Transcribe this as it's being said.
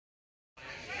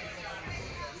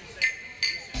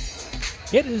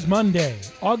It is Monday,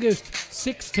 August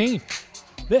 16th.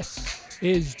 This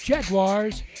is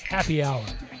Jaguars Happy Hour.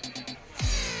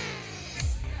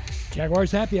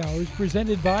 Jaguars Happy Hour is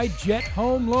presented by Jet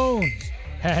Home Loans.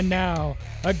 And now,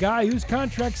 a guy whose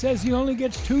contract says he only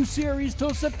gets 2 series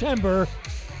till September,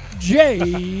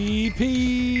 J.P.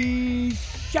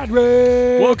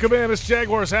 Shadrick. Welcome in. It's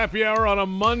Jaguars Happy Hour on a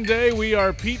Monday. We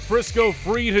are Pete Prisco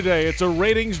free today. It's a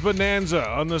ratings bonanza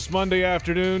on this Monday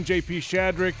afternoon. J.P.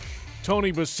 Shadrick,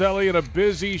 Tony Baselli, and a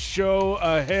busy show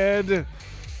ahead.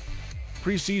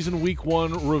 Preseason Week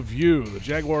 1 review. The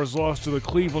Jaguars lost to the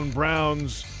Cleveland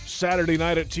Browns Saturday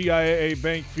night at TIAA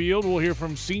Bank Field. We'll hear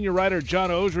from senior writer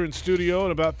John Oehser in studio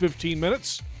in about 15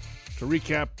 minutes to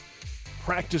recap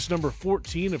practice number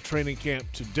 14 of training camp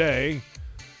today.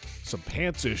 Some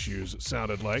pants issues, it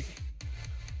sounded like.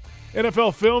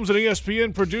 NFL Films and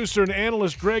ESPN producer and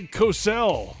analyst Greg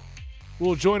Cosell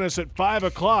will join us at 5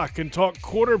 o'clock and talk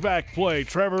quarterback play.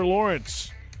 Trevor Lawrence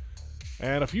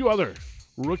and a few other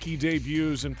rookie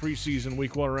debuts in preseason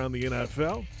Week 1 around the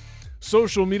NFL.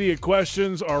 Social media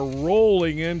questions are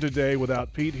rolling in today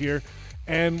without Pete here,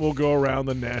 and we'll go around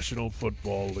the National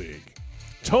Football League.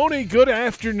 Tony, good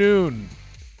afternoon.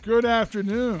 Good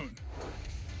afternoon.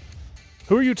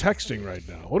 Who are you texting right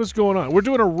now? What is going on? We're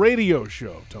doing a radio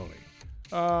show, Tony.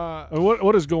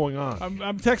 What is going on?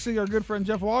 I'm texting our good friend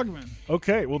Jeff Logman.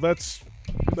 Okay, well that's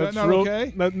that not real,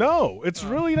 okay? No, it's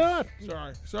really not.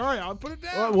 Sorry, I'll put it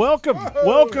down. Welcome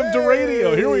to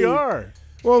radio. Here we are.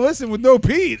 Well, listen, with no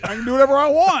Pete, I can do whatever I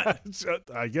want.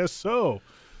 I guess so.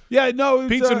 Yeah, no.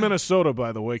 Pete's in Minnesota,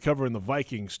 by the way, covering the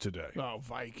Vikings today. Oh,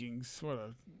 Vikings! What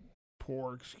a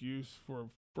poor excuse for a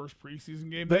first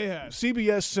preseason game they had.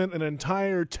 CBS sent an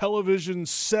entire television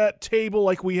set table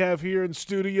like we have here in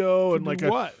studio, and like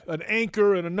an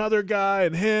anchor and another guy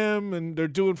and him, and they're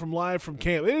doing live from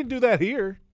camp. They didn't do that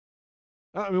here.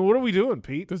 I mean, what are we doing,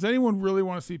 Pete? Does anyone really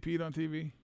want to see Pete on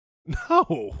TV?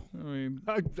 No. I mean,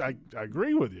 I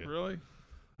agree with you. Really?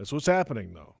 That's what's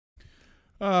happening, though.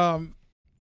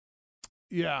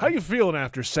 Yeah. How you feeling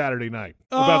after Saturday night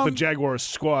about the Jaguars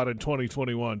squad in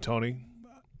 2021, Tony?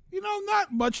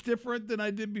 Not much different than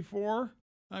I did before.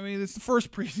 I mean, it's the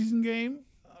first preseason game.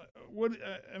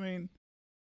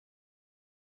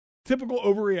 Typical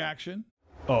overreaction.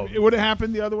 Oh, it would have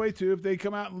happened the other way too if they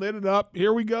come out and lit it up.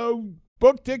 Here we go.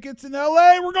 Book tickets in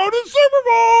L.A. We're going to the Super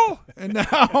Bowl. And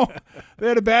now they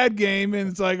had a bad game, and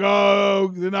it's like,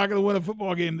 oh, they're not going to win a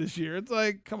football game this year. It's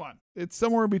like, come on. It's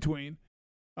somewhere in between.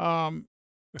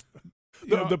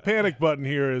 The panic button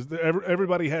here is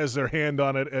everybody has their hand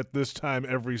on it at this time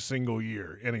every single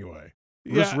year anyway.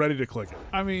 We're just ready to click it.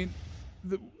 I mean,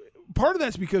 part of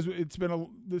that's because it's been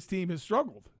this team has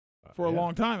struggled for a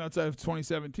long time outside of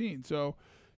 2017. So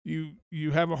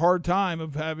you have a hard time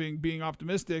of being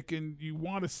optimistic, and you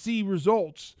want to see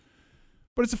results.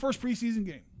 But it's the first preseason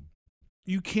game.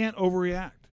 You can't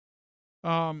overreact.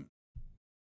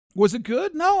 Was it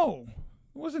good? No.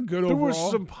 It wasn't good overall. There were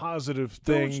some positive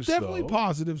things, There were definitely though.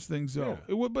 positive things, though.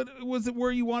 Yeah. But was it where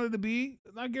you wanted to be?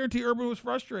 I guarantee Urban was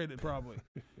frustrated, probably.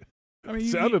 I mean,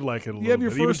 sounded like it a little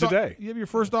bit, even today. You have your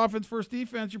first offense, first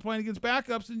defense. You're playing against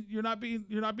backups, and you're not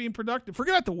being productive.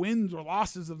 Forget about the wins or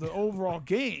losses of the overall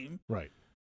game. Right.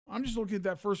 I'm just looking at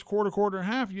that first quarter and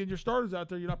a half. You had your starters out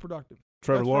there. You're not productive.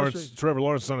 Trevor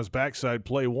Lawrence on his backside,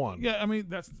 play one. Yeah, I mean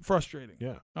that's frustrating.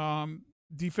 Yeah.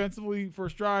 Defensively,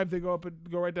 first drive, they go up and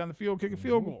go right down the field, kick a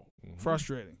field goal. Mm-hmm.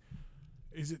 Frustrating.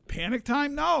 Is it panic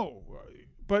time? No.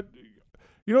 But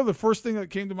the first thing that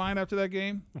came to mind after that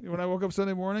game when I woke up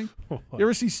Sunday morning? You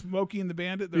ever see Smokey and the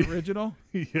Bandit, the original?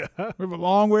 Yeah. We have a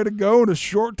long way to go and a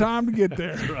short time to get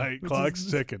there. Right. Clock's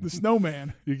ticking. The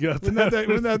snowman. You got Wasn't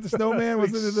that the snowman?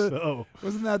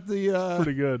 Wasn't that the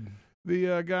pretty good.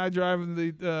 The guy driving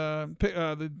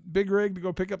the big rig to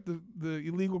go pick up the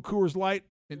illegal Coors Light?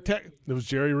 It was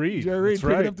Jerry Reed. That's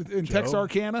right. Up in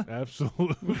Texarkana.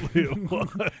 Absolutely it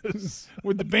was.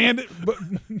 With the Bandit,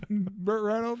 Burt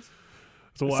Reynolds,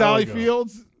 Sally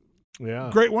Fields. Yeah.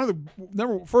 Great.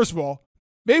 First of all,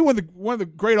 maybe one of the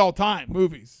great all-time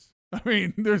movies. I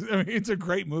mean, it's a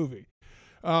great movie.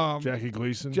 Jackie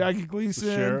Gleason. The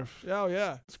sheriff. Oh,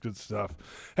 yeah. It's good stuff.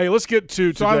 Hey, let's get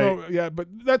to today. So I don't know, but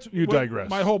that's you digress.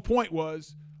 My whole point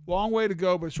was long way to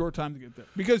go, but a short time to get there.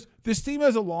 Because this team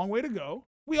has a long way to go.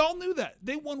 We all knew that.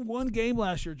 They won one game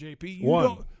last year,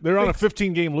 JP. They're on a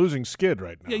 15-game losing skid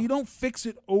right now. Yeah, you don't fix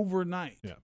it overnight.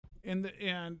 Yeah. And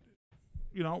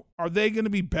are they going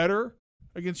to be better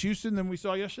against Houston than we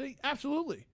saw yesterday?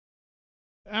 Absolutely.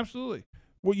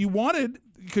 What you wanted,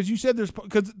 because you said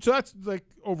so that's like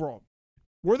overall.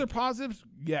 Were there positives?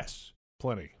 Yes.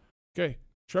 Plenty. Okay.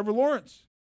 Trevor Lawrence.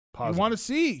 Positive. You want to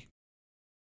see.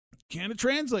 Can it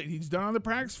translate? He's done on the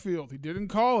practice field. He did in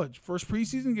college. First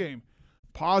preseason game.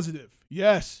 Positive.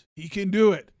 Yes, he can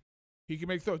do it. He can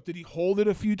make throws. Did he hold it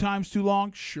a few times too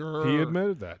long? Sure. He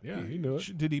admitted that. Yeah, he knew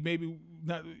it. Did he maybe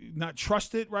not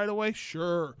trust it right away?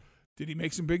 Sure. Did he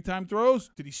make some big-time throws?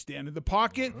 Did he stand in the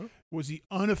pocket? Was he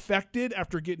unaffected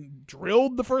after getting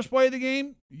drilled the first play of the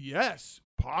game? Yes.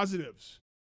 Positives.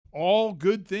 All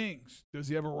good things. Does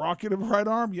he have a rocket of a right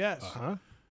arm? Yes.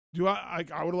 Do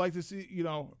I would like to see,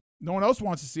 no one else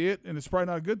wants to see it, and it's probably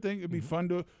not a good thing. It'd be fun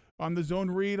to, on the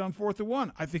zone read on 4th and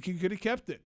 1. I think he could have kept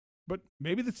it. But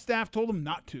maybe the staff told him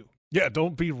not to. Yeah,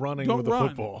 don't be running with the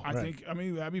football. I think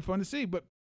that'd be fun to see. But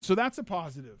so that's a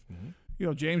positive.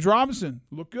 James Robinson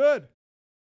looked good.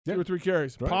 2 or 3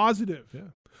 carries. Right. Positive.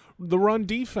 Yeah. The run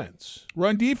defense.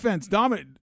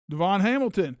 Dominant. Devon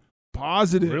Hamilton.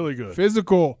 Positive. Really good.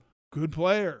 Physical. Good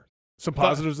player. Some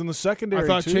positives in the secondary, I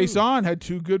thought too. Chase On had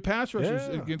 2 good pass rushers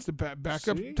against the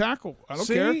backup tackle. I don't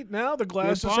care. Now the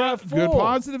glass is half full. Good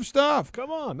positive stuff.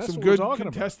 Come on. That's some what good we're talking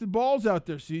contested balls out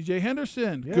there. C.J.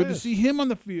 Henderson. Yes. Good to see him on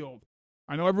the field.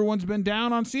 I know everyone's been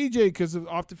down on C.J. because of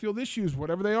off-the-field issues,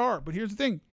 whatever they are. But here's the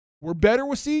thing. We're better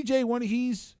with C.J. when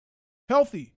he's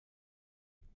healthy.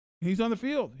 He's on the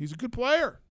field. He's a good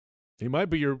player. He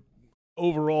might be your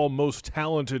overall most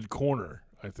talented corner,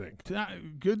 I think.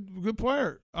 Good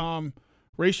player.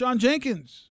 Rayshawn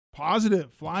Jenkins,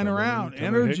 positive, flying around,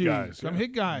 energy,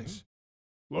 hit guys.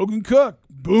 Logan Cook,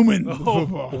 booming the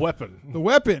football. The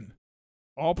weapon,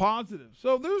 all positive.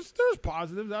 So there's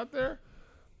positives out there.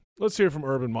 Let's hear from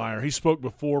Urban Meyer. He spoke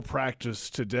before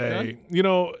practice today.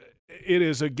 Okay. It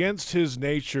is against his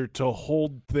nature to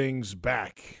hold things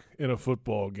back in a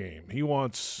football game. He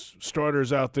wants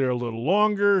starters out there a little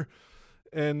longer.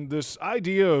 And this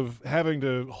idea of having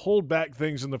to hold back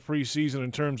things in the preseason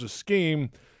in terms of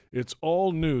scheme, it's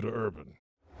all new to Urban.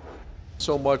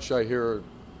 So much I hear,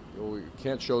 we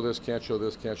can't show this, can't show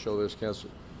this, can't show this, can't.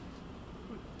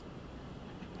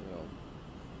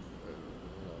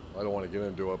 I don't want to get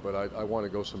into it, but I want to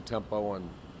go some tempo, and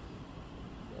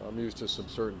I'm used to some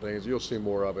certain things. You'll see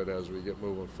more of it as we get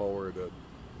moving forward.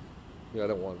 I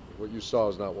don't want what you saw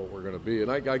is not what we're going to be, and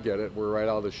I get it. We're right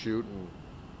out of the chute, and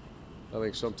I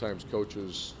think sometimes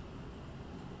coaches,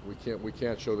 we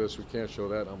can't show this, we can't show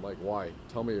that. I'm like, why?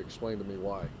 Explain to me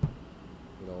why.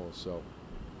 So.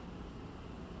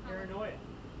 Paranoia.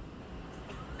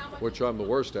 Which I'm the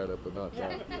worst at it, but not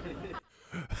that.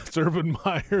 It's Urban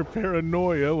Meyer.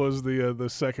 Paranoia was the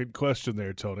second question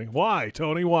there, Tony. Why,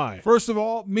 Tony? Why? First of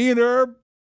all, me and Herb,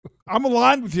 I'm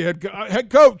aligned with you, head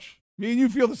coach. Me and you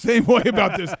feel the same way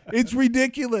about this. It's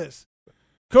ridiculous.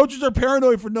 Coaches are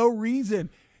paranoid for no reason.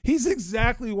 He's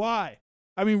exactly why.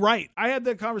 Right. I had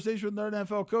that conversation with another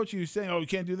NFL coach. He was saying, you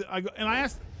can't do that. And I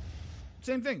asked,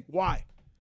 same thing. Why?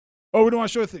 We don't want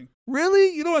to show anything.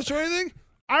 Really? You don't want to show anything?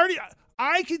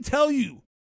 I can tell you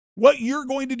what you're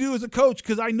going to do as a coach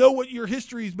because I know what your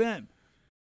history has been.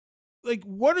 Like,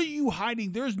 what are you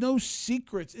hiding? There's no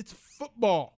secrets. It's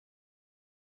football.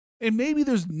 And maybe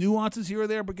there's nuances here or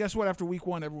there, but guess what? After week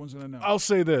 1, everyone's going to know. I'll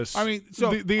say this.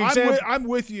 I'm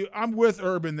with you. I'm with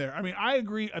Urban there. I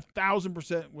agree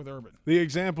 1,000% with Urban. The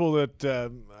example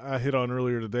that I hit on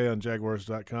earlier today on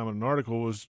Jaguars.com in an article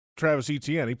was Travis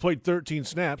Etienne. He played 13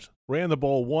 snaps, ran the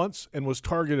ball once, and was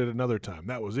targeted another time.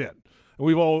 That was it. And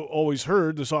we've always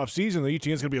heard this offseason that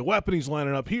Etienne's going to be a weapon. He's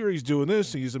lining up here. He's doing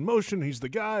this. He's in motion. He's the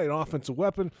guy, an offensive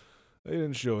weapon. They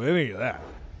didn't show any of that.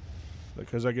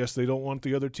 Because I guess they don't want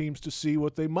the other teams to see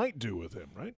what they might do with him,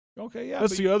 right? Okay, yeah.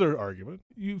 That's the other argument.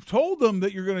 You've told them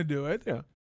that you're going to do it. Yeah.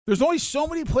 There's only so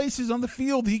many places on the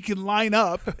field he can line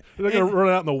up. They're going to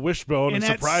run out in the wishbone and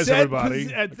surprise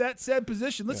everybody. At that said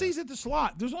position. Let's say he's at the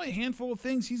slot. There's only a handful of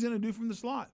things he's going to do from the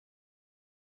slot.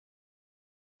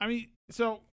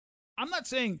 So I'm not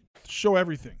saying show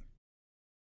everything.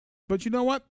 But you know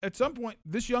what? At some point,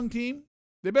 this young team,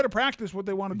 they better practice what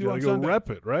they want to do on Sunday.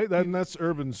 Rep it, right? That's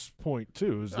Urban's point,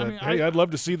 too, is that, I'd love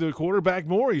to see the quarterback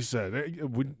more, he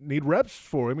said. We need reps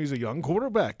for him. He's a young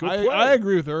quarterback. Good play. I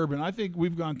agree with Urban. I think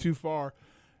we've gone too far.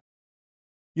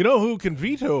 You know who can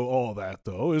veto all that,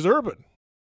 though, is Urban.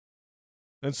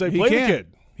 And say, play the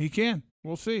kid. He can.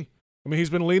 We'll see.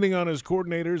 He's been leaning on his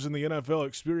coordinators and the NFL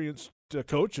experienced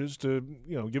coaches to,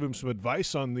 give him some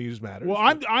advice on these matters. Well,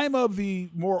 I'm of the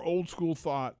more old school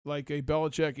thought, like a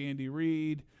Belichick, Andy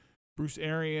Reid, Bruce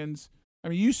Arians.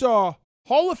 You saw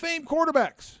Hall of Fame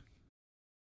quarterbacks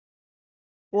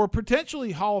or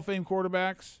potentially Hall of Fame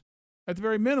quarterbacks at the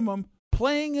very minimum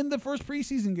playing in the first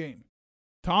preseason game.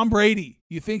 Tom Brady.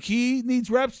 You think he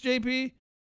needs reps, JP?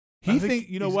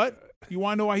 You know what? You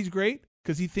want to know why he's great?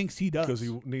 Because he thinks he does. Because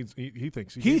he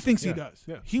thinks he does.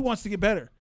 Yeah. He wants to get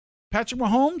better. Patrick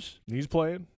Mahomes. He's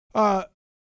playing.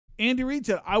 Andy Reid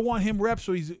said, I want him reps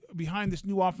so he's behind this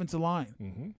new offensive line.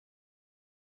 Mm-hmm.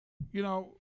 You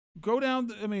know, go down.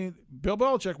 Bill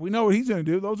Belichick, we know what he's going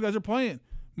to do. Those guys are playing.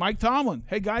 Mike Tomlin,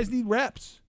 hey, guys need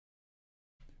reps.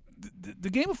 The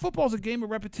game of football is a game of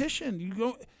repetition. You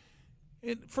go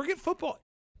and forget football.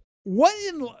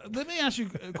 Let me ask you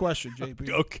a question, JP.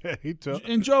 Okay.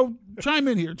 And Joe, chime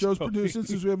in here. Joe's producing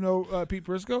since we have no Pete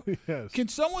Prisco. Yes. Can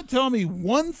someone tell me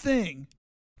one thing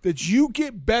that you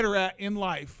get better at in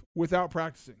life without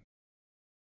practicing?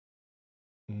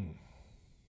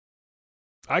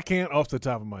 I can't off the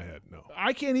top of my head, no.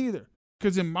 I can't either.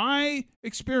 Because in my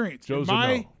experience, Joe's in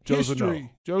my a no. Joe's history, a no.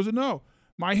 Joe's a no.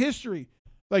 My history,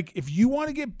 like if you want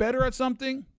to get better at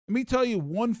something, let me tell you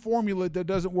one formula that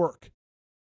doesn't work.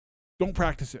 Don't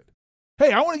practice it.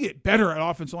 Hey, I want to get better at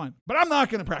offensive line, but I'm not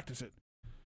going to practice it.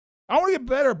 I want to get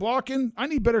better at blocking. I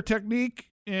need better technique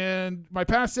and my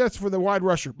pass sets for the wide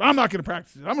rusher, but I'm not going to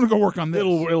practice it. I'm going to go work on this.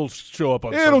 It'll show up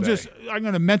on Sunday. I'm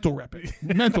going to mental rep it.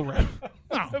 Mental rep.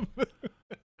 No.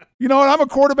 You know what? I'm a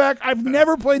quarterback. I've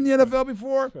never played in the NFL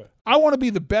before. I want to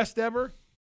be the best ever,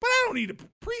 but I don't need a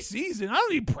preseason. I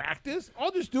don't need practice.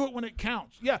 I'll just do it when it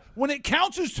counts. Yeah, when it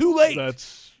counts is too late.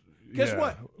 Guess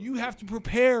what? You have to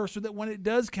prepare so that when it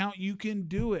does count, you can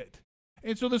do it.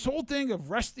 And so this whole thing of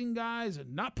resting guys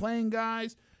and not playing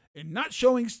guys and not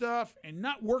showing stuff and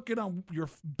not working on your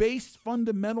base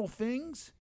fundamental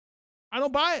things, I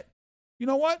don't buy it. You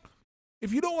know what?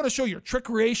 If you don't want to show your trick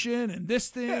creation and this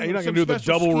thing, you're not going to do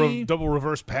the double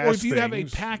reverse pass. Or if you have a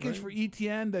things, package for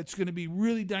ETN that's going to be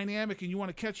really dynamic and you want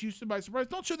to catch Houston by surprise,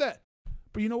 don't show that.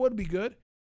 But you know what would be good?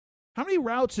 How many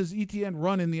routes has ETN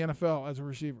run in the NFL as a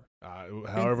receiver?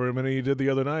 However many he did the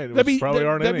other night. That'd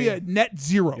be a net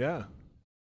zero. Yeah.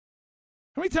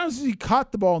 How many times has he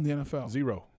caught the ball in the NFL?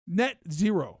 0. Net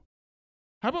 0.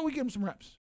 How about we give him some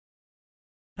reps?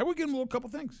 How about we give him a little couple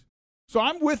things? So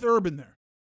I'm with Urban there.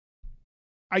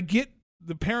 I get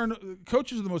the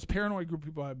coaches are the most paranoid group of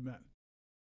people I've met.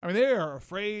 I mean, they are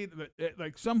afraid that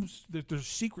that there's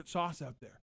secret sauce out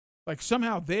there. Like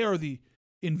somehow they are the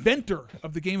inventor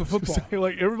of the game of football.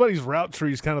 Like everybody's route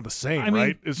tree is kind of the same,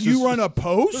 right? You run a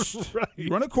post, right. You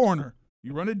run a corner,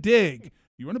 you run a dig,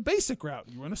 you run a basic route,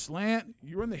 you run a slant,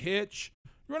 you run the hitch,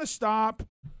 you run a stop,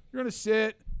 you run a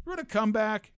sit, you run a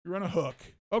comeback, you run a hook.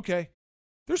 Okay.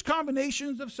 There's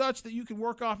combinations of such that you can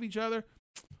work off each other.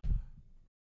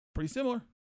 Pretty similar.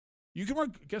 You can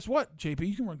run, guess what, JP?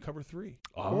 You can run cover 3.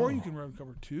 Or you can run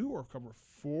cover 2 or cover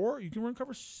 4. You can run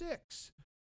cover 6.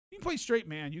 You can play straight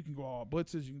man. You can go all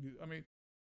blitzes. You can do. I mean,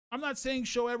 I'm not saying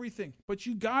show everything, but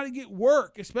you got to get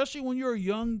work, especially when you're a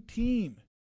young team.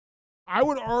 I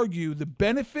would argue the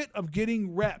benefit of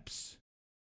getting reps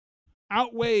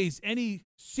outweighs any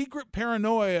secret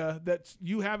paranoia that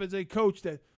you have as a coach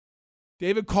that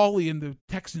David Culley and the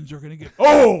Texans are going to get.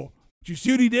 Oh, did you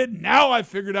see what he did? Now I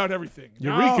figured out everything.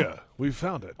 Eureka. We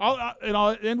found it.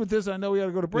 I'll end with this. I know we got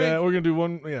to go to break. Yeah, we're going to do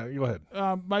one. Yeah, go ahead.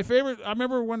 My favorite, I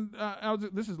remember when,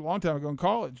 this is a long time ago in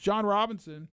college, John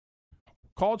Robinson,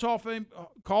 College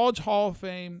Hall of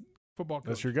Fame football coach.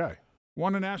 That's your guy.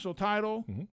 Won a national title,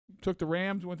 took the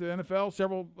Rams, went to the NFL,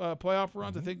 several playoff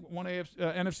runs, I think one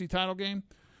NFC title game.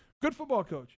 Good football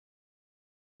coach.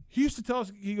 He used to tell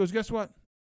us, he goes, guess what?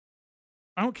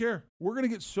 I don't care. We're going to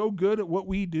get so good at what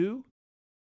we do.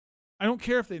 I don't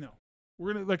care if they know.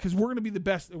 We're going to because we're going to be the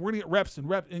best. And we're going to get reps and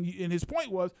reps. And his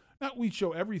point was not we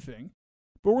show everything,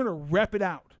 but we're going to rep it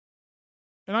out.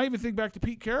 And I even think back to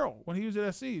Pete Carroll when he was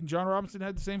at SC, and John Robinson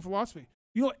had the same philosophy.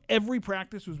 You know, every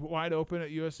practice was wide open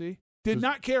at USC. Did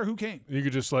not care who came. You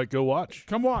could just go watch.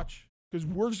 Come watch, because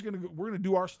we're going to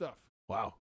do our stuff.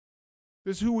 Wow,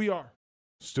 this is who we are.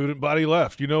 Student body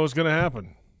left. You know what's going to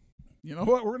happen. You know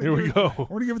what? We're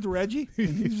gonna give it to Reggie.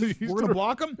 And we're gonna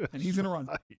block him, and he's gonna run.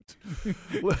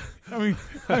 I mean,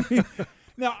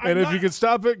 now. If you can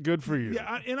stop it, good for you.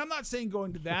 Yeah, and I'm not saying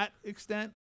going to that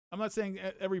extent. I'm not saying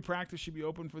every practice should be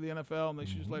open for the NFL and they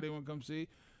should just let anyone come see.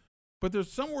 But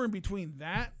there's somewhere in between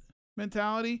that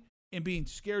mentality and being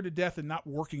scared to death and not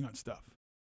working on stuff.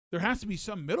 There has to be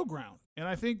some middle ground, and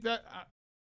I think that.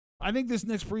 I think this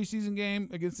next preseason game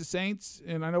against the Saints,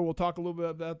 and I know we'll talk a little bit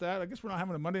about that. I guess we're not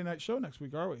having a Monday night show next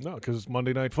week, are we? No, because it's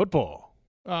Monday Night Football.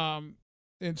 And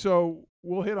so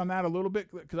we'll hit on that a little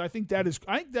bit because I think that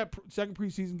second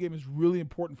preseason game is really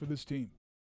important for this team,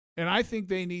 and I think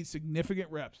they need significant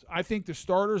reps. I think the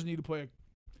starters need to play.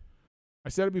 I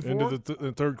said it before. Into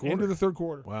the third quarter. Into the third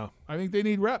quarter. Wow. I think they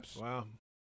need reps. Wow.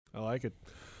 I like it.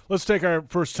 Let's take our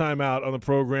first time out on the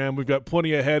program. We've got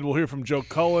plenty ahead. We'll hear from Joe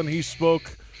Cullen. He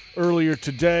spoke earlier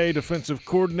today. Defensive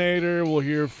coordinator. We'll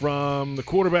hear from the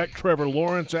quarterback, Trevor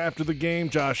Lawrence, after the game.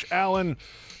 Josh Allen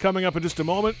coming up in just a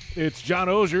moment. It's John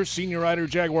Oehser, senior writer,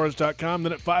 Jaguars.com.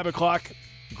 Then at 5 o'clock,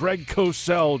 Greg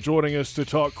Cosell joining us to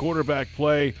talk quarterback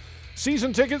play.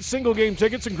 Season tickets, single game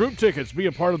tickets, and group tickets. Be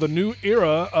a part of the new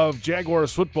era of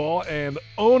Jaguars football and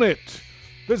own it.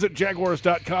 Visit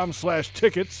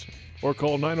Jaguars.com/tickets or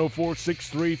call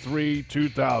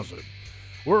 904-633-2000.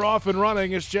 We're off and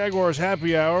running. It's Jaguars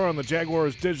Happy Hour on the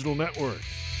Jaguars Digital Network.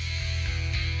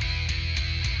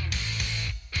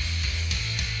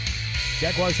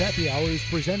 Jaguars Happy Hour is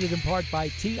presented in part by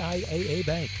TIAA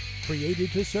Bank.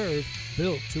 Created to serve,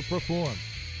 built to perform.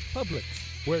 Publix,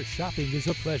 where shopping is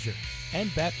a pleasure.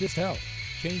 And Baptist Health,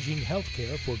 changing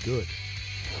healthcare for good.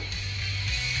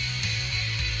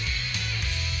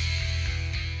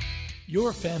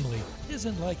 Your family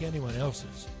isn't like anyone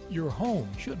else's. Your home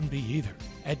shouldn't be either.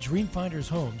 At Dreamfinders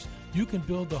Homes, you can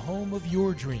build the home of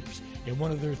your dreams in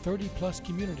one of their 30-plus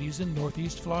communities in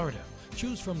Northeast Florida.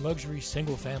 Choose from luxury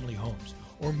single-family homes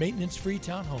or maintenance-free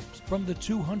townhomes from the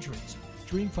 200s.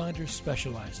 Dreamfinders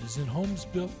specializes in homes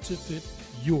built to fit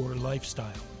your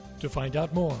lifestyle. To find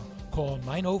out more, call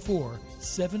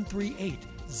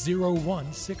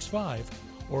 904-738-0165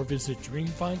 or visit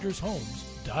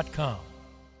dreamfindershomes.com.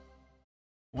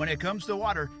 When it comes to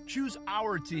water, choose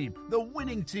our team, the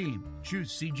winning team.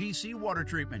 Choose CGC Water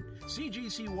Treatment.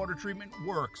 CGC Water Treatment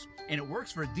works, and it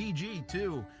works for DG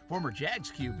too. Former Jags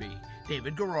QB,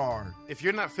 David Garrard. If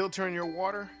you're not filtering your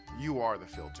water, you are the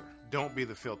filter. Don't be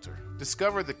the filter.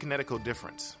 Discover the Kinetico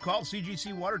difference. Call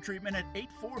CGC Water Treatment at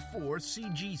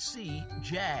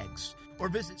 844-CGC-JAGS or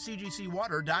visit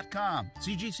cgcwater.com.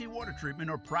 CGC Water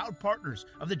Treatment are proud partners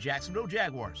of the Jacksonville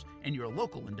Jaguars and your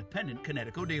local independent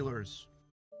Kinetico dealers.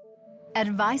 At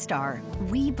ViStar,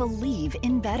 we believe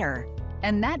in better.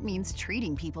 And that means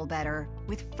treating people better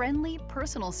with friendly,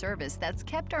 personal service that's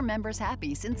kept our members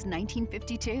happy since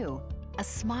 1952. A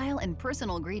smile and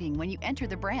personal greeting when you enter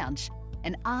the branch.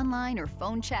 An online or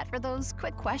phone chat for those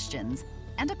quick questions.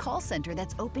 And a call center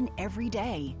that's open every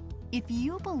day. If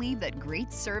you believe that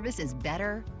great service is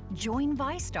better, join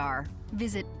ViStar.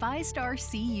 Visit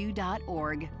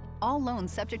ViStarCU.org. All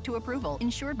loans subject to approval,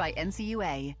 insured by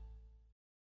NCUA.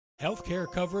 Healthcare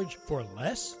coverage for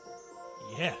less?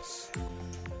 Yes.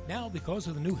 Now, because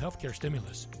of the new healthcare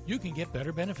stimulus, you can get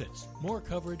better benefits, more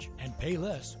coverage, and pay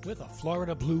less with a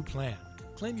Florida Blue plan.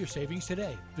 Claim your savings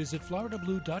today. Visit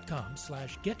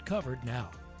floridablue.com/getcoverednow.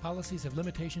 Policies have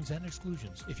limitations and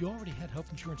exclusions. If you already had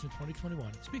health insurance in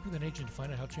 2021, speak with an agent to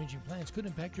find out how changing plans could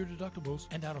impact your deductibles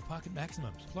and out-of-pocket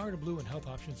maximums. Florida Blue and Health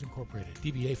Options Incorporated,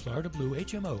 DBA Florida Blue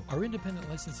HMO, are independent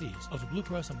licensees of the Blue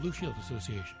Cross and Blue Shield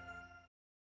Association.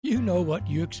 You know what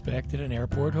you expect at an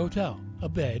airport hotel. A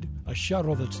bed, a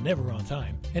shuttle that's never on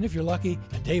time, and if you're lucky,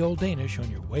 a day-old Danish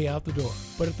on your way out the door.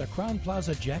 But at the Crowne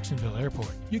Plaza Jacksonville Airport,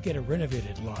 you get a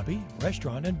renovated lobby,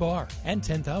 restaurant, and bar, and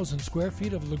 10,000 square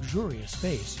feet of luxurious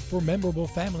space for memorable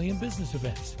family and business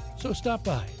events. So stop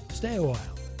by, stay a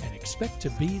while, and expect to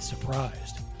be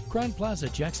surprised. Crowne Plaza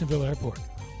Jacksonville Airport.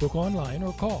 Book online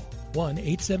or call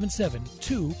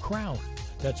 1-877-2-CROWN.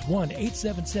 That's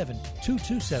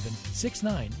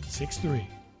 1-877-227-6963.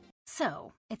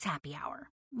 So, it's happy hour.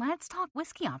 Let's talk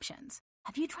whiskey options.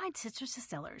 Have you tried Citrus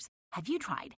Distillers? Have you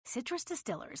tried Citrus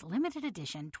Distillers Limited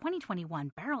Edition 2021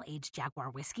 Barrel-Aged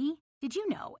Jaguar Whiskey? Did you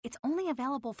know it's only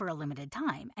available for a limited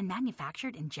time and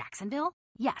manufactured in Jacksonville?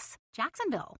 Yes,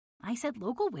 Jacksonville. I said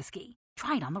local whiskey.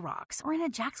 Try it on the rocks or in a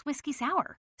Jack's Whiskey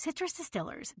Sour. Citrus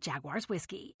Distillers Jaguars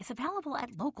Whiskey is available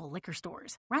at local liquor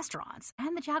stores, restaurants,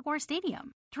 and the Jaguar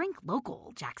Stadium. Drink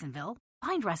local, Jacksonville.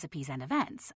 Find recipes and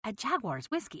events at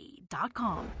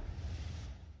jaguarswhiskey.com.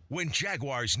 When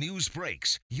Jaguars news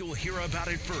breaks, you'll hear about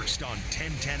it first on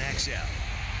 1010XL,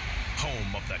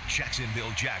 home of the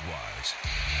Jacksonville Jaguars.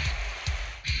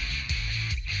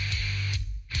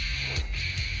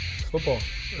 Football,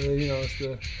 it's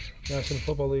the National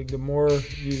Football League. The more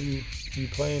you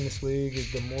play in this league,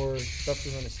 is the more stuff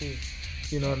you're going to see.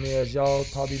 You know what I mean? As y'all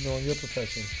probably know in your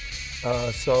profession.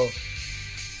 So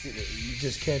you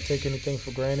just can't take anything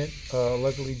for granted.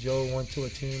 Luckily, Joe went to a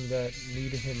team that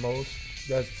needed him most.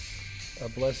 That's a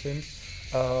blessing.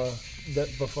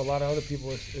 But for a lot of other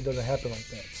people, it doesn't happen like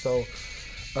that. So,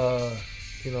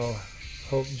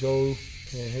 hope Joe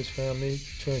and his family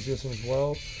transitions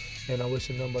well. And I wish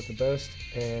him nothing but the best.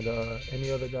 And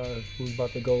any other guy who's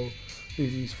about to go through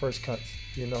these first cuts.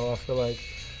 I feel like,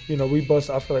 I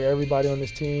feel like everybody on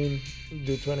this team,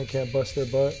 the training camp bust their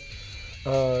butt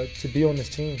to be on this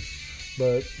team.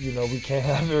 But, we can't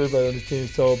have everybody on this team.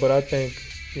 So, but I think,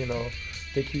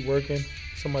 they keep working.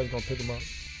 Somebody's going to pick them up.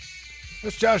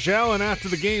 That's Josh Allen after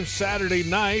the game Saturday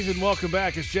night, and welcome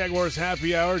back. It's Jaguars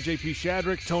Happy Hour. JP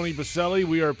Shadrick, Tony Baselli.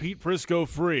 We are Pete Prisco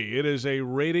free. It is a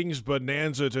ratings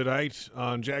bonanza tonight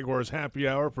on Jaguars Happy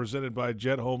Hour, presented by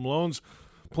Jet Home Loans.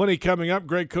 Plenty coming up.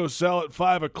 Greg Cosell at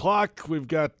 5 o'clock. We've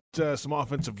got some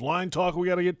offensive line talk we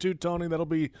got to get to, Tony. That'll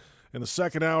be in the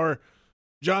second hour.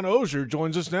 John Oehser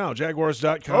joins us now,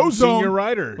 Jaguars.com senior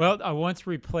writer. Well, I once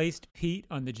replaced Pete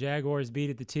on the Jaguars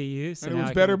beat at the TU. So and it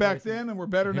was better back then, and we're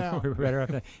better now. We're better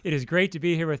after that. It is great to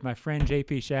be here with my friend JP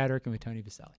Shadrick and with Tony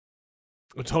Baselli.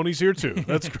 Well, Tony's here, too.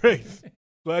 That's great.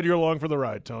 Glad you're along for the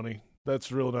ride, Tony.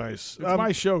 That's real nice. It's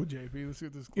my show, JP. Let's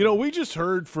get this clear. You know, we just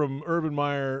heard from Urban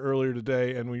Meyer earlier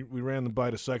today, and we ran the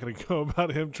bite a second ago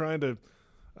about him trying to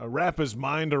wrap his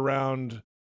mind around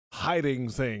hiding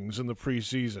things in the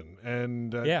preseason.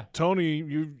 And Tony,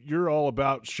 you're all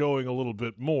about showing a little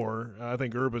bit more. I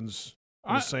think Urban's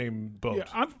in the same boat.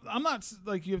 Yeah, I'm not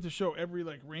like you have to show every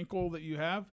wrinkle that you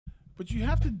have, but you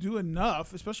have to do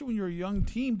enough, especially when you're a young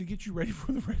team, to get you ready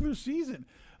for the regular season.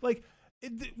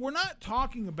 We're not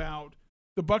talking about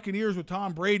the Buccaneers with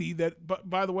Tom Brady that,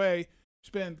 by the way,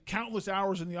 spent countless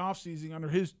hours in the offseason under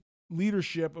his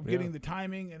leadership of getting the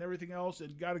timing and everything else,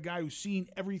 and got a guy who's seen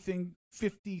everything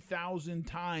 50,000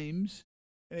 times,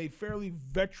 and a fairly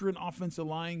veteran offensive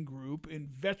line group, and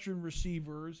veteran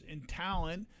receivers and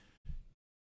talent.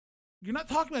 You're not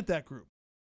talking about that group.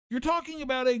 You're talking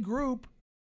about a group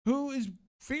who is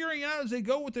figuring out as they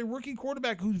go with their rookie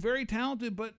quarterback who's very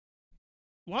talented, but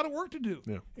a lot of work to do.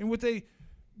 Yeah. And with a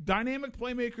dynamic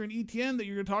playmaker in ETN that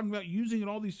you're talking about using in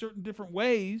all these certain different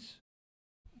ways,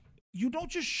 you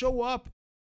don't just show up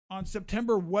on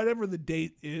September, whatever the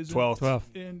date is,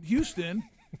 12th in Houston,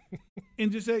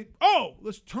 and just say, "Oh,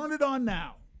 let's turn it on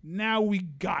now. Now we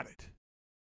got it."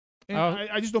 And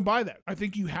I just don't buy that. I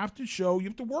think you have to show, you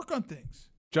have to work on things.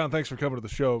 John, thanks for coming to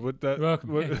the show. But You're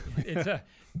welcome. That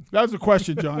was a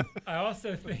question, John. I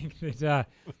also think that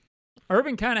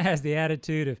Urban kind of has the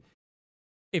attitude of,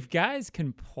 if guys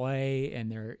can play and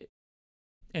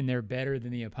they're better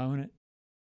than the opponent,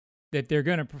 that they're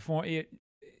going to perform.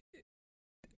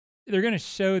 They're going to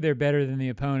show they're better than the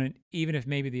opponent, even if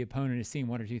maybe the opponent has seen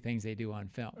one or two things they do on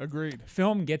film. Agreed.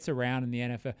 Film gets around in the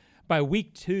NFL. By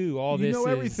week 2, you know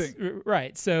everything.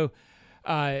 Right. So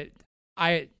I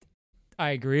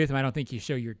agree with him. I don't think you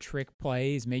show your trick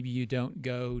plays. Maybe you don't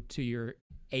go to your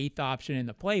 8th option in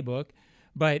the playbook,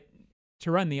 but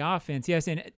to run the offense, yes.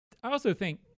 And I also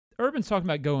think Urban's talking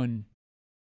about going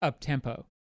up tempo.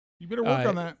 You better work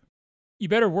on that. You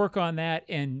better work on that,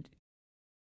 and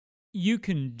you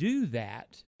can do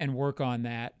that and work on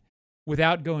that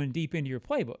without going deep into your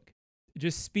playbook.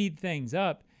 Just speed things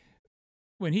up.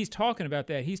 When he's talking about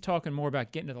that, he's talking more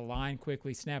about getting to the line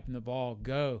quickly, snapping the ball,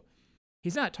 go.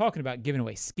 He's not talking about giving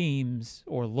away schemes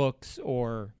or looks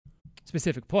or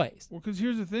specific plays. Well, because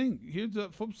here's the thing. Here's the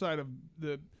flip side of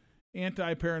the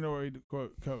anti-paranoid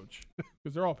coach,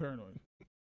 because they're all paranoid,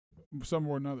 some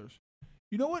more than others.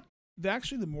 You know what?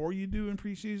 Actually, the more you do in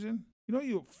preseason, you know what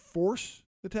you force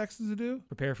the Texans to do?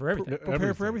 Prepare for everything.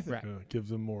 Prepare for everything. Right. Give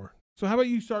them more. So how about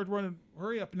you start running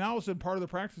hurry up? Now all of a sudden part of the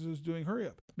practice is doing hurry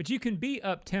up. But you can be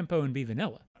up tempo and be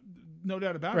vanilla. No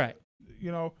doubt about it.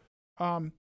 You know,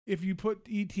 if you put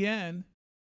ETN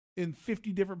in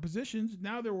 50 different positions,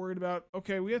 now they're worried about,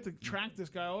 okay, we have to track this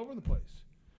guy all over the place.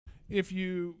 If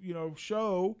you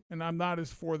show, and I'm not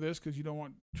as for this because you don't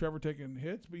want Trevor taking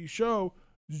hits, but you show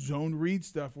zone read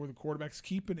stuff where the quarterback's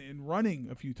keeping it and running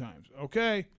a few times.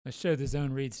 Okay. Let's show the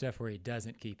zone read stuff where he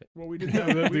doesn't keep it. Well, we did that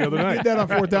the other night. We did that on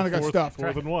 4th down. It got stuffed.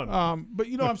 4th and 1. But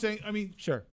you know what I'm saying? I mean,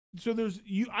 sure. So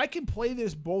I can play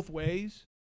this both ways.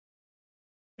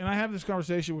 And I have this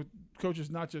conversation with coaches,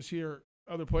 not just here,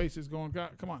 other places, going, God,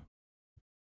 come on.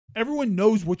 Everyone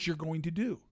knows what you're going to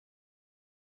do.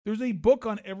 There's a book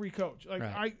on every coach.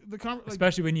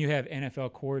 Especially when you have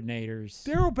NFL coordinators.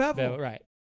 Darrell Bevell. Right.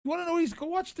 You want to know go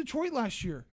watch Detroit last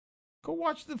year. Go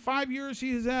watch the 5 years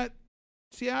he was at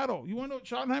Seattle. You want to know what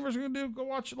Schottenheimer's going to do? Go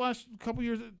watch the last couple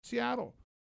years at Seattle.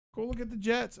 Go look at the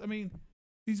Jets. I mean,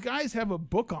 these guys have a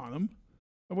book on them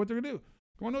of what they're going to do.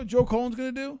 You want to know what Joe Colin's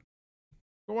going to do?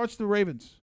 Go watch the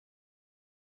Ravens.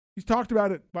 He's talked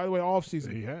about it, by the way, all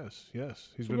offseason. He has, yes.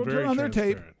 He's so been very on their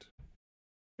tape, transparent.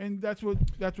 and that's what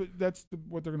they're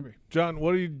going to be. John,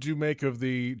 what did you make of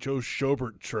the Joe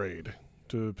Schobert trade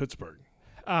to Pittsburgh?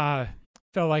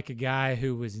 Felt like a guy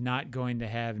who was not going to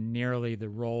have nearly the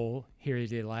role here he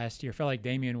did last year. Felt like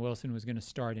Damian Wilson was going to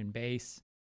start in base,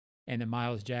 and that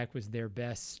Miles Jack was their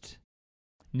best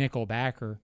nickel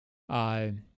backer.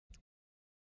 I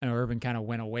know Urban kind of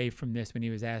went away from this when he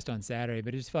was asked on Saturday,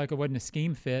 but it just felt like it wasn't a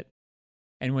scheme fit.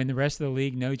 And when the rest of the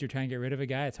league knows you're trying to get rid of a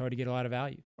guy, it's hard to get a lot of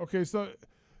value. Okay, so,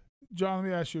 John, let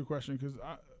me ask you a question, because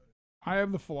I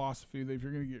have the philosophy that if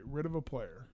you're going to get rid of a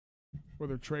player,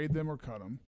 whether trade them or cut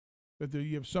them, that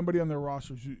you have somebody on their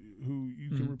rosters who you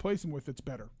can replace them with that's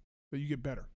better, that you get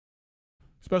better,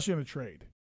 especially in a trade.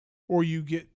 Or you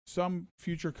get some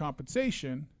future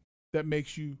compensation that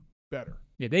makes you better.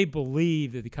 Yeah, they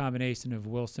believe that the combination of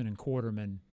Wilson and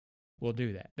Quarterman will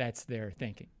do that. That's their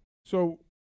thinking. So,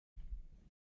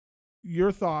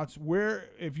 your thoughts,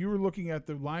 if you were looking at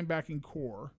the linebacking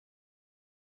core,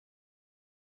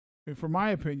 and for my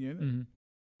opinion,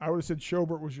 I would have said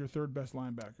Schobert was your third best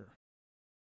linebacker,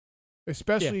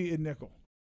 especially in nickel.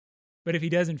 But if he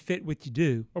doesn't fit what you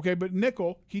do. Okay, but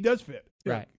nickel, he does fit.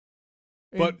 Right.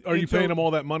 But are you paying him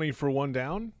all that money for one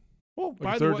down? Well,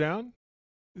 by third down?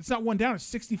 It's not one down. It's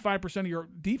 65% of your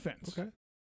defense. Okay.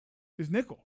 Is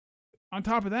nickel. On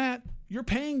top of that, you're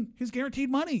paying his guaranteed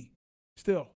money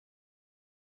still.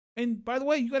 And by the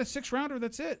way, you got a 6-rounder.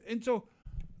 That's it. And so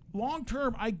long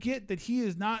term, I get that he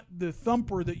is not the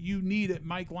thumper that you need at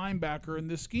Mike linebacker in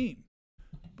this scheme.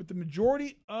 But the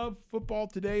majority of football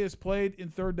today is played in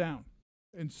third down,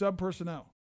 in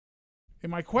sub-personnel.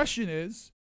 And my question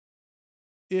is,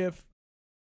 if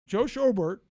Joe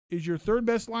Schobert is your third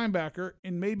best linebacker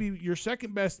and maybe your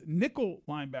second best nickel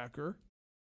linebacker,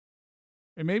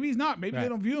 and maybe he's not, maybe they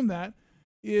don't view him that,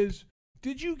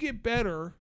 did you get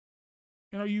better,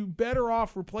 and are you better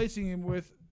off replacing him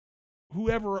with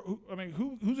whoever?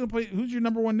 Who's going to play? Who's your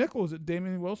number one nickel? Is it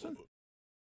Damian Wilson?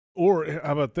 Or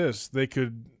how about this? They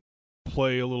could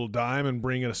play a little dime and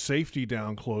bring a safety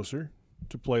down closer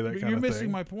to play that kind of thing. You're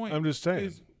missing my point. I'm just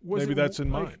saying. Maybe that's in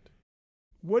mind.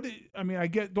 I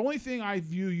get the only thing I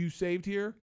view you saved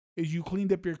here is you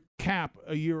cleaned up your cap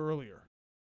a year earlier,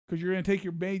 because you're going to take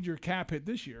your major cap hit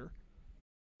this year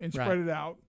and spread it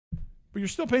out, but you're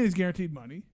still paying his guaranteed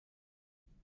money.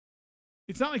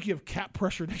 It's not like you have cap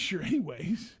pressure next year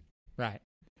anyways. Right.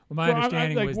 Well, my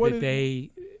understanding was that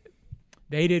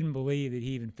they didn't believe that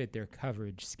he even fit their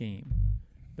coverage scheme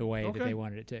the way that they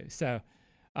wanted it to. So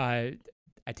I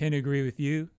tend to agree with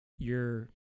you. You're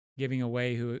giving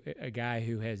away a guy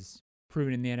who has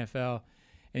proven in the NFL,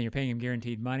 and you're paying him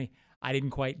guaranteed money. I didn't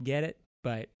quite get it,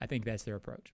 but I think that's their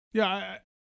approach. Yeah,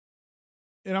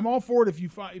 and I'm all for it if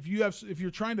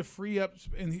you're trying to free up.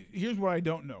 And here's what I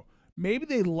don't know. Maybe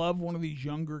they love one of these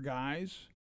younger guys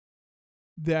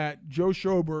that Joe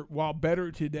Schobert, while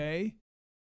better today,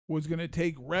 was going to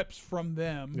take reps from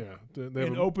them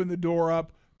and open the door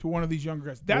up to one of these younger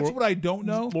guys. That's what I don't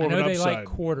know. I know they like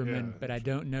Quarterman, but I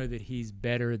don't know that he's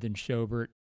better than Schobert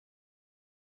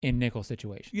in nickel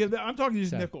situations. Yeah, I'm talking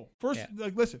just nickel. First,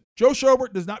 listen, Joe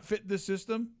Schobert does not fit this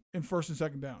system in first and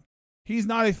second down. He's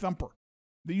not a thumper.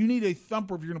 You need a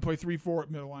thumper if you're going to play 3-4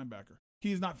 at middle linebacker.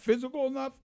 He's not physical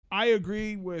enough. I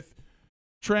agree with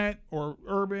Trent or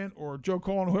Urban or Joe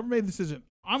Cullen, whoever made the decision.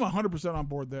 I'm 100% on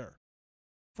board there.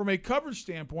 From a coverage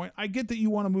standpoint, I get that you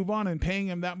want to move on, and paying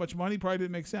him that much money probably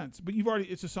didn't make sense. But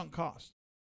it's a sunk cost.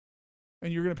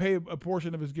 And you're going to pay a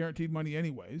portion of his guaranteed money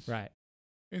anyways. Right.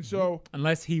 And so,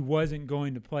 unless he wasn't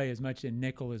going to play as much in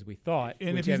nickel as we thought,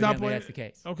 and if he's not playing, that's the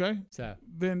case. Okay. So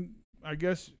then I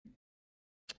guess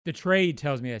the trade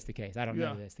tells me that's the case. I don't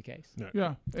know if that's the case.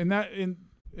 Yeah.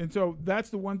 And so that's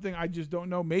the one thing I just don't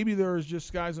know. Maybe there's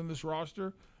just guys on this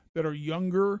roster that are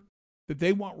younger that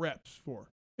they want reps for.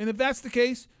 And if that's the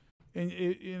case, and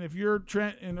if you're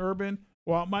Trent and Urban,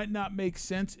 while it might not make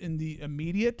sense in the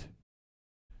immediate,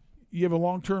 you have a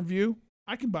long-term view,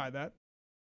 I can buy that.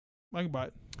 I can buy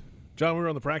it. John, we were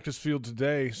on the practice field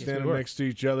today, standing next to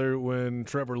each other when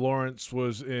Trevor Lawrence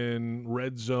was in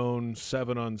red zone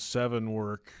 7-on-7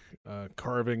 work,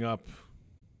 carving up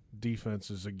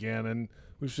defenses again. And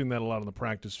we've seen that a lot on the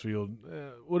practice field.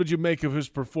 What did you make of his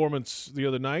performance the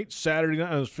other night? Saturday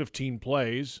night, it was 15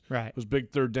 plays. Right. Those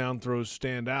big third down throws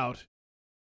stand out.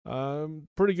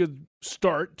 Pretty good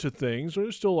start to things.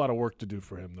 There's still a lot of work to do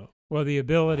for him, though. Well, the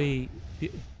ability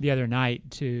the other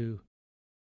night to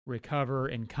recover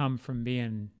and come from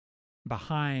being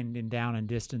behind and down in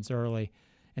distance early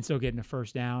and still getting a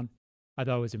first down, I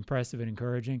thought was impressive and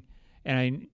encouraging.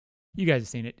 And you guys have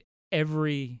seen it.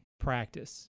 Every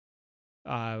practice,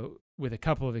 with a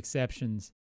couple of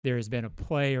exceptions, there has been a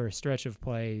play or a stretch of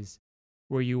plays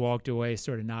where you walked away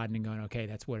sort of nodding and going, okay,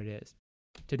 that's what it is.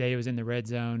 Today it was in the red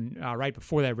zone. Right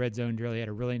before that red zone drill, he had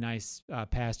a really nice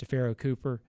pass to Pharaoh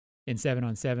Cooper in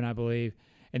 7-on-7, I believe,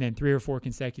 and then 3 or 4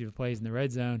 consecutive plays in the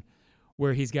red zone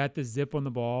where he's got the zip on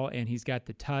the ball and he's got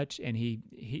the touch and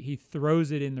he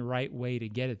throws it in the right way to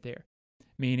get it there,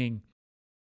 meaning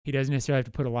he doesn't necessarily have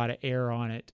to put a lot of air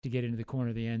on it to get into the corner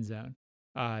of the end zone.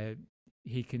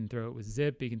 He can throw it with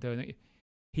zip. He can throw it.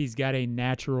 He's got a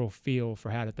natural feel for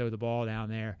how to throw the ball down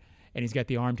there, and he's got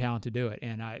the arm talent to do it.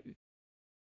 And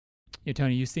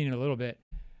Tony, you've seen it a little bit.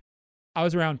 I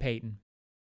was around Peyton.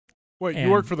 Wait,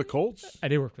 you worked for the Colts? I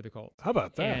did work for the Colts. How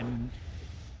about that? And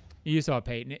you saw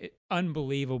Peyton.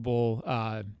 Unbelievable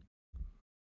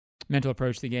mental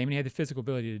approach to the game, and he had the physical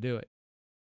ability to do it.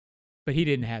 But he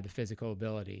didn't have the physical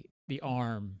ability, the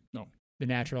arm, the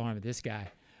natural arm of this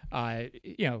guy.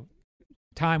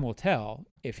 Time will tell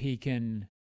if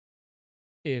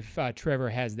Trevor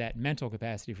has that mental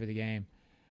capacity for the game.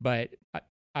 But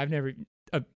I've never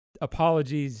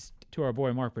apologies to our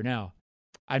boy Mark Brunell.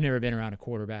 I've never been around a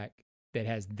quarterback that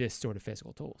has this sort of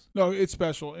physical tools. No, it's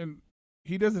special, and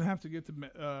he doesn't have to get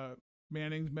to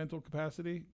Manning's mental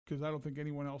capacity because I don't think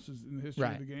anyone else is in the history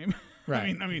of the game.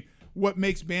 Right. I mean, what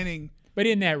makes Manning? But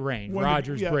in that range,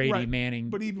 Rodgers, Brady, Manning.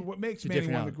 But even what makes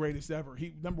Manning one of the greatest ever?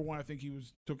 Number one, I think he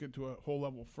took it to a whole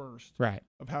level first. Right.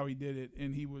 Of how he did it,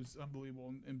 and he was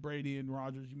unbelievable. And Brady and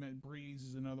Rodgers, you meant Breeze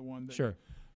is another one. Sure.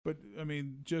 But I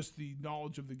mean, just the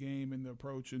knowledge of the game and the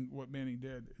approach and what Manning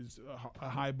did is a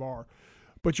high bar.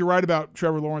 But you're right about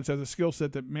Trevor Lawrence has a skill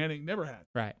set that Manning never had.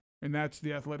 Right. And that's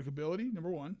the athletic ability, number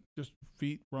one. Just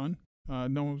feet, run.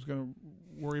 No one's going to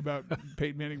worry about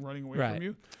Peyton Manning running away from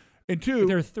you. And two,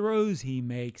 there are throws he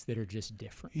makes that are just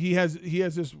different. He has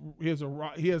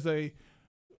a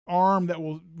arm that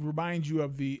will remind you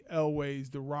of the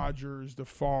Elways, the Rodgers, the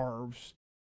Favres.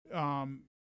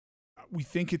 We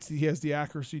think he has the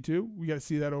accuracy too. We got to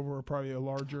see that over probably a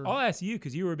larger. I'll ask you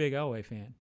because you were a big Elway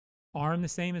fan. Arm the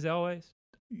same as Elway's?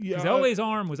 Yeah, because Elway's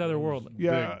arm was otherworldly.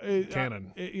 Yeah,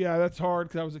 cannon. Yeah, that's hard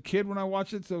because I was a kid when I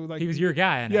watched it. So like he was your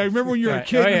guy. Yeah, I remember when you're a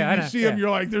kid and you see him, you're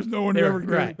like, "There's no one who ever could."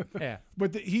 Right. Yeah.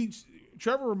 But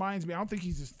Trevor reminds me. I don't think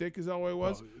he's as thick as Elway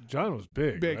was. John was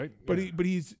big, right? But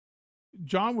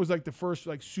John was like the first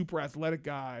like super athletic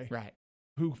guy, right?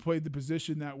 Who played the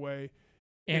position that way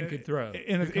and could throw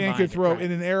and could throw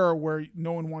in an era where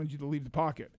no one wanted you to leave the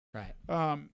pocket. Right.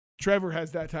 Trevor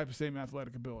has that type of same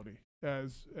athletic ability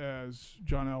as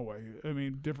John Elway. I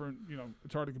mean, different.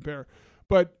 It's hard to compare.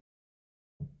 But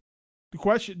the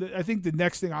question, I think, the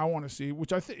next thing I want to see,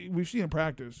 which I think we've seen in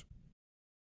practice,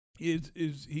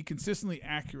 is he consistently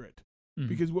accurate? Mm-hmm.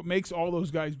 Because what makes all those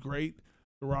guys great,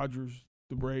 the Rodgers,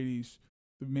 the Bradys,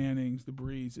 the Mannings, the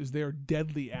Breeze, is they're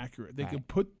deadly accurate. They can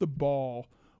put the ball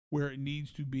where it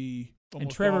needs to be. And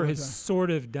Trevor has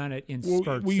sort of done it in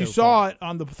spurts. Well, you saw it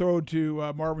on the throw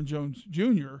to Marvin Jones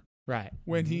Jr. Right.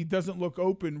 When he doesn't look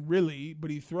open really, but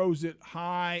he throws it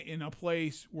high in a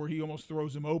place where he almost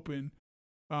throws him open.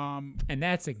 And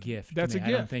that's a gift. That's a gift.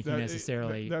 I don't think he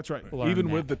necessarily. That's right. Even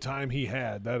with the time he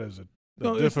had, that is a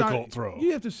difficult throw.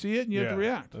 You have to see it and you have to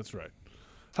react. That's right.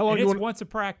 How long? It's once a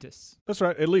practice. That's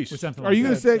right. At least. Or something. Are you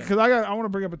going to say? Because I want to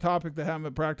bring up a topic that happened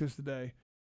at practice today.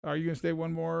 Are you going to stay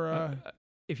one more?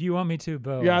 If you want me to,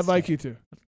 Bo. Yeah, I'd like you to.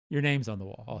 Your name's on the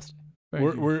wall. I'll stay.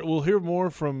 We'll hear more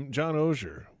from John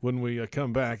Oehser when we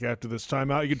come back after this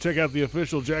timeout. You can check out the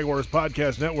official Jaguars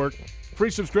Podcast Network. Free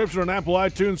subscription on Apple,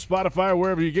 iTunes, Spotify, or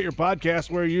wherever you get your podcasts.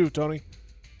 Where are you, Tony?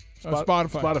 Spotify.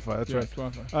 Spotify, that's right.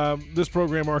 Spotify. This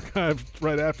program archived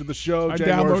right after the show. I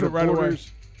Jaguars download it right away.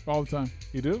 Reporters. All the time.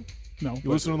 You do? No. You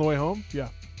listen on the way home? Yeah.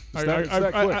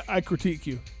 I critique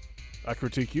you. I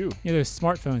critique you. Those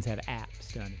smartphones have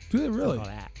apps, don't they? Do they really?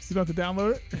 Apps. You don't have to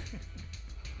download it?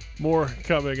 More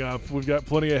coming up. We've got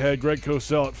plenty ahead. Greg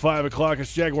Cosell at 5 o'clock.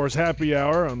 It's Jaguars Happy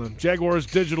Hour on the Jaguars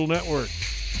Digital Network.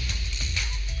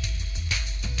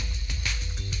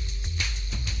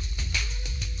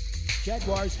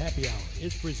 Jaguars Happy Hour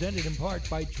is presented in part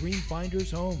by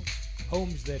Dreamfinders Homes.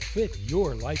 Homes that fit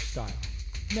your lifestyle.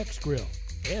 Next Grill.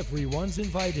 Everyone's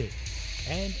invited.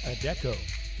 And Adecco.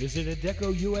 Visit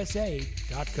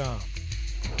AdeccoUSA.com.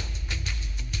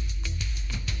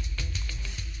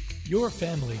 Your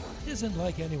family isn't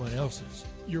like anyone else's.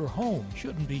 Your home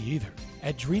shouldn't be either.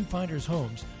 At Dreamfinders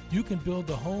Homes, you can build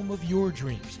the home of your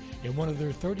dreams in one of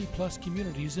their 30-plus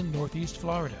communities in Northeast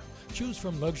Florida. Choose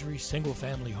from luxury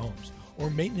single-family homes or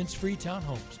maintenance-free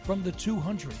townhomes from the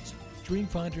 200s.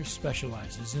 Dreamfinders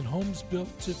specializes in homes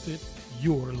built to fit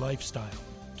your lifestyle.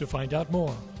 To find out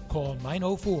more, call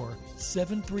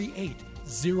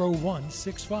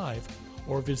 904-738-0165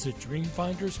 or visit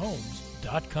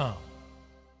dreamfindershomes.com.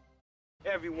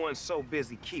 Everyone's so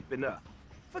busy keeping up.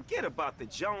 Forget about the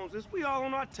Joneses. We all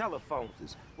on our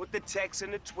telephones with the texts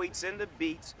and the tweets and the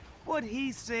beats. What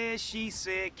he said, she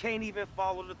said, can't even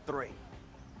follow the thread.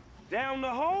 Down the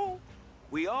hole,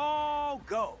 we all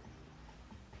go.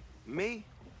 Me,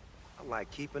 I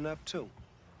like keeping up too,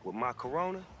 with my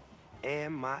Corona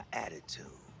and my attitude.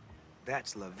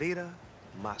 That's La Vida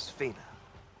Más Fina.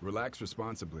 Relax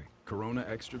responsibly. Corona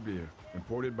Extra Beer,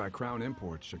 imported by Crown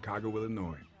Imports, Chicago,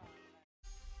 Illinois.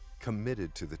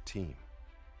 Committed to the team.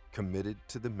 Committed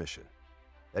to the mission.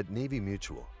 At Navy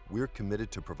Mutual, we're committed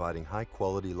to providing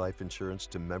high-quality life insurance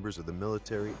to members of the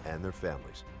military and their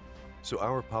families. So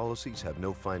our policies have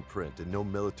no fine print and no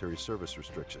military service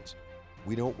restrictions.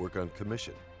 We don't work on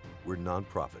commission. We're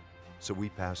nonprofit, so we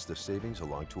pass the savings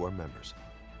along to our members.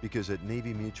 Because at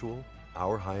Navy Mutual,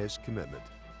 our highest commitment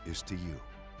is to you.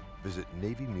 Visit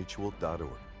NavyMutual.org.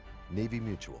 Navy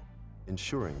Mutual,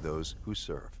 insuring those who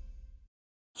serve.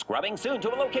 Scrubbing soon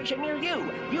to a location near you.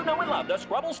 You know and love the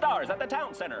Scrubble Stars at the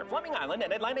Town Center, Fleming Island,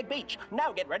 and Atlantic Beach.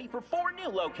 Now get ready for 4 new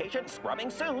locations scrubbing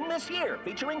soon this year,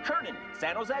 featuring Kernan,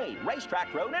 San Jose,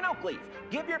 Racetrack Road, and Oakleaf.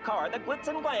 Give your car the glitz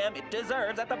and glam it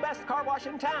deserves at the best car wash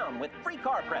in town with free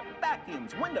car prep,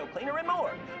 vacuums, window cleaner, and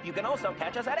more. You can also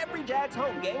catch us at every Jags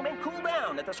home game and cool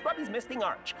down at the Scrubbies Misting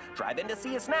Arch. Drive in to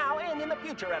see us now and in the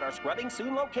future at our Scrubbing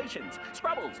Soon locations.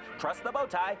 Scrubbles, trust the bow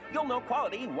tie. You'll know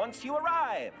quality once you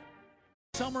arrive.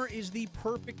 Summer is the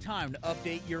perfect time to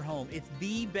update your home. It's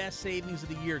the best savings of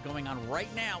the year going on right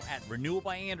now at Renewal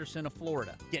by Andersen of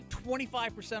Florida. Get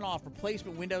 25% off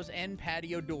replacement windows and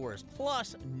patio doors.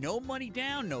 Plus, no money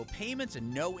down, no payments, and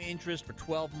no interest for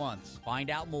 12 months. Find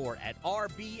out more at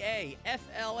rbafla.com.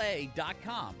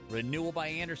 Renewal by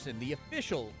Andersen, the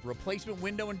official replacement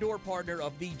window and door partner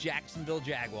of the Jacksonville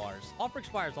Jaguars. Offer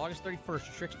expires August 31st.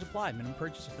 Restrictions apply. Minimum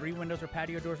purchase of 3 windows or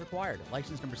patio doors required.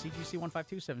 License number CGC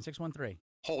 1527613.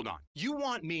 Hold on. You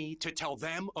want me to tell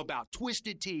them about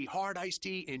Twisted Tea Hard Iced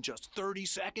Tea in just 30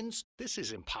 seconds? This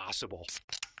is impossible.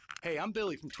 Hey, I'm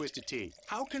Billy from Twisted Tea.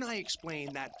 How can I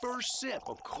explain that first sip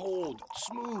of cold,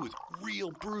 smooth, real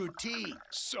brewed tea?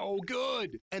 So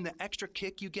good! And the extra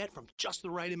kick you get from just the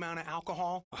right amount of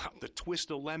alcohol? The twist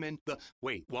of lemon,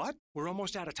 Wait, what? We're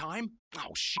almost out of time?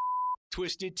 Oh, shit.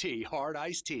 Twisted Tea Hard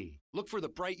Iced Tea. Look for the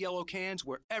bright yellow cans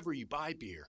wherever you buy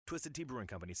beer. Twisted Tea Brewing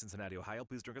Company, Cincinnati, Ohio.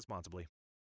 Please drink responsibly.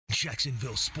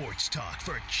 Jacksonville Sports Talk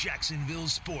for Jacksonville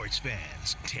sports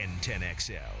fans.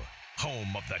 1010XL,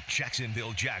 home of the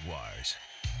Jacksonville Jaguars.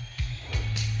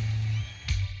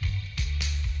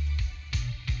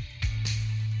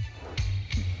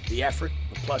 The effort,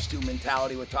 the +2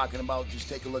 mentality we're talking about, just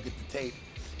take a look at the tape.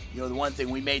 You know, the one thing,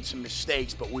 we made some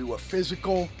mistakes, but we were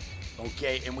physical,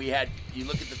 okay? And we had, you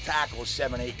look at the tackles,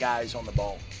 7, 8 guys on the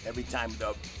ball. Every time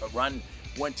the run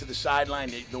went to the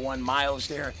sideline, the one Miles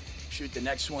there, shoot the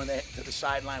next one to the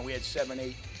sideline. We had 7,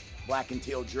 8 black and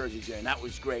teal jerseys there, and that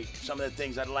was great. Some of the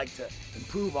things I'd like to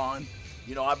improve on,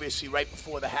 you know, obviously right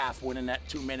before the half, winning that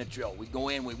 2-minute drill. We go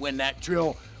in, we win that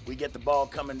drill, we get the ball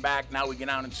coming back, now we get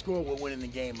out and score, we're winning the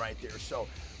game right there. So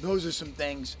those are some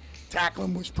things.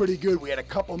 Tackling was pretty good. We had a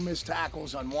couple missed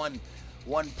tackles on one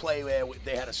play where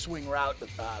they had a swing route, the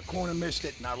corner missed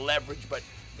it, and our leverage, but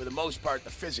for the most part, the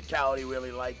physicality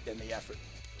really liked and the effort.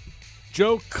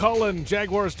 Joe Cullen,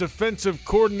 Jaguars defensive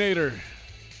coordinator.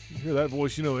 You hear that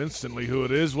voice, you know instantly who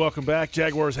it is. Welcome back,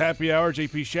 Jaguars Happy Hour.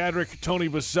 JP Shadrick, Tony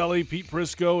Baselli. Pete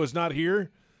Prisco is not here.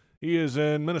 He is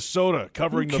in Minnesota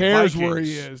covering the Vikings. Who cares where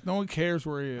he is? No one cares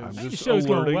where he is. I'm just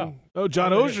alerting. Well. Oh,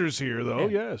 John Osier's here, though.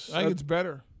 Yeah. Yes. I think it's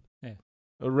better. Yeah.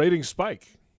 A rating spike.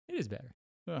 It is better.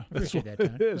 Yeah. That's what that,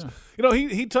 John. it is. Yeah. You know,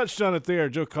 he touched on it there,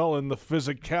 Joe Cullen, the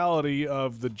physicality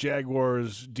of the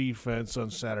Jaguars' defense on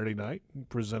Saturday night. He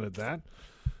presented that.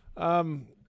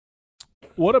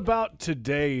 What about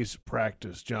today's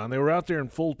practice, John? They were out there in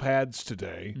full pads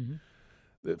today.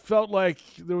 Mm-hmm. It felt like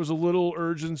there was a little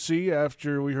urgency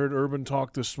after we heard Urban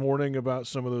talk this morning about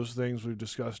some of those things we've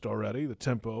discussed already, the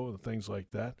tempo and things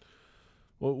like that.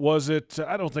 Well, was it?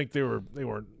 I don't think they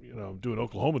weren't doing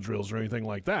Oklahoma drills or anything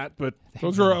like that. But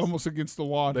those are almost against the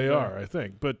law. They are, I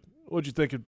think. But what'd you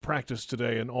think of practice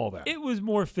today and all that? It was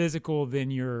more physical than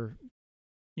your,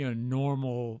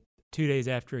 normal 2 days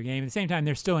after a game. At the same time,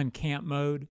 they're still in camp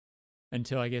mode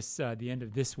until, I guess, the end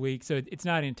of this week. So it's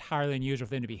not entirely unusual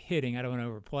for them to be hitting. I don't want to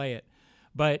overplay it.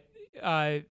 But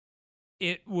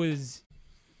it was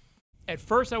 – at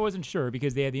first I wasn't sure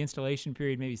because they had the installation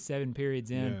period maybe 7 periods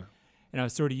in. Yeah. And I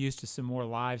was sort of used to some more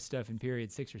live stuff in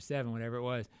period 6 or 7, whatever it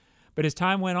was. But as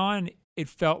time went on, it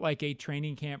felt like a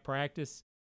training camp practice.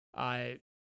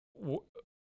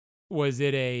 Was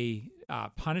it a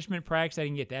punishment practice? I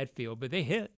didn't get that feel, but they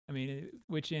hit. I mean,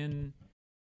 which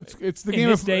it's the in game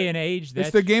this of day and age.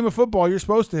 It's the game of football. You're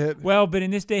supposed to hit. Well, but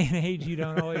in this day and age, you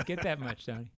don't always get that much,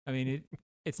 Tony. I mean,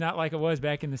 it's not like it was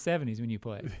back in the 70s when you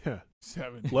played. Yeah,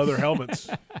 7 leather helmets.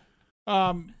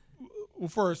 Well,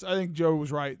 first, I think Joe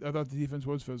was right. I thought the defense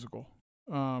was physical,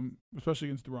 especially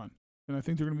against the run. And I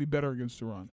think they're going to be better against the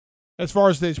run. As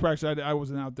far as today's practice, I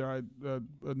wasn't out there. I had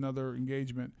another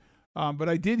engagement. But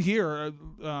I did hear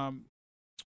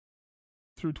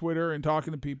through Twitter and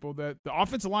talking to people that the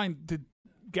offensive line did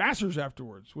gassers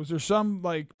afterwards. Was there some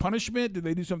like punishment? Did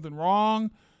they do something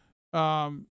wrong?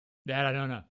 That I don't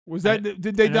know. Was that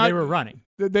did they not? They were running.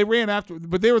 They ran after,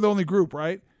 but they were the only group,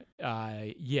 right?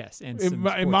 Yes, and in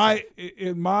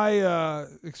my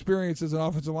experience as an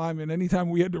offensive lineman, anytime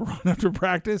we had to run after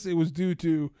practice, it was due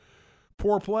to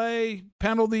poor play,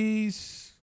 penalties.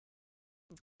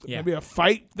 Yeah. Maybe a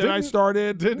fight that I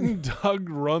started. Didn't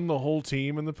Doug run the whole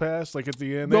team in the past? Like at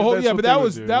the end, The whole, that's yeah, what but they that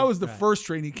would was do. the first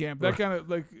training camp. That kind of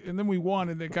like, and then we won,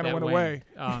 and then kind of That went away.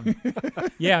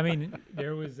 Yeah, I mean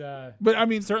there was. But I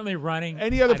mean, certainly running.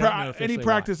 Any other any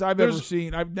practice I've ever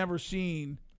seen, I've never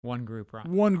seen one group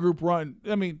run.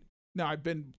 I mean, now I've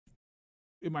been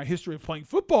in my history of playing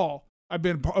football. I've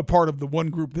been a part of the one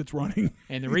group that's running.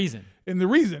 And the reason.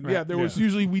 Right. Yeah, there was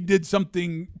usually we did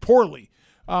something poorly.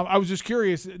 I was just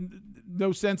curious.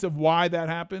 No sense of why that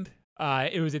happened?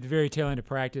 It was at the very tail end of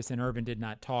practice, and Urban did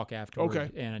not talk afterwards.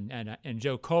 Okay. And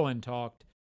Joe Cullen talked,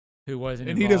 who wasn't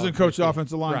and he involved doesn't coach the with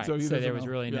offensive line, right. so he there doesn't was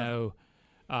know. really Yeah.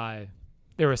 no.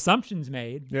 There were assumptions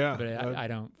made. Yeah, but I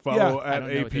don't follow I at don't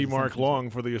know what AP those Mark assumptions Long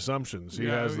for the assumptions. He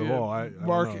has the ball. I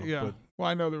Mark, don't know, yeah. but Well,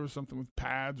 I know there was something with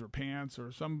pads or pants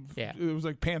or some. Yeah. It was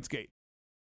like Pantsgate.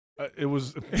 It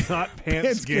was not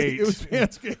Pantsgate. It was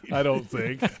Pantsgate. I don't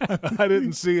think. I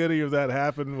didn't see any of that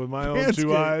happen with my own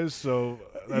two eyes, so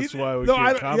that's why we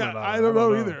can't comment on it. I don't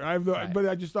know either. I have no, but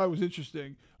I just thought it was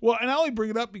interesting. Well, and I only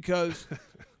bring it up because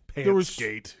there was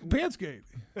Pantsgate.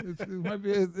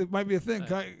 It might be a thing.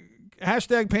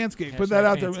 Hashtag Pantsgate. Put that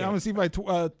out there. I want to see if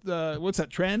what's that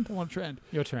trend? I want a trend.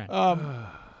 Your trend.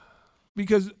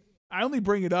 Because I only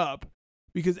bring it up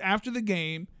because after the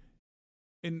game.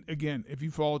 And again, if you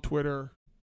follow Twitter,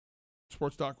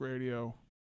 Sports Talk Radio,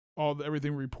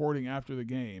 everything reporting after the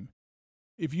game,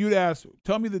 if you'd ask,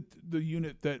 tell me the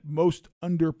unit that most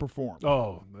underperformed.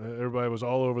 Oh, everybody was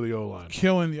all over the O-line.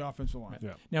 Killing the offensive line.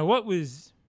 Yeah. Now,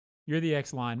 you're the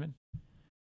ex-lineman.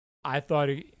 I thought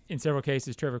in several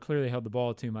cases Trevor clearly held the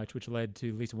ball too much, which led to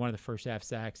at least one of the first half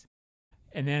sacks.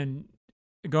 And then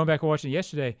going back and watching it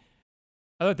yesterday,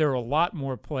 I thought there were a lot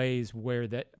more plays where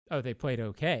they played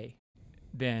okay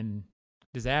than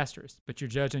disastrous, but you're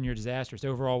judging your disastrous.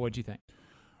 Overall, what'd you think?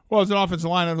 Well, as an offensive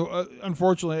line,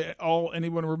 unfortunately, all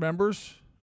anyone remembers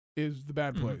is the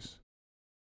bad plays.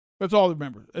 That's all they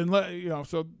remember. And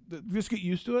so just get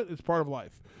used to it. It's part of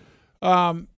life.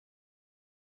 AJ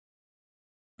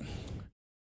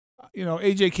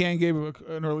Cann gave him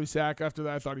an early sack. After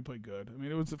that, I thought he played good. I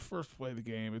mean, it was the first play of the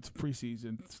game. It's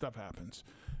preseason. Stuff happens.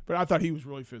 But I thought he was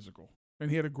really physical, and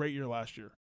he had a great year last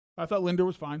year. I thought Linder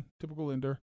was fine, typical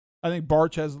Linder. I think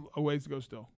Barch has a ways to go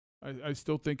still. I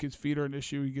still think his feet are an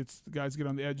issue. The guys get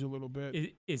on the edge a little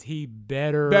bit. Is he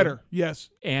better? Better, yes.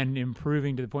 And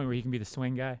improving to the point where he can be the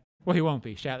swing guy? Well, he won't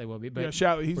be. Shatley will be. But yeah,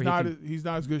 Shatley. He's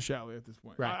not as good as Shatley at this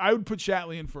point. Right. I would put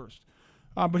Shatley in first.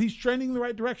 But he's trending in the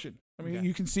right direction. I mean,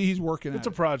 you can see he's working It's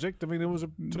a project. I mean, it was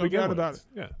no doubt about it.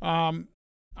 Yeah.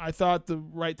 I thought the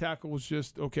right tackle was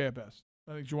just okay at best.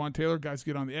 I think Juwan Taylor, guys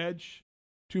get on the edge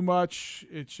too much.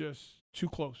 It's just too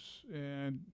close,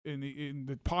 and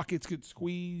the pockets get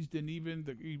squeezed, and even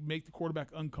you make the quarterback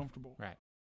uncomfortable. Right.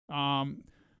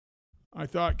 I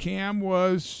thought Cam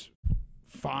was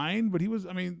fine, but he was.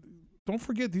 I mean, don't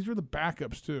forget these were the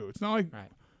backups too. It's not like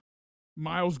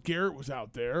Myles Garrett was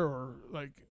out there, or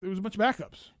like there was a bunch of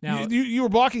backups. Now you were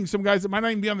blocking some guys that might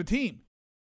not even be on the team,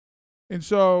 and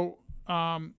so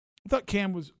I thought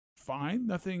Cam was fine.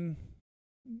 Nothing,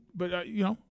 but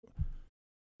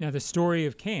Now, the story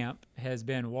of camp has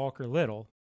been Walker Little.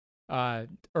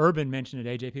 Urban mentioned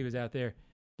it. AJP was out there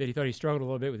that he thought he struggled a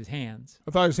little bit with his hands.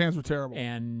 I thought his hands were terrible.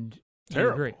 And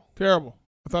Terrible.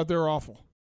 I thought they were awful.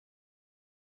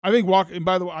 I think Walker, and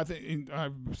by the way, I've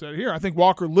said it here, I think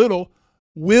Walker Little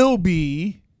will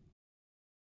be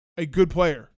a good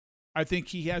player. I think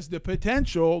he has the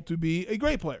potential to be a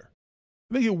great player.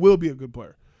 I think he will be a good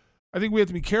player. I think we have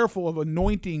to be careful of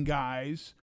anointing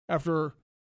guys after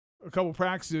a couple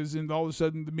practices, and all of a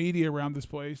sudden the media around this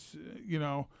place,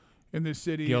 in this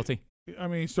city, guilty. I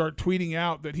mean, start tweeting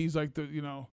out that he's like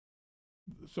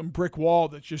some brick wall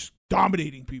that's just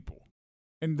dominating people.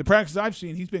 And the practices I've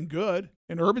seen, he's been good,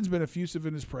 and Urban's been effusive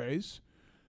in his praise.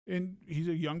 And he's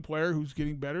a young player who's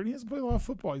getting better, and he hasn't played a lot of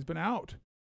football. He's been out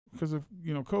because of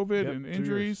COVID and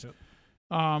injuries.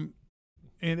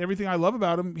 And everything I love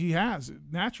about him, he has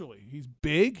naturally. He's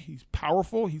big. He's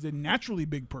powerful. He's a naturally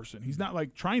big person. He's not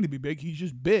like trying to be big. He's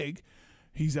just big.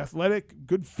 He's athletic,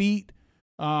 good feet.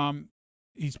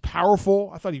 He's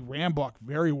powerful. I thought he ran blocked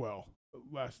very well.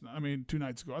 2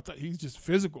 nights ago. I thought he's just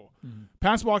physical. Mm-hmm.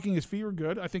 Pass blocking, his feet are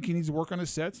good. I think he needs to work on his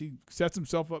sets. He sets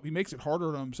himself up. He makes it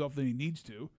harder on himself than he needs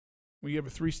to. When you have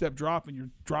a 3-step drop and you're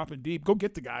dropping deep, go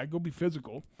get the guy. Go be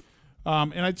physical.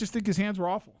 And I just think his hands were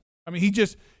awful. I mean,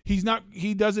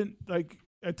 he doesn't, like,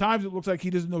 at times it looks like he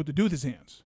doesn't know what to do with his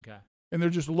hands. Okay. And they're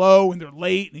just low and they're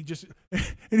late. And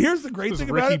and here's the great thing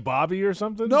about Ricky it. Bobby or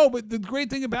something? No, but the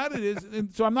great thing about it is,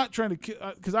 and so I'm not trying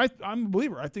to, because I'm a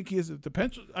believer. I think he has the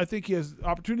potential. I think he has the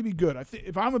opportunity to be good. I think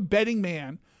if I'm a betting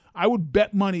man, I would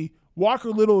bet money Walker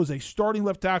Little is a starting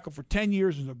left tackle for 10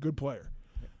 years and is a good player.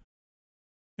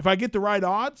 If I get the right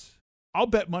odds, I'll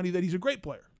bet money that he's a great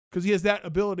player because he has that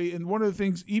ability. And one of the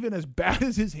things, even as bad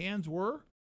as his hands were,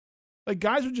 like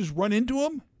guys would just run into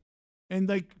him and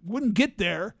like wouldn't get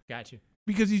there. Got you.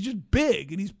 Because he's just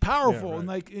big and he's powerful. Yeah,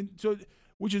 right. And so,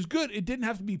 which is good. It didn't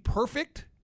have to be perfect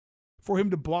for him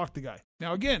to block the guy.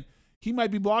 Now, again, he might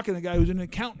be blocking a guy who's an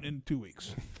accountant in 2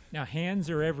 weeks. Now, hands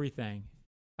are everything.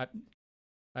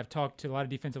 I've talked to a lot of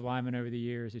defensive linemen over the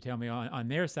years who tell me on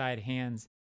their side, hands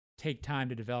take time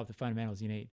to develop the fundamentals you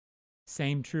need.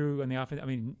 Same true on the offense. I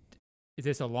mean, is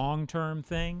this a long-term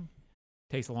thing?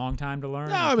 Takes a long time to learn?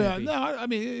 No, I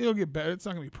mean, it'll get better. It's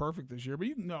not going to be perfect this year, but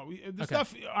the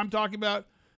stuff I'm talking about,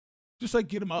 just like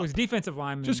get him up. It was defensive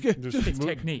linemen. Just get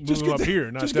technique. Just get up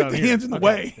here, not just down get the here. hands in the Okay.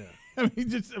 way. Yeah. I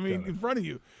mean, in front of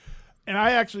you.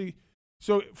 And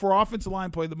so for offensive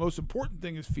line play, the most important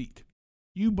thing is feet.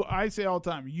 I say all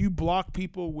the time, you block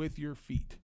people with your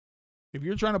feet. If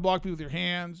you're trying to block people with your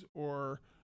hands or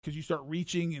because you start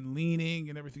reaching and leaning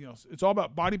and everything else, it's all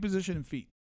about body position and feet.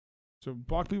 So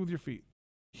block people with your feet.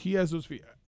 He has those feet.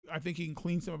 I think he can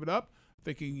clean some of it up. I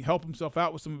think he can help himself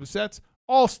out with some of his sets.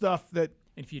 All stuff that.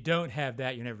 And if you don't have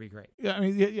that, you'll never be great. Yeah, I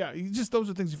mean, yeah. Just those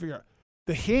are things you figure out.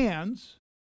 The hands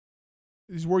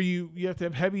is where you have to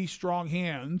have heavy, strong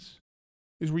hands.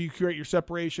 Is where you create your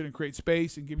separation and create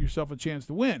space and give yourself a chance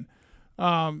to win.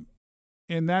 And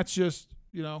that's just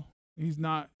he's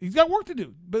got work to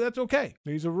do, but that's okay.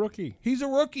 He's a rookie.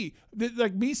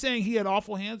 Like me saying he had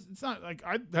awful hands, it's not like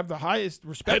I have the highest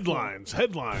respect Headlines.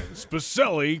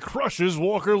 Baselli crushes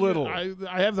Walker Little.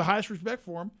 I have the highest respect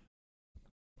for him.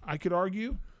 I could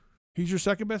argue he's your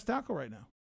second best tackle right now.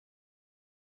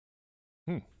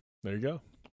 There you go.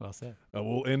 Well said.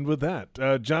 We'll end with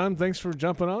that. John, thanks for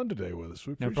jumping on today with us.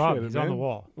 We appreciate No problem. it, He's man. on the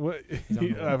wall.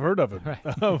 I've heard of it. Right.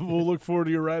 We'll look forward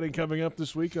to your writing coming up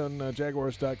this week on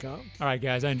Jaguars.com. All right,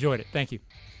 guys. I enjoyed it. Thank you.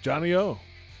 Johnny O,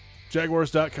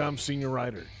 Jaguars.com senior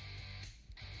writer.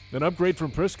 An upgrade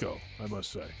from Prisco, I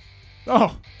must say.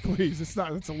 Oh, please. It's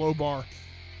a low bar.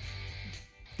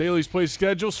 Daly's play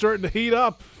schedule starting to heat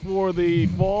up for the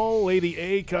fall. Lady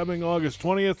A coming August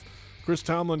 20th. Chris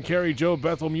Tomlin, Carrie Joe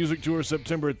Bethel Music Tour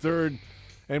September 3rd,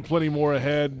 and plenty more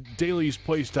ahead.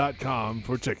 DailysPlace.com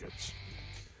for tickets.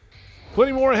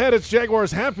 Plenty more ahead. It's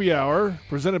Jaguars Happy Hour,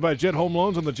 presented by Jet Home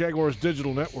Loans on the Jaguars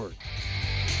Digital Network.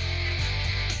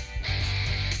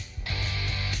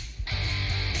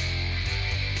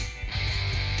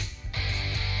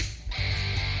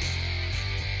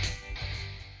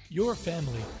 Your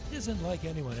family isn't like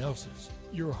anyone else's.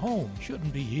 Your home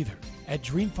shouldn't be either. At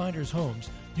Dreamfinders Homes,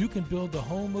 you can build the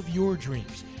home of your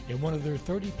dreams in one of their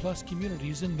 30-plus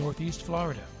communities in Northeast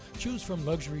Florida. Choose from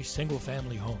luxury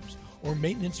single-family homes or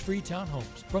maintenance-free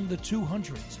townhomes from the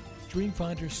 200s.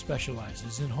 Dreamfinders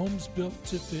specializes in homes built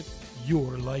to fit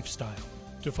your lifestyle.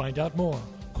 To find out more,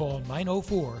 call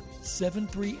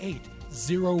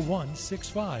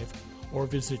 904-738-0165 or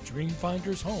visit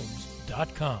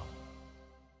dreamfindershomes.com.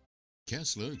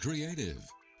 Kessler Creative,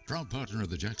 proud partner of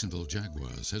the Jacksonville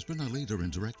Jaguars, has been a leader in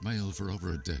direct mail for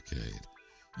over a decade.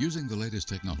 Using the latest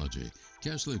technology,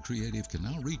 Kessler Creative can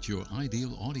now reach your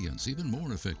ideal audience even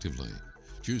more effectively.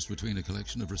 Choose between a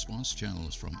collection of response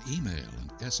channels from email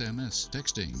and SMS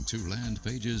texting to land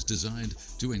pages designed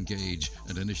to engage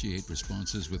and initiate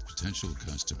responses with potential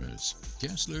customers.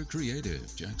 Kessler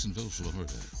Creative, Jacksonville,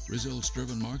 Florida.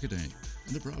 Results-driven marketing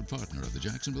and a proud partner of the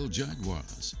Jacksonville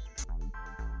Jaguars.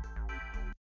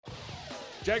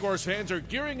 Jaguars fans are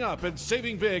gearing up and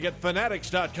saving big at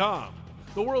Fanatics.com.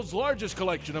 The world's largest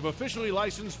collection of officially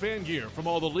licensed fan gear from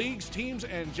all the leagues, teams,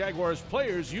 and Jaguars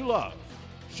players you love.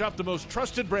 Shop the most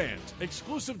trusted brands,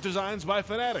 exclusive designs by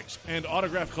Fanatics, and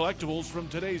autographed collectibles from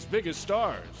today's biggest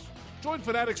stars. Join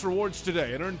Fanatics Rewards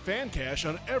today and earn fan cash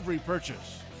on every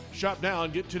purchase. Shop now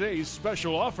and get today's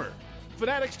special offer.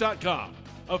 Fanatics.com.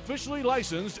 Officially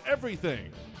licensed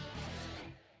everything.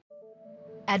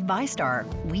 At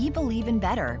ViStar, we believe in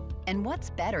better. And what's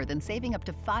better than saving up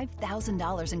to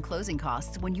 $5,000 in closing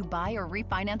costs when you buy or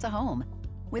refinance a home?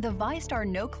 With a ViStar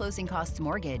no closing costs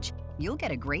mortgage, you'll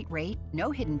get a great rate,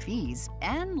 no hidden fees,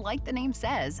 and like the name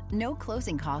says, no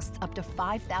closing costs up to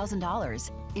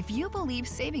 $5,000. If you believe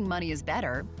saving money is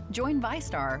better, join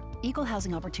ViStar. Equal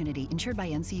housing opportunity, insured by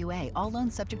NCUA. All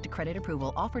loans subject to credit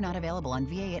approval. Offer not available on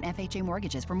VA and FHA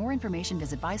mortgages. For more information,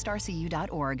 visit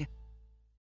vistarcu.org.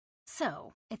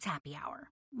 So, it's happy hour.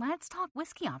 Let's talk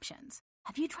whiskey options.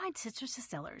 Have you tried Citrus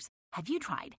Distillers? Have you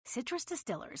tried Citrus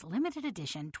Distillers Limited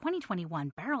Edition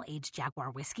 2021 Barrel Aged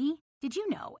Jaguar Whiskey? Did you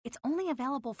know it's only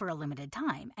available for a limited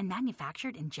time and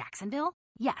manufactured in Jacksonville?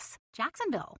 Yes,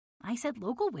 Jacksonville. I said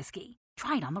local whiskey.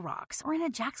 Try it on the rocks or in a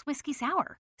Jack's Whiskey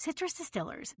Sour. Citrus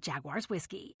Distillers Jaguar's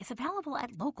Whiskey is available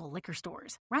at local liquor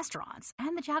stores, restaurants,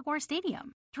 and the Jaguar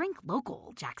Stadium. Drink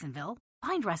local, Jacksonville.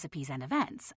 Find recipes and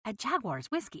events at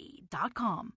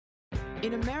jaguarswhiskey.com.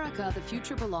 In America, the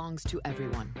future belongs to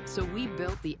everyone. So we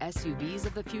built the SUVs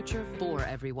of the future for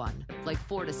everyone. Like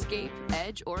Ford Escape,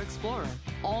 Edge, or Explorer.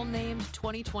 All named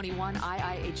 2021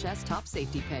 IIHS top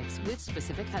safety picks with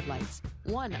specific headlights.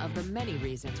 One of the many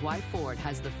reasons why Ford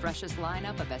has the freshest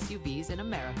lineup of SUVs in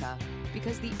America.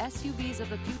 Because the SUVs of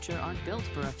the future aren't built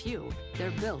for a few.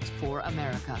 They're built for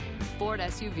America. Ford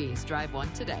SUVs. Drive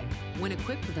one today. When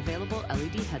equipped with available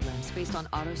LED headlamps based on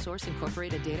AutoSource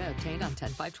Incorporated data obtained on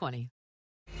 10520.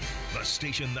 The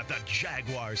station that the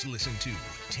Jaguars listen to,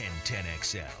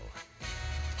 1010XL.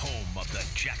 Home of the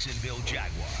Jacksonville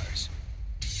Jaguars.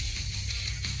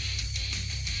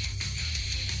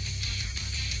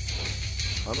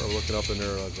 I remember looking up in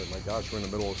there, I was like, my gosh, we're in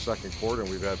the middle of the second quarter, and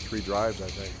we've had 3 drives, I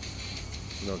think.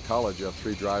 You know, in college, you have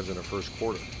 3 drives in the first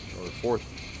quarter, or the fourth,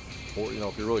 you know,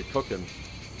 if you're really cooking.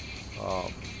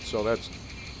 So that's,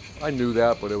 I knew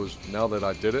that, but it was, now that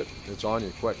I did it, it's on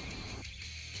you quick.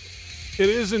 It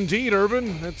is indeed,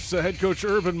 Urban. That's head coach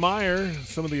Urban Meyer.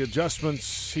 Some of the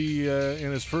adjustments he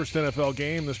in his first NFL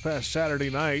game this past Saturday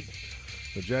night.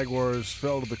 The Jaguars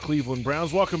fell to the Cleveland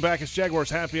Browns. Welcome back. It's Jaguars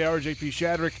Happy Hour. JP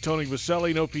Shadrick, Tony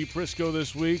Vaselli, no Pete Prisco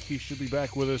this week. He should be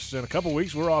back with us in a couple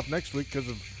weeks. We're off next week because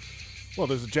of, well,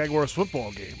 there's a Jaguars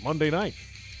football game Monday night.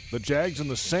 The Jags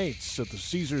and the Saints at the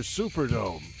Caesars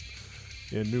Superdome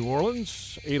in New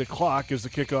Orleans. 8 o'clock is the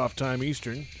kickoff time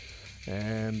Eastern.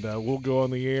 And we'll go on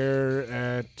the air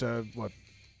at,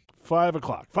 5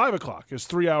 o'clock. 5 o'clock is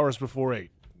 3 hours before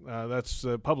 8. That's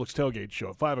the Publix Tailgate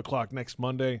Show. 5 o'clock next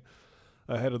Monday,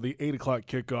 ahead of the 8 o'clock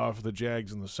kickoff of the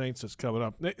Jags and the Saints that's coming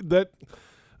up. That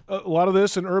a lot of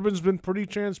this, and Urban's been pretty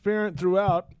transparent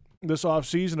throughout this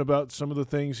offseason about some of the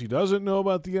things he doesn't know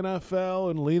about the NFL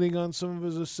and leaning on some of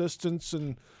his assistants,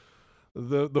 and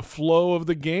the flow of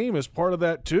the game is part of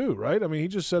that too, right? I mean, he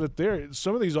just said it there.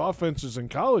 Some of these offenses in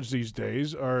college these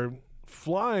days are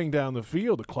flying down the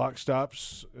field. The clock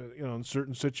stops, in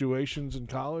certain situations in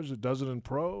college. It doesn't in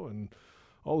pro, and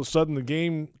all of a sudden the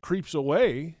game creeps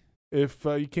away. If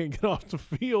you can't get off the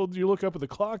field, you look up at the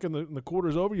clock and the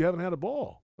quarter's over, you haven't had a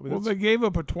ball. I mean, they gave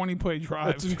up a 20-play drive.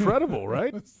 That's incredible,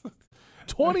 right?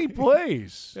 20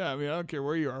 plays. Yeah, I mean, I don't care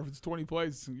where you are. If it's 20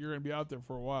 plays, you're going to be out there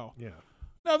for a while. Yeah.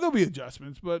 Now, there'll be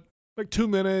adjustments, but like 2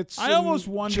 minutes. I almost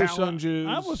wonder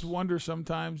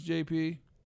sometimes, JP,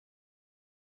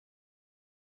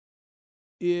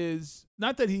 is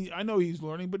not that I know he's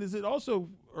learning, but is it also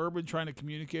Urban trying to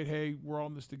communicate, hey, we're all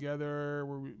in this together,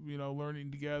 we're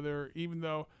learning together, even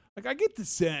though, like, I get the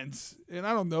sense, and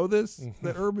I don't know this,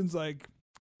 that Urban's like,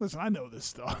 listen, I know this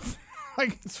stuff.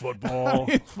 Like, it's football.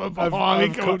 It's football.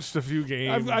 I've coached a few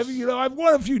games. I've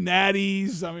won a few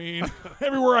natties. I mean,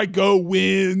 everywhere I go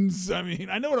wins. I mean,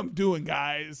 I know what I'm doing,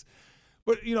 guys.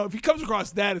 But, if he comes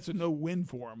across that, it's a no-win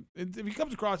for him. And if he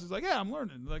comes across, it's like, yeah, I'm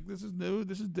learning. Like, this is new.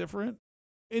 This is different.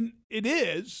 And it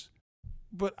is,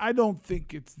 but I don't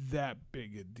think it's that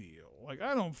big a deal. Like,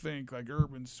 I don't think, like,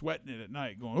 Urban's sweating it at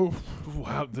night going, oof.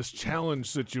 Wow, this challenge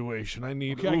situation. I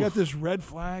got this red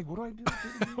flag. What do I do?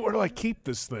 Where do I keep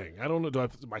this thing? I don't know. Do I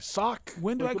put my sock?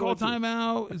 When do I call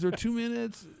timeout? Is there 2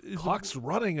 minutes? Clock's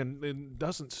running and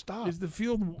doesn't stop. Is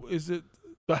it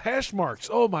the hash marks?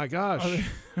 Oh, my gosh.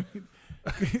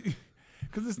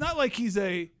 Because it's not like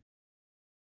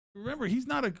remember, he's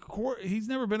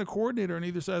never been a coordinator on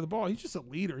either side of the ball. He's just a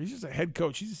leader. He's just a head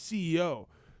coach. He's a CEO.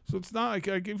 So it's not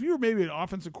like if you were maybe an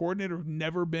offensive coordinator who's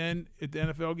never been at the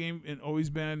NFL game and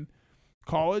always been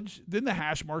college, then the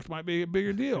hash marks might be a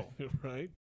bigger deal.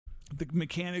 Right. The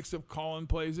mechanics of calling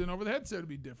plays in over the headset would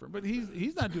be different. But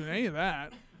he's not doing any of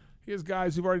that. He has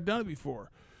guys who've already done it before.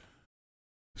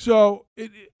 So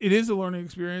it is a learning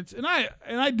experience. And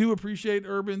I do appreciate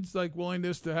Urban's like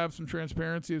willingness to have some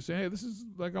transparency of saying, hey, this is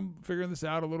like I'm figuring this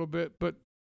out a little bit. But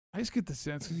I just get the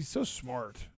sense because he's so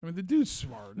smart. I mean, the dude's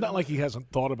smart. Not like he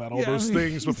hasn't thought about all those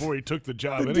things before he took the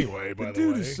job anyway, by the way. The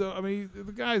dude is so, I mean,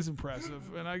 the guy's impressive.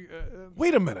 And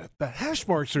Wait a minute. The hash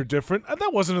marks are different.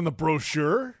 That wasn't in the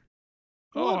brochure.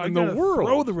 What in the world?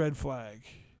 Throw the red flag.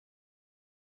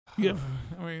 Yeah,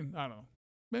 I mean, I don't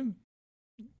know.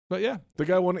 But yeah. The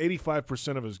guy won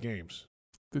 85% of his games.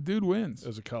 The dude wins.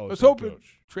 As a college Let's hope coach. It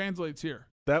translates here.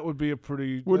 That would be a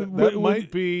pretty. Would winning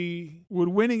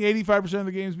 85% of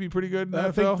the games be pretty good in the NFL?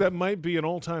 I think that might be an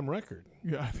all-time record.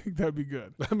 Yeah, I think that'd be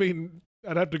good. I mean,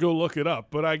 I'd have to go look it up,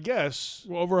 but I guess.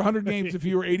 Well, over 100 games, if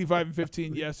you were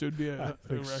 85-15, yes, it would be a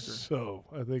record. So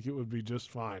I think it would be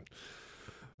just fine.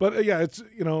 But yeah, it's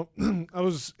I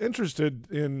was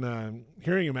interested in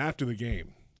hearing him after the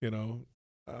game.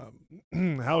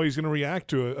 How he's going to react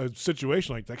to a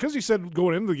situation like that, because he said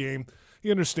going into the game. He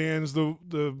understands the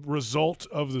result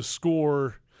of the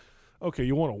score. Okay,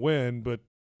 you want to win, but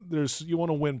you want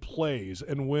to win plays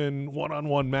and win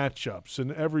one-on-one matchups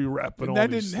and every rep and all that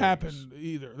these didn't happen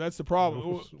either. That's the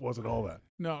problem. It wasn't all that.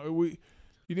 No, you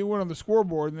didn't win on the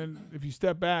scoreboard, and then if you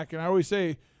step back, and I always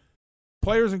say,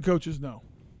 players and coaches know.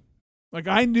 Like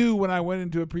I knew when I went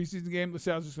into a preseason game, let's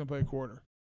say I was just going to play a quarter.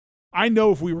 I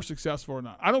know if we were successful or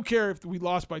not. I don't care if we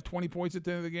lost by 20 points at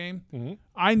the end of the game. Mm-hmm.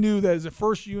 I knew that as a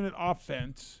first unit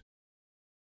offense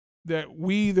that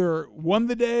we either won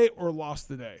the day or lost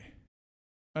the day.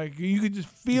 Like you could just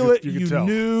feel it. You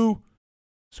knew.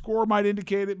 Score might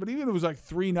indicate it, but even if it was like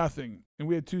 3-0 and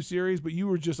we had 2 series, but you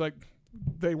were just like,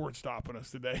 they weren't stopping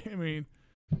us today. I mean,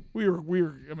 we were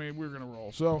going to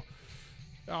roll. So,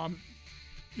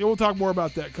 we'll talk more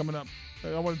about that coming up.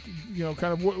 I want to,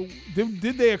 kind of,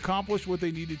 did they accomplish what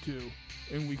they needed to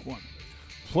in week 1?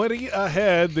 Plenty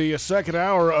ahead. The second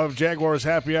hour of Jaguars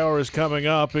Happy Hour is coming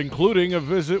up, including a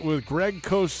visit with Greg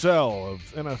Cosell of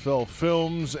NFL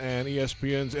Films and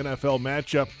ESPN's NFL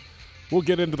Matchup. We'll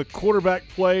get into the quarterback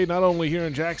play, not only here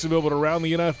in Jacksonville, but around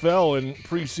the NFL in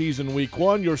preseason week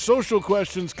 1. Your social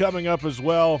questions coming up as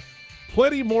well.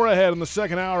 Plenty more ahead in the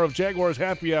second hour of Jaguars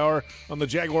Happy Hour on the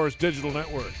Jaguars Digital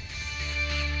Network.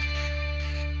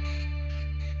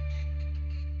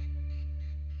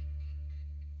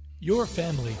 Your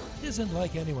family isn't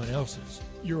like anyone else's.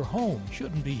 Your home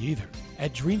shouldn't be either.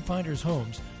 At Dreamfinders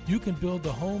Homes, you can build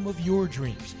the home of your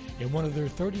dreams in one of their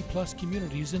 30-plus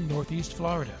communities in Northeast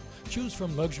Florida. Choose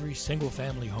from luxury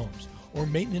single-family homes or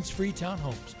maintenance-free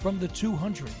townhomes from the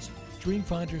 200s.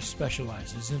 Dreamfinders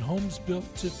specializes in homes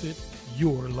built to fit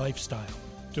your lifestyle.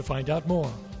 To find out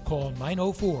more, call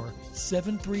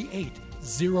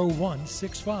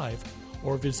 904-738-0165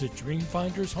 or visit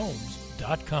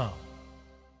dreamfindershomes.com.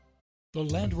 The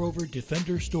Land Rover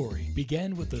Defender story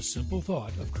began with the simple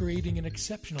thought of creating an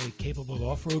exceptionally capable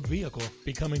off-road vehicle,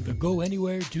 becoming the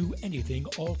go-anywhere, do-anything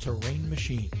all-terrain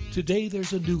machine. Today,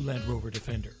 there's a new Land Rover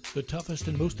Defender, the toughest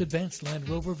and most advanced Land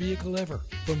Rover vehicle ever.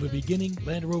 From the beginning,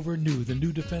 Land Rover knew the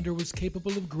new Defender was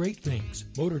capable of great things.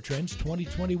 Motor Trend's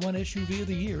 2021 SUV of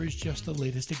the Year is just the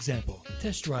latest example.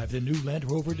 Test drive the new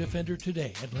Land Rover Defender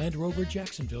today at Land Rover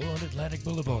Jacksonville on Atlantic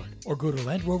Boulevard, or go to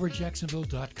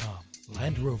LandRoverJacksonville.com.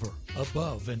 Land Rover,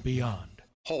 above and beyond.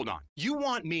 Hold on. You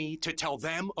want me to tell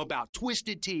them about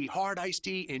Twisted Tea Hard Iced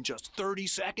Tea in just 30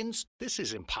 seconds? This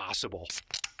is impossible.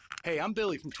 Hey, I'm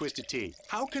Billy from Twisted Tea.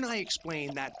 How can I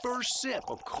explain that first sip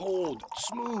of cold,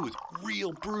 smooth,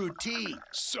 real brewed tea?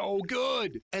 So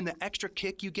good! And the extra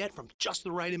kick you get from just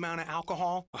the right amount of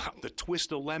alcohol? The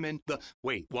twist of lemon,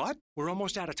 Wait, what? We're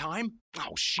almost out of time?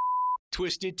 Oh, shit.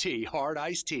 Twisted Tea Hard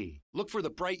Iced Tea. Look for the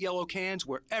bright yellow cans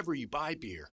wherever you buy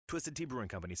beer. Twisted Tea Brewing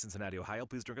Company, Cincinnati, Ohio.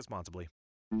 Please drink responsibly.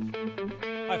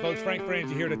 Hi, folks. Frank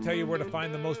Frangie here to tell you where to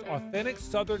find the most authentic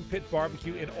Southern Pit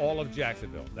barbecue in all of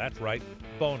Jacksonville. That's right,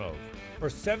 Bono's. For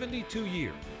 72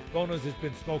 years, Bono's has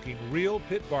been smoking real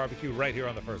pit barbecue right here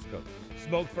on the First Coast.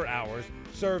 Smoked for hours,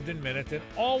 served in minutes, and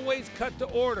always cut to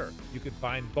order. You can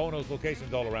find Bono's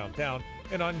locations all around town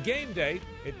and on game day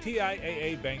at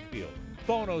TIAA Bank Field.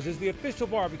 Bono's is the official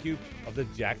barbecue of the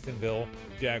Jacksonville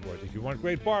Jaguars. If you want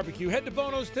great barbecue, head to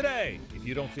Bono's today. If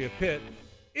you don't see a pit,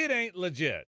 it ain't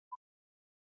legit.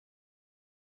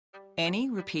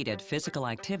 Any repeated physical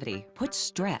activity puts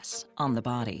stress on the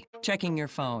body. Checking your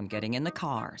phone, getting in the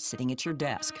car, sitting at your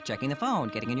desk. Checking the phone,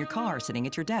 getting in your car, sitting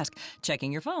at your desk.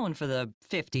 Checking your phone for the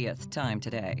 50th time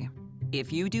today.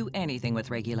 If you do anything with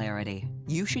regularity,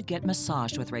 you should get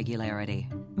massaged with regularity.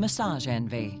 Massage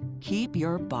Envy. Keep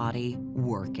your body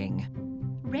working.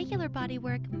 Regular body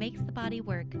work makes the body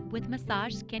work with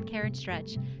massage, skincare, and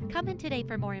stretch. Come in today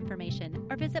for more information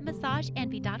or visit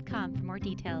massageenvy.com for more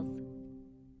details.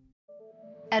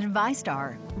 At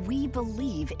ViStar, we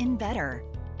believe in better.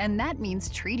 And that means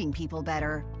treating people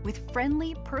better with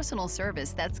friendly, personal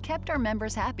service that's kept our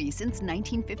members happy since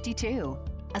 1952.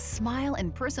 A smile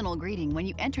and personal greeting when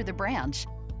you enter the branch,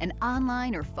 an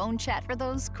online or phone chat for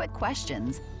those quick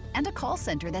questions, and a call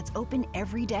center that's open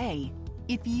every day.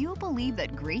 If you believe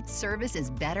that great service is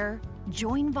better,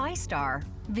 join ViStar.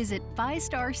 Visit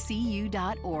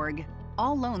ViStarCU.org.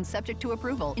 All loans subject to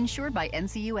approval, insured by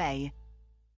NCUA.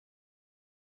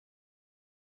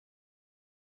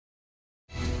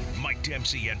 Mike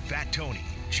Dempsey and Fat Tony.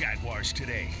 Jaguars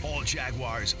Today. All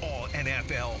Jaguars, all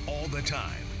NFL, all the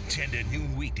time. 10 to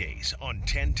noon weekdays on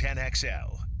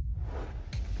 1010XL.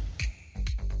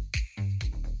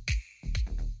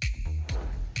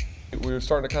 We were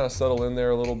starting to kind of settle in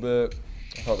there a little bit.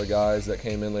 I thought the guys that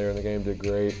came in later in the game did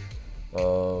great.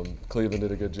 Cleveland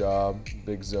did a good job.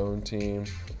 Big zone team.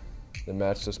 They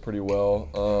matched us pretty well.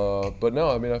 But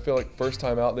no, I mean, I feel like first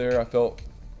time out there, I felt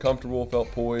comfortable,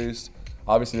 felt poised.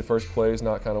 Obviously, the first play is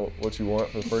not kind of what you want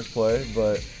for the first play,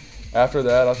 but after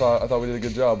that, I thought we did a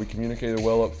good job. We communicated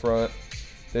well up front.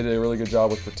 They did a really good job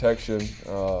with protection.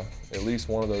 At least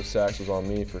one of those sacks was on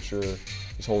me for sure,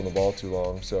 just holding the ball too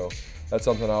long. So that's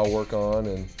something I'll work on,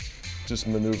 and just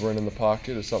maneuvering in the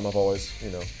pocket is something I've always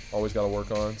got to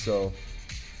work on. So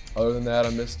other than that,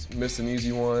 I missed an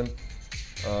easy one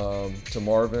to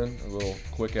Marvin, a little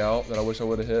quick out that I wish I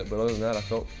would have hit. But other than that, I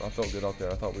felt good out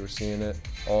there. I thought we were seeing it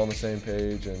all on the same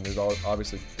page, and there's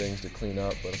obviously things to clean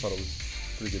up, but I thought it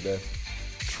was a pretty good day.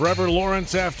 Trevor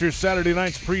Lawrence after Saturday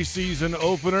night's preseason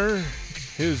opener,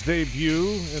 his debut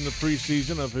in the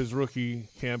preseason of his rookie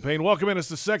campaign. Welcome in. It's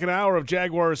the second hour of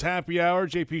Jaguars Happy Hour.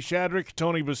 JP Shadrick,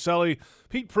 Tony Baselli.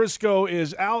 Pete Prisco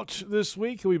is out this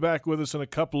week. He'll be back with us in a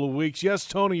couple of weeks. Yes,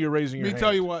 Tony, you're raising your hand. Let me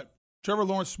tell you what. Trevor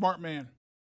Lawrence, smart man.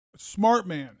 Smart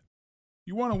man.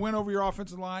 You want to win over your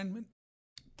offensive line?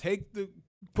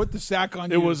 Put the sack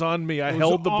on you. It was on me. I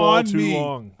held the ball too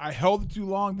long. I held it too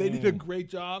long. They did a great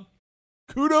job.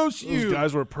 Kudos to you. Those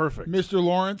guys were perfect. Mr.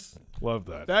 Lawrence. Love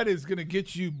that. That is going to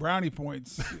get you brownie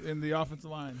points in the offensive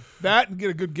line. That and get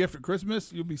a good gift at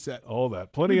Christmas, you'll be set. All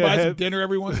that. Plenty you ahead. Buy some dinner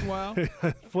every once in a while.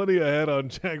 Plenty ahead on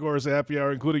Jaguars Happy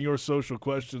Hour, including your social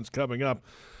questions coming up.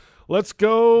 Let's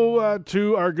go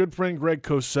to our good friend Greg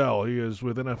Cosell. He is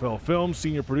with NFL Films,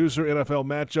 senior producer, NFL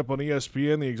Matchup on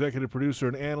ESPN, the executive producer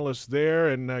and analyst there.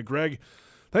 And Greg,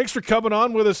 thanks for coming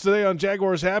on with us today on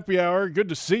Jaguars Happy Hour. Good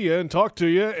to see you and talk to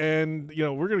you. And,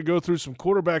 we're going to go through some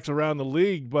quarterbacks around the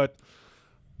league, but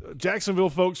Jacksonville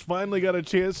folks finally got a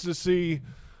chance to see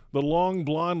the long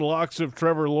blonde locks of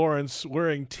Trevor Lawrence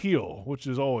wearing teal, which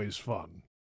is always fun.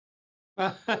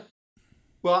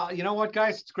 Well, you know what,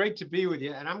 guys? It's great to be with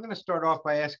you. And I'm going to start off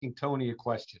by asking Tony a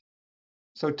question.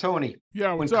 So, Tony,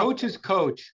 when coaches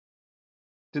coach,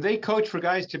 do they coach for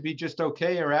guys to be just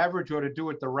okay or average, or to do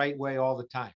it the right way all the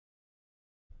time?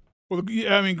 Well,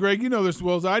 I mean, Greg, you know this as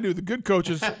well as I do. The good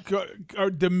coaches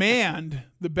demand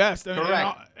the best. And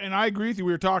I agree with you.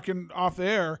 We were talking off the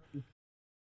air.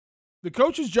 The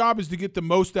coach's job is to get the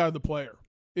most out of the player.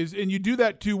 And you do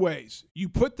that two ways. You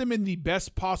put them in the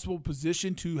best possible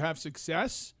position to have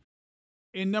success.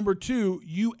 And number two,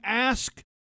 you ask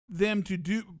them to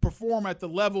perform at the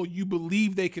level you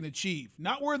believe they can achieve.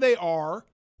 Not where they are,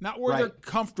 not where they're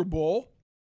comfortable.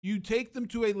 You take them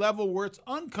to a level where it's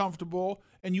uncomfortable,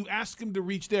 and you ask them to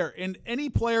reach there. And any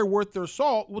player worth their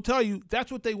salt will tell you that's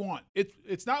what they want.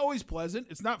 It's not always pleasant.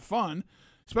 It's not fun,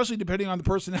 especially depending on the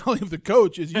personality of the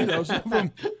coach. As you know, some of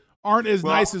them aren't as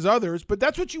nice as others, but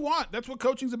that's what you want. That's what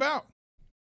coaching's about.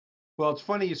 Well, it's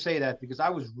funny you say that, because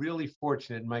I was really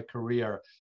fortunate in my career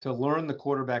to learn the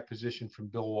quarterback position from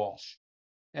Bill Walsh.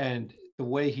 And the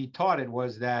way he taught it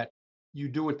was that you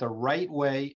do it the right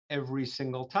way every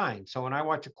single time. So when I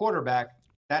watch a quarterback,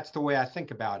 that's the way I think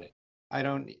about it.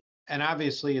 And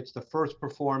obviously it's the first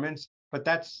performance, but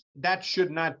that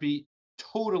should not be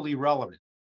totally relevant,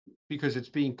 because it's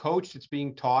being coached, it's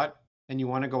being taught, and you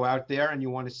want to go out there and you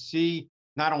want to see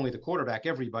not only the quarterback,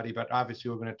 everybody, but obviously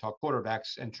we're going to talk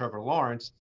quarterbacks and Trevor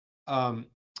Lawrence.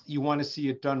 You want to see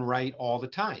it done right all the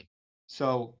time.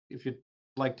 So if you'd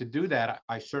like to do that,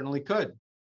 I certainly could.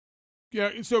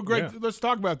 Yeah. So, Greg, let's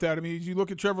talk about that. I mean, as you look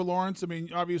at Trevor Lawrence, I mean,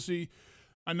 obviously,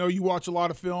 I know you watch a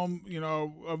lot of film,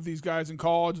 of these guys in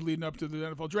college leading up to the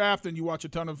NFL draft, and you watch a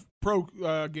ton of pro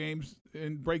games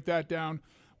and break that down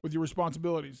with your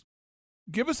responsibilities.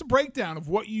 Give us a breakdown of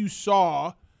what you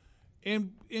saw,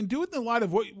 and do it in the light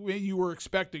of what you were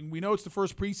expecting. We know it's the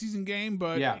first preseason game,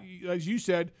 but as you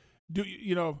said,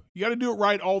 you got to do it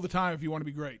right all the time if you want to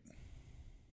be great.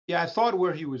 Yeah, I thought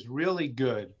where he was really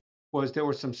good was there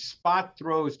were some spot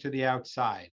throws to the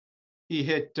outside. He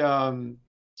hit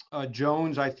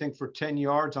Jones, I think, for 10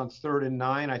 yards on 3rd and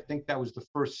 9. I think that was the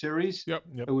first series. Yep.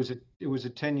 It was a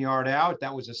 10-yard out.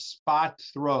 That was a spot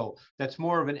throw. That's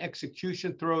more of an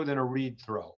execution throw than a read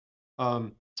throw.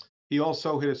 He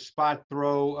also hit a spot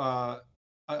throw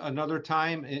another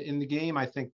time in the game. I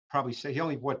think probably say he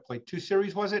only played 2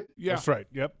 series, was it? Yeah, that's right.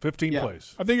 Yep, 15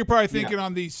 plays. I think you're probably thinking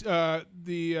on these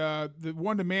the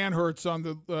one to man hurts on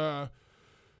the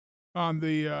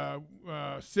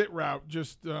sit route.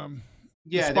 Just there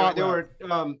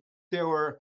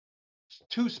were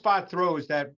 2 spot throws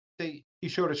that he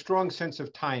showed a strong sense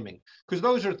of timing, because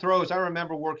those are throws. I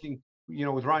remember working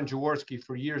with Ron Jaworski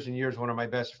for years and years, one of my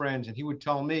best friends, and he would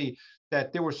tell me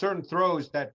that there were certain throws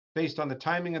that, based on the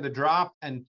timing of the drop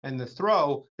and the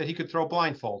throw, that he could throw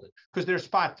blindfolded, because they're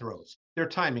spot throws, they're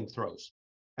timing throws.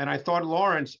 And I thought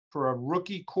Lawrence, for a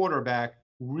rookie quarterback,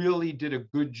 really did a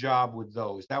good job with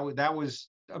those. That was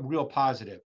a real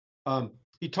positive.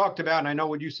 He talked about, and I know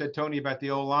what you said, Tony, about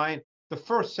the O-line. The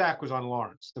first sack was on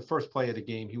Lawrence, the first play of the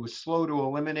game. He was slow to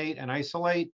eliminate and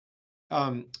isolate.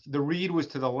 The read was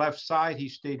to the left side. He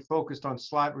stayed focused on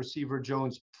slot receiver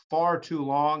Jones far too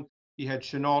long. He had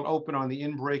Shenault open on the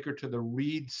inbreaker to the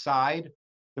read side.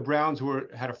 The Browns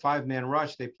had a 5-man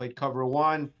rush. They played cover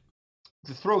 1.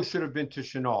 The throw should have been to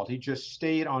Shenault. He just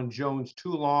stayed on Jones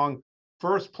too long.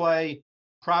 First play,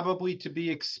 probably to be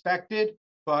expected,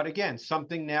 but again,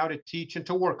 something now to teach and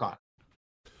to work on.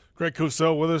 Greg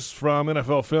Cosell with us from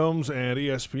NFL Films and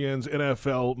ESPN's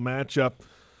NFL Matchup.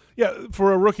 Yeah,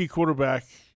 for a rookie quarterback,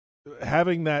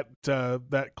 having that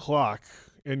clock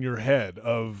in your head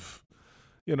of,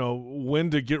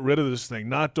 when to get rid of this thing,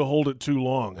 not to hold it too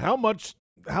long.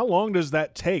 How long does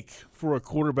that take for a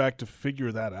quarterback to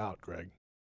figure that out, Greg?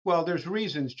 Well, there's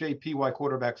reasons, JP, why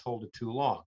quarterbacks hold it too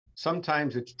long.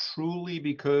 Sometimes it's truly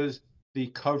because the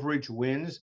coverage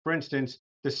wins. For instance,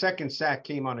 the second sack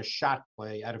came on a shot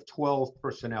play out of 12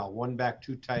 personnel, 1 back,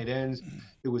 2 tight ends.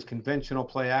 It was conventional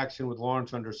play action with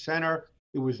Lawrence under center.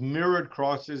 It was mirrored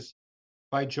crosses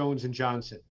by Jones and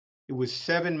Johnson. It was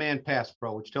 7-man pass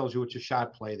pro, which tells you it's a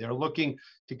shot play. They're looking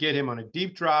to get him on a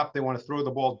deep drop. They want to throw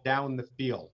the ball down the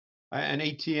field. And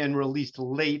ATN released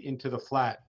late into the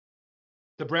flat.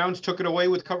 The Browns took it away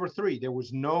with cover 3. There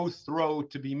was no throw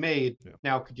to be made. Yeah.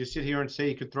 Now, could you sit here and say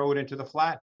you could throw it into the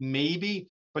flat? Maybe,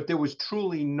 but there was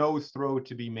truly no throw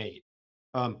to be made.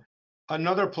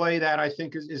 Another play that I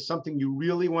think is something you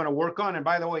really want to work on, and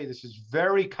by the way, this is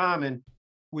very common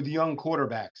with young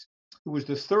quarterbacks. It was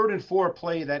the 3rd and 4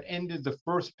 play that ended the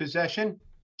first possession,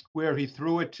 where he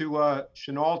threw it to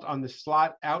Shenault on the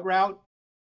slot out route,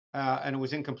 and it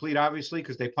was incomplete, obviously,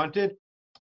 because they punted.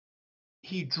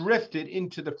 He drifted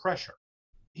into the pressure.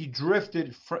 He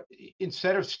drifted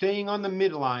instead of staying on the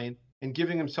midline and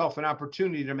giving himself an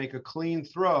opportunity to make a clean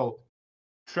throw.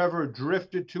 Trevor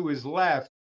drifted to his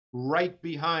left, right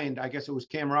behind, I guess it was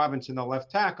Cam Robinson, the left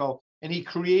tackle, and he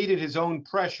created his own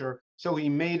pressure, so he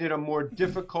made it a more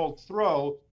difficult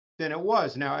throw than it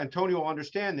was. Now, Antonio will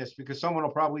understand this, because someone will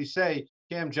probably say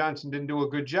Cam Johnson didn't do a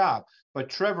good job, but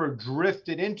Trevor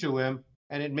drifted into him,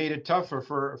 and it made it tougher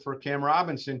for Cam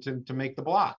Robinson to make the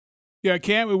block. Yeah,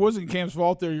 it wasn't Cam's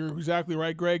fault there. You're exactly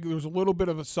right, Greg. There was a little bit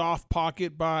of a soft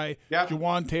pocket by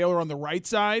Jawan Taylor on the right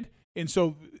side,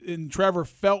 and Trevor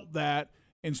felt that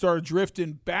and started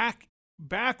drifting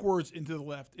backwards into the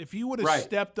left. If he would have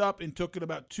stepped up and took it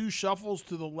about 2 shuffles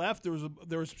to the left, there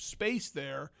was space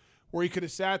there where he could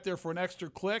have sat there for an extra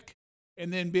click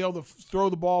and then be able to throw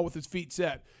the ball with his feet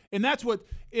set. And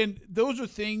those are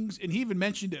things, and he even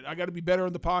mentioned it, I got to be better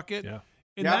in the pocket. Yeah.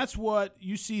 And that's what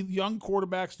you see young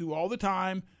quarterbacks do all the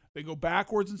time. They go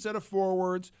backwards instead of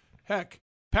forwards. Heck,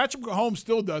 Patrick Mahomes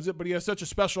still does it, but he has such a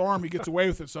special arm, he gets away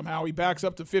with it somehow. He backs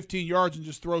up to 15 yards and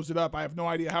just throws it up. I have no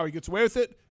idea how he gets away with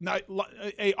it.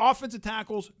 Offensive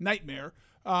tackles, nightmare.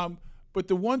 But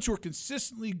the ones who are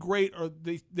consistently great,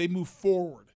 they move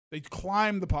forward. They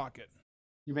climb the pocket.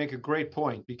 You make a great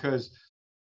point, because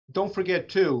don't forget,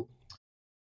 too,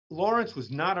 Lawrence was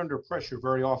not under pressure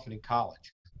very often in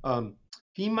college.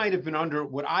 He might have been under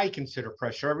what I consider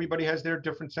pressure. Everybody has their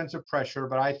different sense of pressure,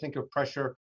 but I think of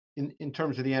pressure in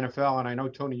terms of the NFL, and I know,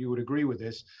 Tony, you would agree with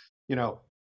this.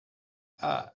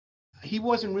 He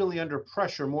wasn't really under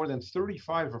pressure more than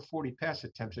 35 or 40 pass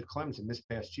attempts at Clemson this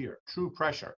past year, true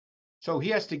pressure. So he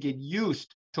has to get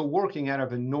used to working out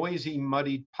of a noisy,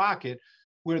 muddied pocket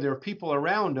where there are people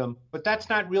around him, but that's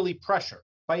not really pressure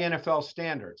by NFL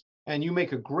standards. And you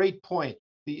make a great point.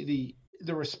 The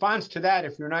response to that,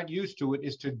 if you're not used to it,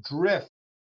 is to drift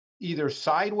either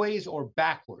sideways or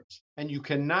backwards. And you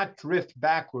cannot drift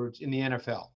backwards in the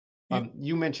NFL.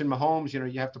 You mentioned Mahomes,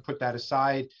 you have to put that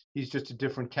aside. He's just a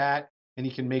different cat, and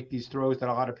he can make these throws that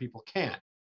a lot of people can't.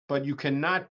 but you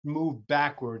cannot move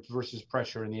backwards versus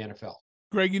pressure in the NFL.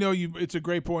 Greg, it's a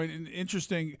great point and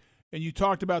interesting. And you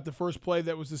talked about the first play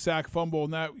that was the sack fumble,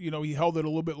 and that, he held it a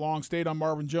little bit long, stayed on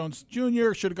Marvin Jones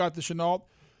Jr., should have got the Chenault.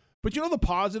 But the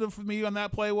positive for me on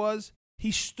that play was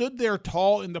he stood there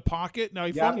tall in the pocket. Now,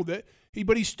 he fumbled it,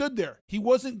 but he stood there. He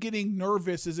wasn't getting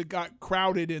nervous as it got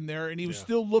crowded in there, and he was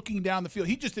still looking down the field.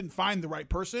 He just didn't find the right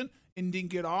person and didn't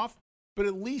get off. But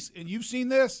at least, and you've seen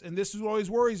this, and this is what always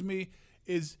worries me,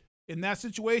 is in that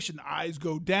situation, the eyes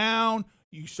go down,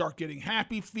 you start getting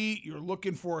happy feet, you're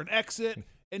looking for an exit,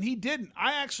 and he didn't.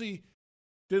 I actually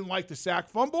didn't like the sack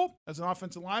fumble. As an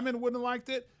offensive lineman, wouldn't have liked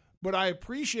it. But I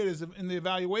appreciate it in the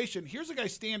evaluation. Here's a guy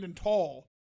standing tall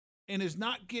and is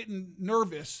not getting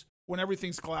nervous when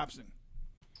everything's collapsing.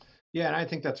 Yeah, and I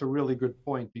think that's a really good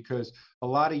point because a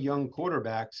lot of young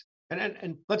quarterbacks,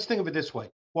 and let's think of it this way.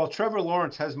 While Trevor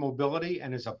Lawrence has mobility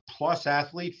and is a plus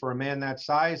athlete for a man that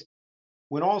size,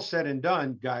 when all's said and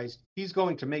done, guys, he's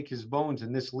going to make his bones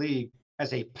in this league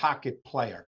as a pocket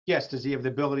player. Yes, does he have the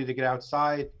ability to get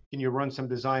outside? Can you run some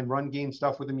design run game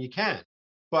stuff with him? You can.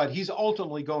 But he's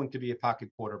ultimately going to be a pocket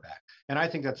quarterback. And I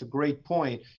think that's a great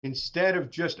point. Instead of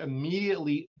just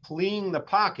immediately fleeing the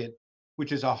pocket,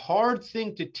 which is a hard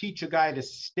thing to teach a guy to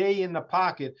stay in the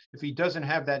pocket if he doesn't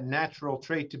have that natural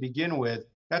trait to begin with,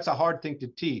 that's a hard thing to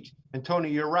teach. And Tony,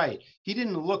 you're right. He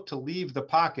didn't look to leave the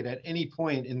pocket at any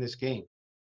point in this game.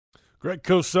 Greg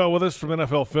Cosell with us from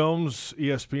NFL Films,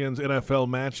 ESPN's NFL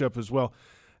matchup as well.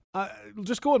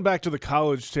 Just going back to the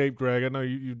college tape, Greg, I know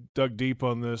you dug deep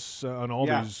on this, on all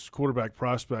these quarterback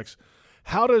prospects.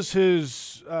 How does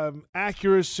his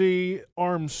accuracy,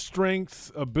 arm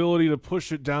strength, ability to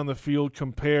push it down the field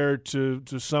compare to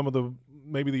some of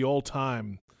the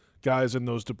all-time guys in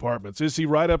those departments? Is he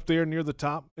right up there near the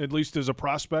top, at least as a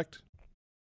prospect?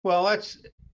 Well,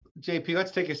 JP,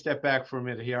 let's take a step back for a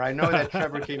minute here. I know that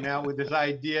Trevor came out with this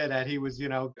idea that he was,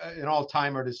 an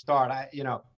all-timer to start.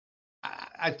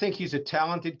 I think he's a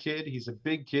talented kid. He's a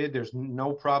big kid. There's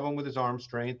no problem with his arm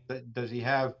strength. Does he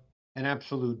have an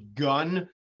absolute gun?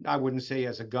 I wouldn't say he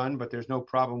has a gun, but there's no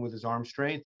problem with his arm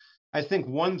strength. I think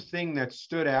one thing that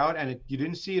stood out, and you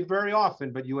didn't see it very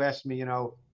often, but you asked me,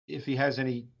 if he has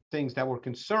any things that were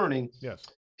concerning. Yes.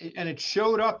 And it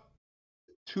showed up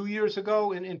 2 years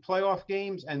ago in playoff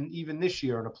games, and even this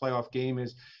year in a playoff game,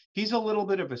 is he's a little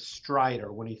bit of a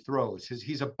strider when he throws.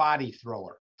 He's a body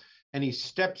thrower. And he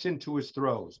steps into his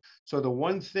throws. So the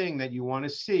one thing that you want to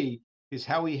see is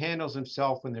how he handles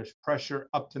himself when there's pressure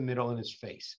up the middle in his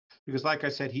face. Because like I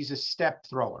said, he's a step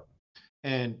thrower.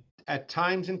 And at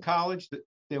times in college,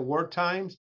 there were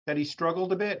times that he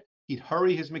struggled a bit. He'd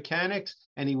hurry his mechanics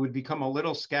and he would become a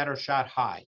little scattershot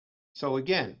high. So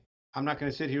again, I'm not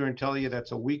going to sit here and tell you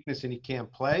that's a weakness and he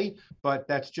can't play, but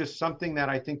that's just something that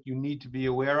I think you need to be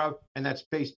aware of. And that's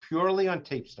based purely on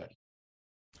tape study.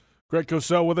 Greg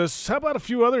Cosell with us. How about a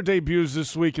few other debuts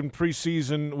this week in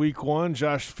preseason week 1?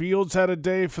 Josh Fields had a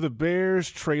day for the Bears.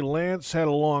 Trey Lance had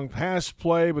a long pass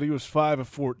play, but he was 5 of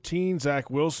 14. Zach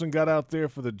Wilson got out there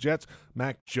for the Jets.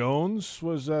 Mac Jones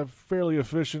was fairly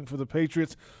efficient for the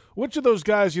Patriots. Which of those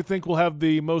guys you think will have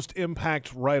the most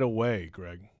impact right away,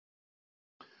 Greg?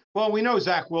 Well, we know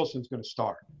Zach Wilson's going to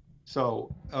start.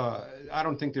 So I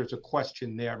don't think there's a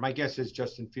question there. My guess is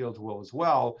Justin Fields will as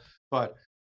well, but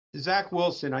Zach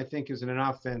Wilson, I think, is in an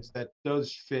offense that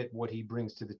does fit what he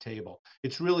brings to the table.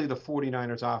 It's really the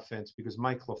 49ers offense because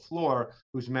Mike LaFleur,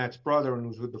 who's Matt's brother and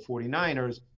who's with the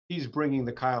 49ers, he's bringing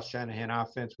the Kyle Shanahan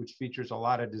offense, which features a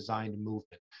lot of designed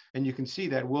movement. And you can see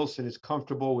that Wilson is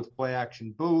comfortable with play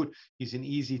action boot. He's an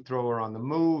easy thrower on the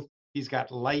move. He's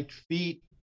got light feet.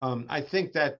 I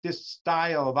think that this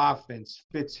style of offense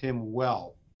fits him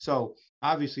well. So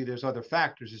obviously there's other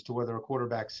factors as to whether a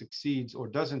quarterback succeeds or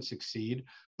doesn't succeed.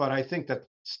 But I think that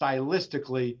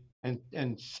stylistically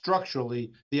and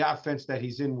structurally, the offense that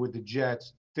he's in with the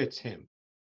Jets fits him.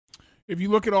 If you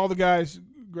look at all the guys,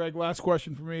 Greg, last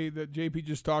question for me that JP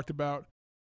just talked about,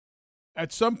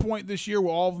 at some point this year,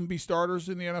 will all of them be starters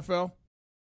in the NFL?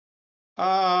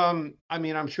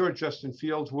 I'm sure Justin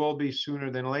Fields will be sooner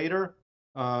than later.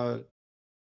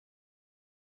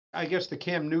 I guess the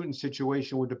Cam Newton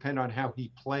situation would depend on how he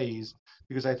plays,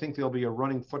 because I think there'll be a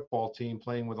running football team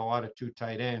playing with a lot of 2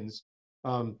 tight ends.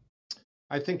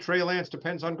 I think Trey Lance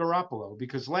depends on Garoppolo,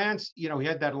 because Lance, he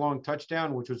had that long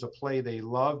touchdown, which was a play they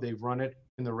love. They've run it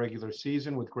in the regular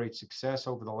season with great success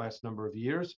over the last number of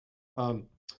years.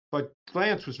 But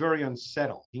Lance was very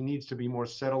unsettled. He needs to be more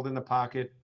settled in the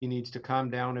pocket. He needs to calm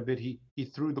down a bit. He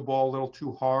threw the ball a little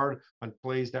too hard on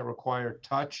plays that require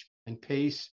touch and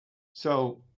pace.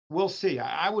 So we'll see.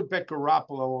 I would bet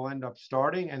Garoppolo will end up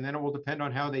starting, and then it will depend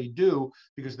on how they do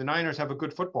because the Niners have a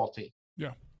good football team.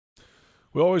 Yeah.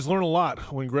 We always learn a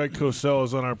lot when Greg Cosell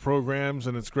is on our programs,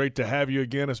 and it's great to have you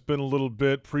again. It's been a little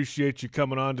bit. Appreciate you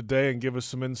coming on today and give us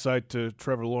some insight to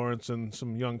Trevor Lawrence and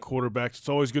some young quarterbacks. It's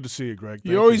always good to see you, Greg.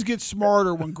 You always get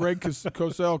smarter when Greg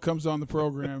Cosell comes on the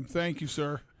program. Thank you,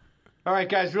 sir. All right,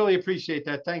 guys, really appreciate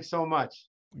that. Thanks so much.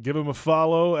 Give him a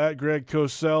follow at Greg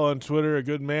Cosell on Twitter. A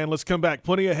good man. Let's come back.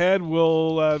 Plenty ahead.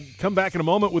 We'll come back in a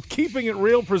moment with Keeping It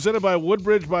Real, presented by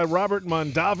Woodbridge by Robert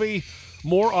Mondavi.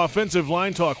 More offensive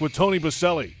line talk with Tony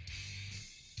Boselli.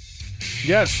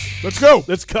 Yes, let's go.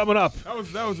 That's coming up. That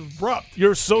was abrupt.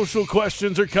 Your social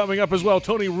questions are coming up as well.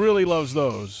 Tony really loves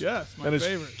those. Yes, my and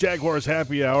favorite. It's Jaguars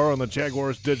Happy Hour on the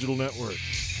Jaguars Digital Network.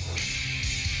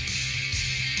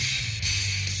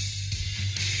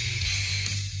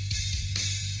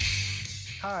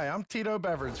 Hi, I'm Tito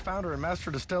Beveridge, founder and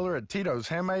master distiller at Tito's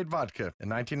Handmade Vodka. In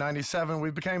 1997, we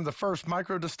became the first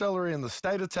micro distillery in the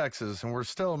state of Texas, and we're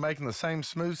still making the same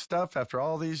smooth stuff after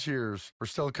all these years. We're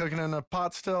still cooking in a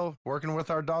pot still, working with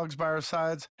our dogs by our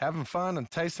sides, having fun and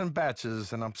tasting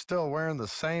batches, and I'm still wearing the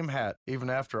same hat,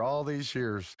 even after all these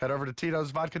years. Head over to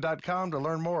Tito'sVodka.com to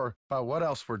learn more about what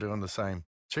else we're doing the same.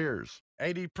 Cheers.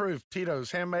 80 proof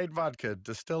Tito's Handmade Vodka,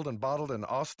 distilled and bottled in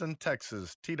Austin,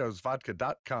 Texas.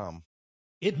 Tito'sVodka.com.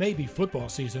 It may be football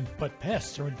season, but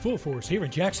pests are in full force here in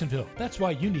Jacksonville. That's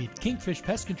why you need Kingfish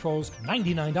Pest Control's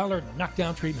 $99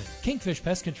 knockdown treatment. Kingfish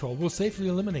Pest Control will safely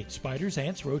eliminate spiders,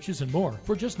 ants, roaches, and more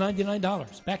for just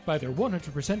 $99, backed by their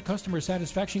 100% customer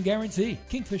satisfaction guarantee.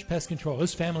 Kingfish Pest Control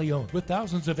is family-owned with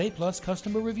thousands of A-plus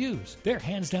customer reviews. They're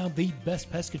hands down the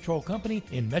best pest control company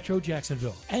in Metro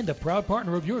Jacksonville and a proud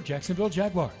partner of your Jacksonville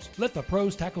Jaguars. Let the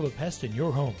pros tackle the pest in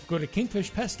your home. Go to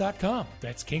kingfishpest.com.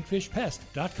 That's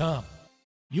kingfishpest.com.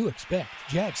 You expect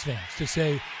Jags fans to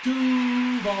say,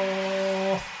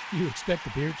 Duval. You expect the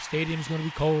Beard Stadium is going to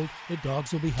be cold, the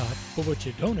dogs will be hot, but what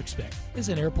you don't expect is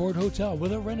an airport hotel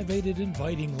with a renovated,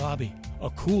 inviting lobby, a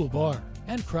cool bar,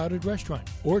 and crowded restaurant,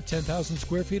 or 10,000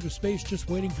 square feet of space just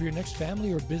waiting for your next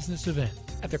family or business event.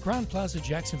 At the Crowne Plaza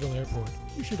Jacksonville Airport,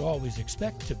 you should always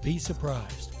expect to be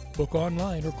surprised. Book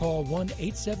online or call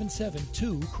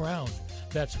 1-877-2-CROWN.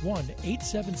 That's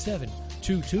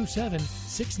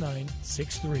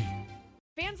 1-877-227-6963.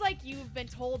 Fans like you have been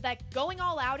told that going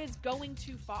all out is going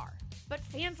too far. But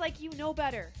fans like you know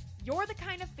better. You're the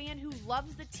kind of fan who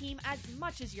loves the team as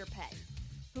much as your pet,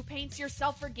 who paints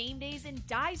yourself for game days and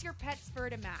dyes your pet's fur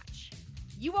to match.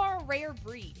 You are a rare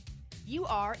breed. You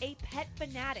are a pet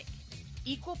fanatic,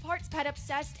 equal parts pet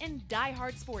obsessed and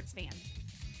diehard sports fan.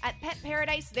 At Pet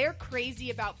Paradise, they're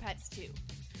crazy about pets too.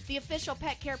 The official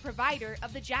pet care provider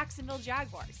of the Jacksonville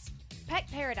Jaguars. Pet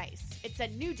Paradise. It's a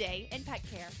new day in pet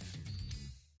care.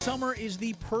 Summer is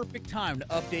the perfect time to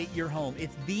update your home.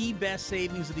 It's the best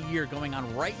savings of the year going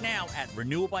on right now at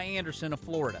Renewal by Andersen of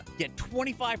Florida. Get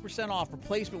 25% off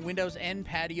replacement windows and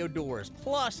patio doors.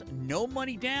 Plus, no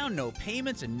money down, no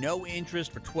payments, and no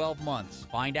interest for 12 months.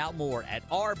 Find out more at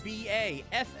rbafla.com.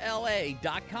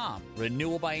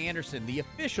 Renewal by Andersen, the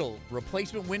official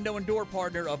replacement window and door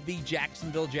partner of the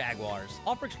Jacksonville Jaguars.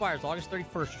 Offer expires August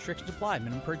 31st. Restrictions apply.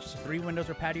 Minimum purchase of 3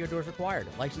 windows or patio doors required.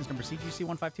 License number CGC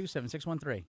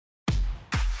 1527613.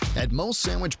 At most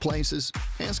sandwich places,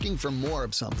 asking for more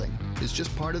of something is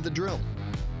just part of the drill.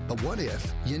 But what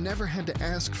if you never had to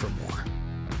ask for more?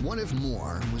 What if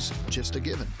more was just a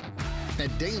given?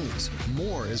 At Daly's,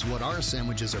 more is what our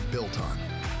sandwiches are built on.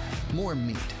 More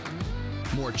meat,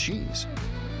 more cheese,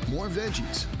 more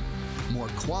veggies, more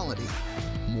quality,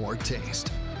 more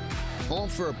taste. All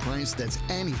for a price that's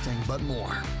anything but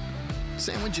more.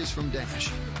 Sandwiches from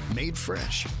Dash, made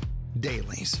fresh.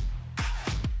 Daly's.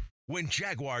 When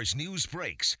Jaguars news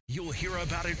breaks, you'll hear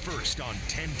about it first on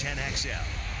 1010XL,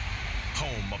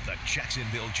 home of the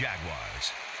Jacksonville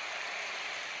Jaguars.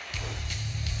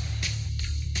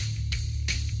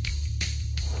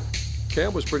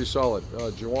 Camp was pretty solid.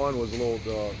 Juwan was a little,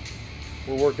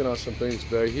 we're working on some things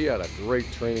today. He had a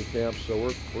great training camp,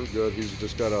 so we're good. He's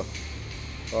just got to,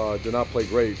 did not play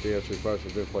great, to answer your question.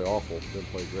 Didn't play awful,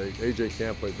 didn't play great. AJ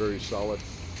Camp played very solid.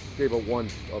 Gave up one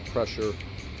pressure,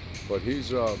 but he's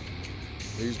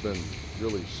been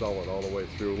really solid all the way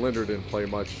through. Linder didn't play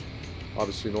much.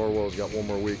 Obviously, Norwell's got one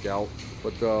more week out,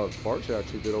 but Barch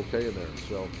actually did okay in there.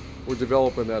 So we're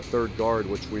developing that third guard,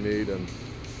 which we need, and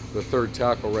the third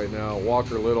tackle right now.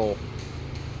 Walker Little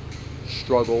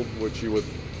struggled, which he was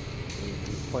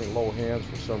playing low hands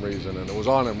for some reason, and it was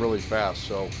on him really fast.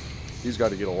 So he's got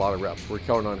to get a lot of reps. We're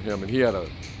counting on him, and he had a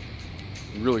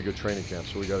really good training camp,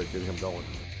 so we got to get him going.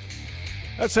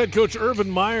 That's head coach Urban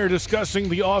Meyer discussing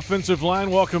the offensive line.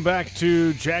 Welcome back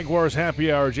to Jaguars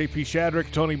Happy Hour. J.P.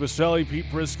 Shadrick, Tony Baselli, Pete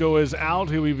Prisco is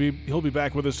out. He'll be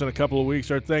back with us in a couple of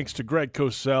weeks. Our thanks to Greg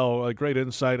Cosell, a great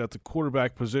insight at the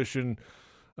quarterback position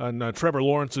on Trevor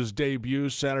Lawrence's debut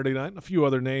Saturday night, and a few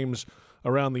other names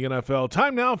around the NFL.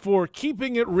 Time now for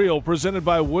Keeping It Real, presented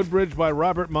by Woodbridge by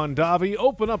Robert Mondavi.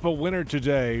 Open up a winner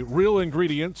today. Real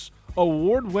Ingredients,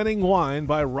 award-winning wine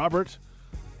by Robert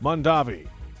Mondavi.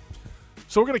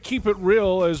 So we're going to keep it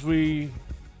real as we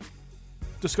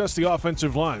discuss the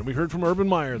offensive line. We heard from Urban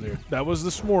Meyer there. That was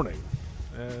this morning.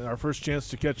 Our first chance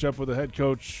to catch up with the head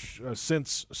coach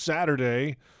since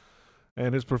Saturday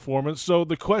and his performance. So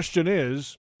the question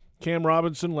is, Cam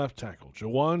Robinson, left tackle.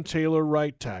 Jawan Taylor,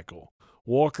 right tackle.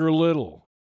 Walker Little.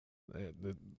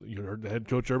 You heard the head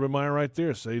coach Urban Meyer right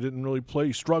there say he didn't really play.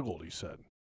 He struggled, he said.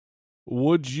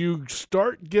 Would you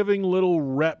start giving Little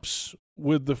reps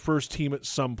with the first team at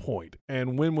some point,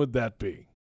 and when would that be?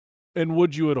 And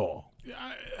would you at all?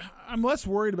 I'm less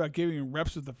worried about giving him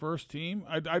reps with the first team.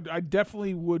 I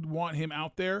definitely would want him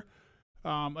out there.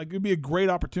 It'd be a great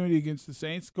opportunity against the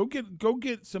Saints. Go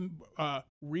get some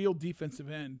real defensive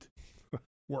end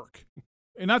work.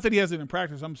 And not that he has it in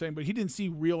practice, I'm saying, but he didn't see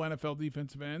real NFL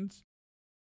defensive ends.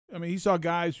 I mean, he saw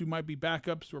guys who might be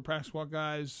backups or practice squad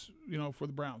guys, for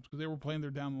the Browns because they were playing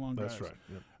their down the long guys. That's right.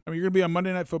 Yep. I mean, you're going to be on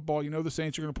Monday Night Football. The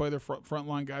Saints are going to play their front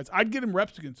line guys. I'd get him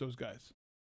reps against those guys.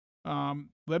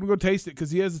 Let him go taste it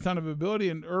because he has a ton of ability,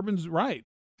 and Urban's right.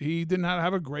 He did not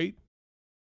have a great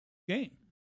game.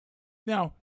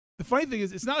 Now, the funny thing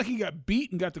is, it's not like he got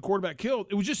beat and got the quarterback killed.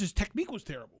 It was just his technique was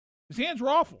terrible. His hands were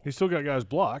awful. He still got guys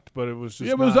blocked, but it was just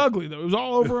it was ugly, though. It was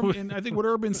all over him, and I think what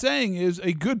Urban's saying is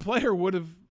a good player would have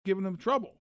given him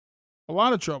trouble, a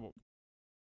lot of trouble.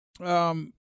 I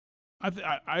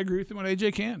agree with him on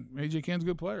A.J. Cann. A.J. Cann's a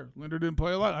good player. Linder didn't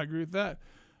play a lot. I agree with that.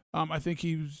 I think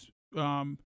he's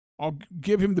I'll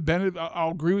give him the benefit.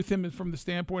 I'll agree with him from the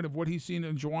standpoint of what he's seen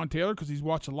in Jawan Taylor because he's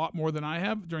watched a lot more than I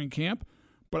have during camp.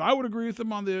 But I would agree with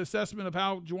him on the assessment of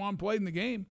how Jawan played in the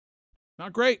game.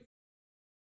 Not great.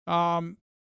 What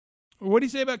did he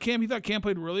say about Cam? He thought Cam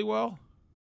played really well?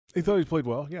 He thought he played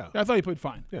well, yeah. I thought he played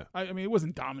fine. Yeah. I mean, it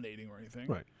wasn't dominating or anything.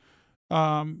 Right.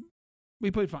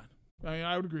 He played fine. I mean,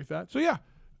 I would agree with that. So, yeah.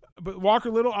 But Walker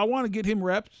Little, I want to get him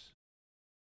reps.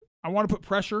 I want to put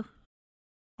pressure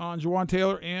on Jawan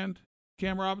Taylor and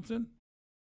Cam Robinson.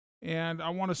 And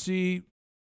I want to see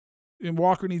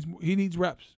Walker needs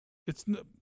reps. I'm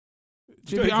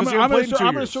going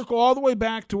to circle all the way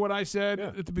back to what I said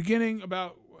at the beginning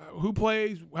about who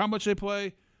plays, how much they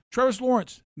play. Travis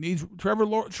Lawrence needs Trevor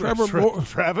Lawrence. Trevor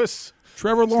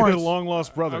Lawrence. A long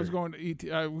lost brother. I was going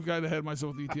to we got ahead of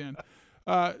myself with ETN.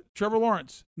 Trevor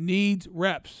Lawrence needs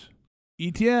reps.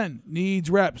 ETN needs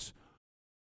reps.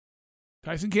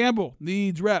 Tyson Campbell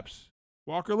needs reps.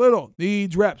 Walker Little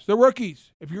needs reps. They're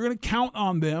rookies. If you're going to count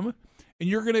on them and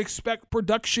you're going to expect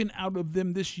production out of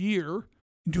them this year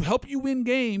to help you win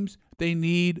games, they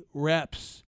need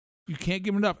reps. You can't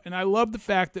give them enough. And I love the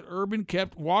fact that Urban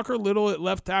kept Walker Little at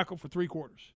left tackle for 3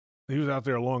 quarters. He was out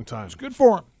there a long time. It's good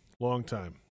for him. Long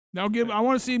time. Now I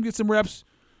want to see him get some reps,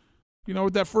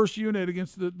 with that first unit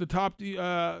against the top,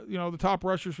 the top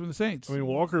rushers from the Saints. I mean,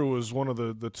 Walker was one of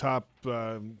the top.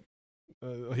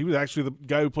 He was actually the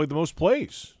guy who played the most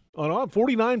plays on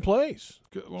 49 plays.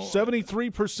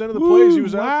 73% of the plays he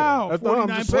was out there.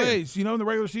 49 plays. In the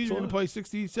regular season, you're going to play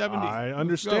 60, 70. I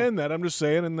understand that. I'm just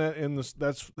saying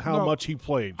that's how much he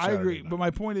played. I agree, but my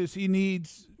point is he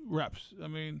needs reps. I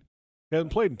mean, he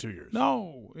hasn't played in 2 years.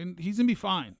 No, and he's going to be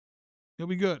fine. He'll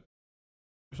be good.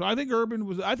 So I think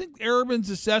Urban's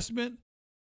assessment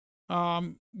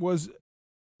was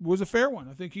a fair one.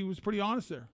 I think he was pretty honest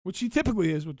there, which he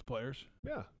typically is with the players.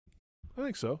 Yeah, I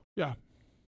think so. Yeah.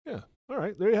 Yeah. All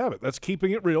right, there you have it. That's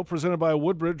Keeping It Real, presented by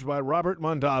Woodbridge by Robert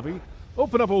Mondavi.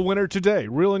 Open up a winner today.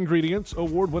 Real Ingredients,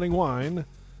 award-winning wine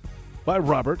by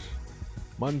Robert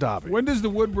Mondavi. When does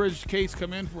the Woodbridge case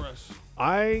come in for us?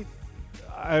 I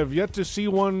have yet to see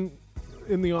one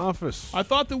in the office. I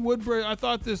thought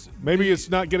this. Maybe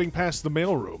it's not getting past the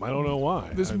mailroom. I don't know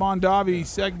why. This Mondavi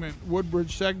segment,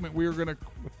 Woodbridge segment, we were going to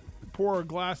pour a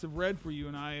glass of red for you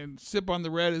and I and sip on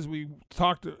the red as we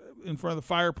talked in front of the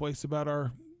fireplace about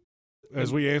our.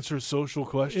 As we answer social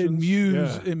questions.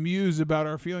 And muse about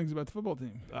our feelings about the football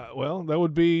team. Well, that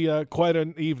would be quite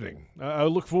an evening. I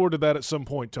look forward to that at some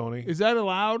point, Tony. Is that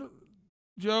allowed,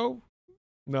 Joe?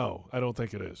 No, I don't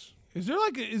think it is. Is there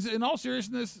is in all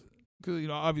seriousness, because,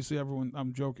 obviously everyone,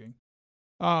 I'm joking.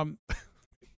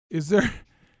 Is there,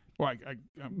 well,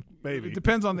 maybe. It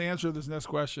depends on the answer to this next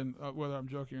question, whether I'm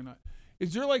joking or not.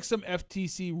 Is there like some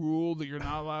FTC rule that you're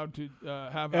not allowed to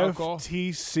have alcohol?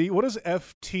 FTC. What does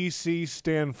FTC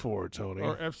stand for, Tony?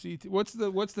 Or FCT? What's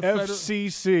the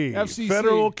FCC? FCC.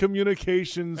 Federal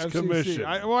Communications FCC. Commission.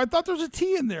 I thought there was a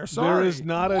T in there. Sorry. There is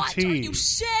not a T. What are you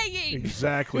saying?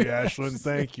 Exactly, Ashlyn.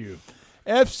 Thank you.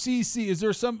 FCC. Is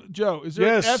there some Joe? Is there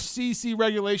Yes. an FCC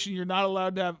regulation you're not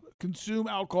allowed to consume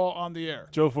alcohol on the air?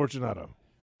 Joe Fortunato.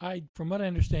 From what I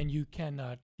understand, you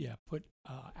cannot put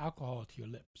alcohol to your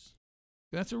lips.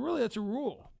 That's a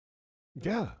rule.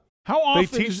 Yeah. How often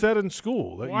they teach that in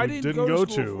school that Well, I you didn't didn't go go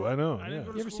to school to? for- I know. I didn't yeah.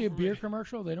 go to You ever see a beer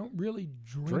commercial? They don't really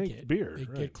drink it. beer, They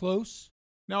right. get close.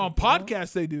 Now on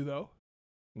podcasts they do though.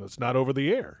 It's not over the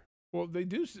air. Well, they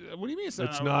do. What do you mean it's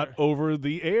It's not? not over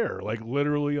the air, like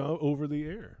literally over the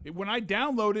air. When I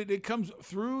download it, it comes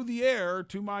through the air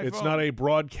to my It's phone. not a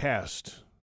broadcast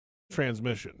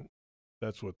transmission.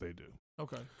 That's what they do.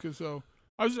 Okay, because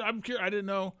I'm curious. I didn't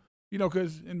know.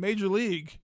 Because in Major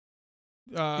League.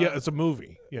 Yeah, it's a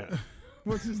movie. Yeah.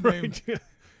 What's his name? Right, yeah.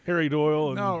 Harry Doyle.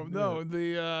 And, No.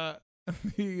 The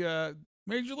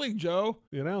Major League Joe.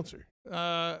 The announcer.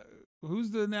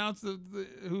 Who's the announcer?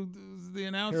 Who's the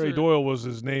announcer? Harry Doyle was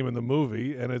his name in the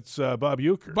movie, and it's Bob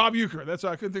Uecker. Bob Uecker. That's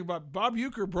what I couldn't think about. Bob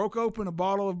Uecker broke open a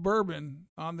bottle of bourbon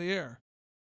on the air.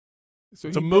 So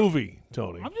It's a movie,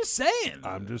 Tony. I'm just saying.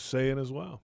 I'm just saying as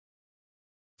well.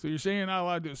 So you're saying you're not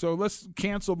allowed to. So let's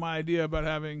cancel my idea about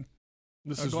having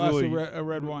This a is glass really of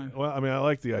red wine. Well, I mean, I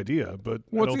like the idea, but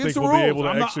Well, I don't it's think against we'll the be able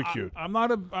rules. to I'm execute. I'm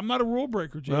not a rule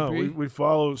breaker, JP. No, we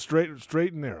follow straight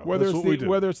and narrow. Whether That's it's what we do.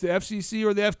 whether it's the FCC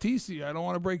or the FTC, I don't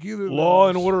want to break either. of Law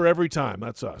those. and order every time.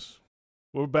 That's us.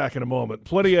 We're back in a moment.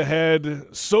 Plenty ahead.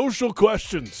 Social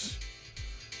questions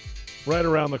right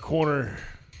around the corner.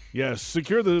 Yes,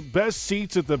 secure the best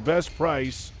seats at the best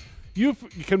price. You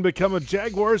can become a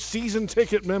Jaguars season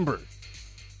ticket member.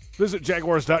 Visit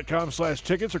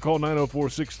jaguars.com/tickets or call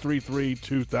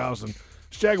 904-633-2000.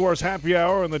 It's Jaguars Happy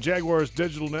Hour on the Jaguars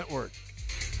Digital Network.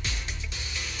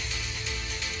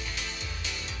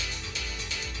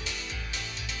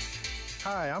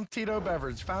 Hi, I'm Tito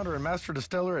Beverage, founder and master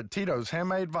distiller at Tito's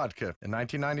Handmade Vodka. In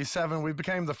 1997, we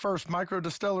became the first micro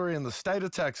distillery in the state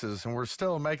of Texas, and we're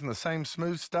still making the same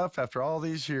smooth stuff after all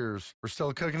these years. We're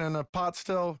still cooking in a pot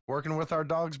still, working with our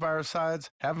dogs by our sides,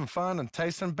 having fun and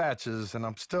tasting batches, and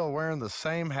I'm still wearing the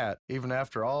same hat, even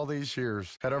after all these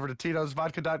years. Head over to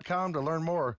Tito'sVodka.com to learn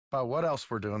more about what else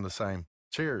we're doing the same.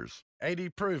 Cheers. 80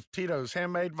 proof Tito's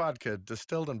Handmade Vodka,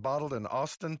 distilled and bottled in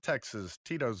Austin, Texas.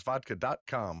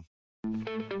 Tito'sVodka.com.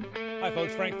 Hi,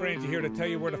 folks. Frank Frangie here to tell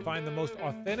you where to find the most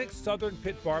authentic Southern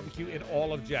Pit barbecue in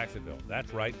all of Jacksonville.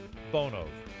 That's right, Bono's.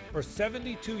 For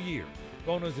 72 years,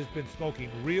 Bono's has been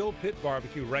smoking real pit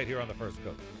barbecue right here on the First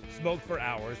Coast. Smoked for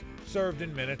hours, served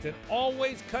in minutes, and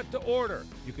always cut to order.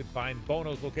 You can find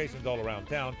Bono's locations all around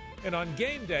town and on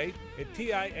game day at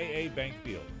TIAA Bank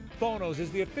Field. Bono's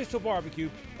is the official barbecue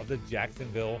of the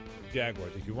Jacksonville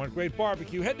Jaguars. If you want great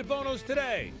barbecue, head to Bono's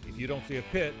today. If you don't see a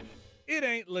pit, it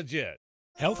ain't legit.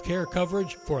 Healthcare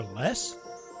coverage for less?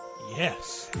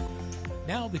 Yes.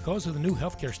 Now, because of the new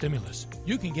healthcare stimulus,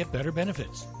 you can get better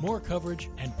benefits, more coverage,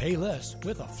 and pay less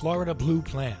with a Florida Blue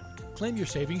plan. Claim your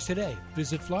savings today.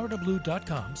 Visit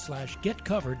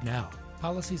floridablue.com/getcovered now.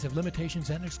 Policies have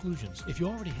limitations and exclusions. If you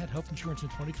already had health insurance in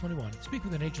 2021, speak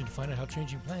with an agent to find out how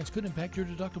changing plans could impact your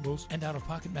deductibles and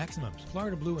out-of-pocket maximums.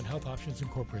 Florida Blue and Health Options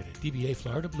Incorporated, DBA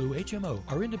Florida Blue HMO,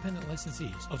 are independent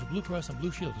licensees of the Blue Cross and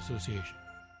Blue Shield Association.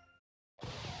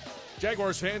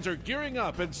 Jaguars fans are gearing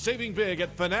up and saving big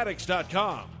at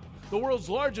Fanatics.com, the world's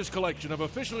largest collection of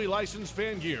officially licensed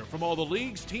fan gear from all the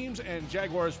leagues, teams, and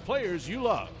Jaguars players you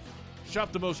love.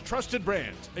 Shop the most trusted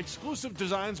brands, exclusive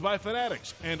designs by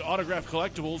Fanatics, and autographed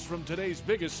collectibles from today's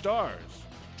biggest stars.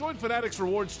 Join Fanatics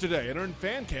Rewards today and earn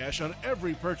fan cash on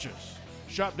every purchase.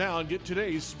 Shop now and get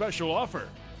today's special offer.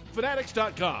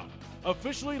 Fanatics.com,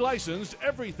 officially licensed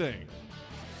everything.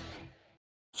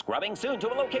 Scrubbing soon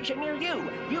to a location near you.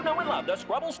 You know and love the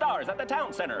Scrubble Stars at the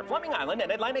Town Center, Fleming Island,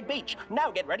 and Atlantic Beach. Now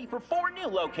get ready for 4 new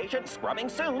locations scrubbing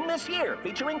soon this year,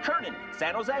 featuring Kernan,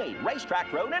 San Jose,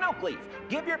 Racetrack Road, and Oakleaf.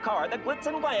 Give your car the glitz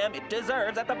and glam it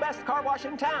deserves at the best car wash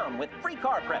in town with free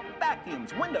car prep,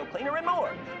 vacuums, window cleaner, and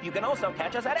more. You can also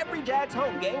catch us at every Jags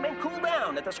home game and cool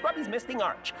down at the Scrubby's Misting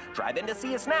Arch. Drive in to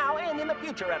see us now and in the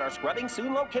future at our Scrubbing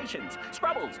Soon locations.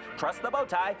 Scrubbles, trust the bow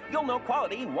tie. You'll know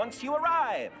quality once you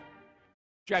arrive.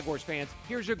 Jaguars fans,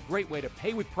 here's a great way to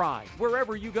pay with pride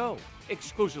wherever you go.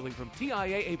 Exclusively from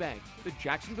TIAA Bank, the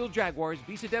Jacksonville Jaguars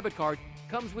Visa debit card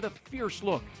comes with a fierce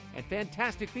look and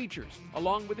fantastic features,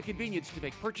 along with the convenience to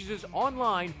make purchases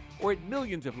online or at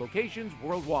millions of locations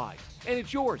worldwide. And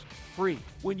it's yours, free,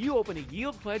 when you open a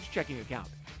Yield Pledge checking account.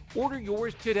 Order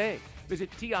yours today. Visit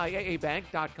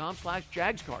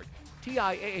TIAABank.com/JagsCard.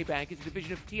 TIAA Bank is a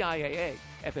division of TIAA,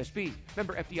 FSB,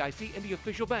 member FDIC, and the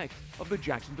official bank of the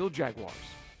Jacksonville Jaguars.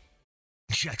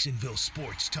 Jacksonville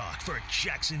Sports Talk for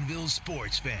Jacksonville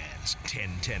sports fans.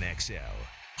 1010XL,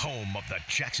 home of the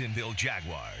Jacksonville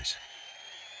Jaguars.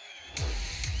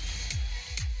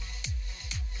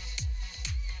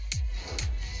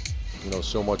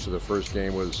 So much of the first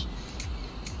game was,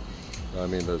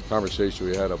 the conversation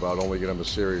we had about only get them a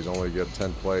series, only get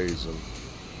 10 plays.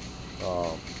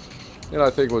 And I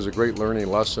think it was a great learning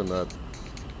lesson that,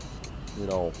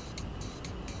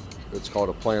 it's called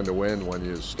a plan to win when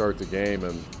you start the game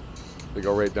and they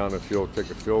go right down the field,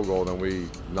 kick a field goal, then we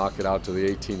knock it out to the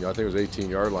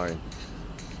 18-yard line.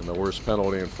 And the worst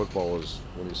penalty in football is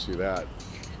when you see that.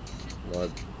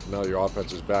 Now your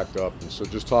offense is backed up. And so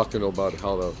just talking about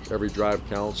how every drive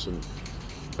counts, and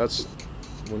that's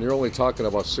when you're only talking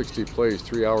about 60 plays,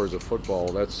 3 hours of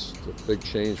football, that's a big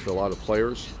change for a lot of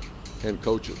players and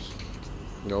coaches.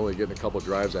 Only getting a couple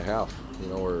drives a half,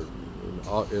 or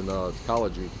in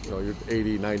college, you're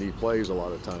 80, 90 plays a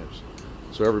lot of times.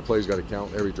 So every play's got to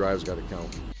count, every drive's got to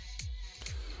count.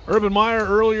 Urban Meyer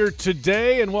earlier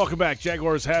today, and welcome back.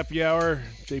 Jaguars Happy Hour.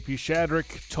 JP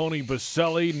Shadrick, Tony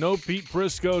Baselli, no Pete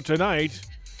Prisco tonight.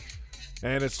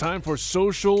 And it's time for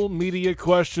social media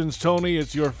questions. Tony,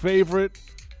 it's your favorite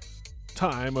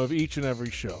time of each and every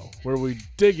show where we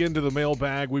dig into the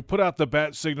mailbag. We put out the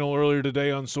bat signal earlier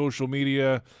today on social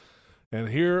media, and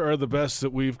here are the best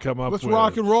that we've come up with. Let's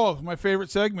rock and roll. My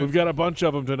favorite segment. We've got a bunch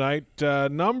of them tonight.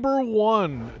 Number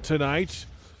one tonight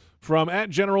from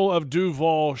 @General of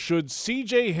Duval: should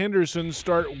C.J. Henderson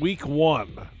start week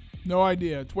 1? No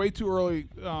idea. It's way too early.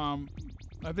 I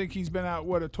think he's been out,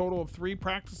 a total of 3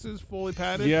 practices fully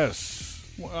padded? Yes.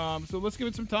 So let's give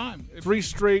it some time. 3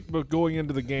 straight, but going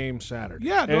into the game Saturday.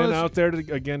 Yeah. And out there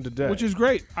again today. Which is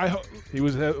great. He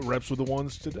was reps with the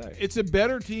ones today. It's a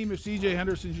better team if C.J.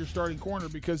 Henderson's your starting corner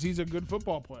because he's a good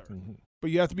football player. Mm-hmm.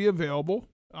 But you have to be available.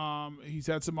 He's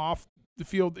had some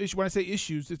off-the-field issues. When I say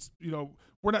issues, it's,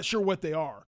 we're not sure what they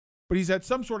are. But he's had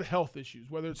some sort of health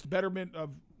issues, whether it's the betterment of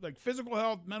physical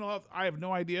health, mental health. I have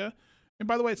no idea. And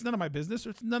by the way, it's none of my business.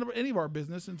 It's none of any of our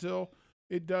business until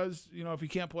it does. If he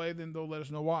can't play, then they'll let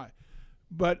us know why.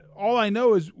 But all I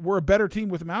know is we're a better team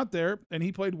with him out there, and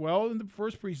he played well in the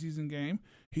first preseason game.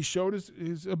 He showed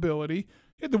his ability.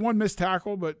 He had the one missed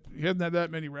tackle, but he hadn't had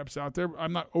that many reps out there.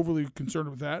 I'm not overly concerned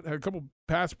with that. Had a couple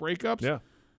pass breakups. Yeah.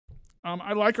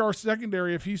 I like our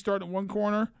secondary. If he's starting at one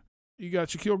corner, you got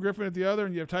Shaquille Griffin at the other,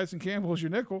 and you have Tyson Campbell as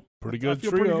your nickel. Pretty good I feel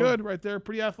trio. pretty good right there.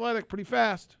 Pretty athletic, pretty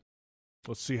fast.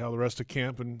 Let's see how the rest of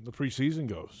camp and the preseason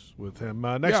goes with him.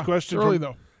 Next question early,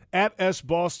 from though.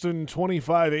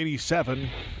 @SBoston2587.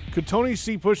 Could Tony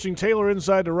see pushing Taylor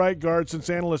inside to right guard since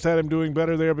analysts had him doing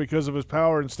better there because of his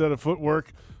power instead of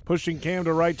footwork? Pushing Cam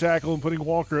to right tackle and putting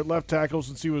Walker at left tackle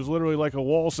since he was literally like a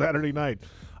wall Saturday night.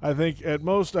 I think at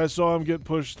most I saw him get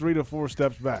pushed 3 to 4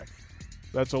 steps back.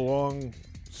 That's a long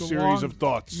series of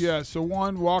thoughts. Yeah, so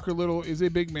one, Walker Little is a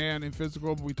big man and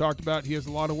physical, but we talked about he has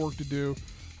a lot of work to do.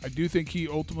 I do think he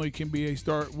ultimately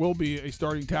will be a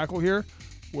starting tackle here,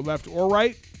 with left or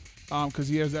right, because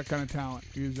he has that kind of talent.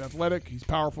 He's athletic, he's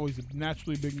powerful, he's a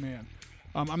naturally big man.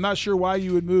 I'm not sure why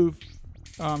you would move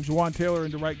Jawaan Taylor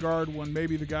into right guard when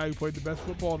maybe the guy who played the best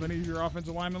football of any of your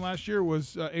offensive linemen last year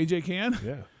was A.J. Cann.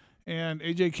 Yeah. And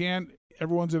A.J. Cann,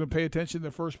 everyone's going to pay attention to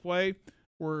the first play,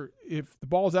 where if the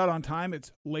ball's out on time,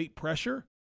 it's late pressure.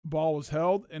 The ball was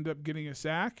held, end up getting a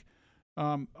sack.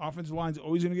 Offensive line's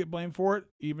always going to get blamed for it,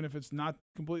 even if it's not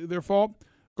completely their fault.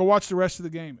 Go watch the rest of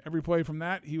the game. Every play from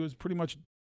that, he was pretty much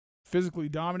physically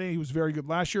dominating. He was very good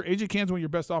last year. A.J. Cann's one of your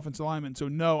best offensive linemen, so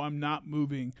no, I'm not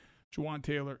moving Jawaan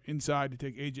Taylor inside to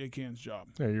take A.J. Cann's job.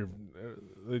 Yeah,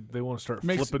 they want to start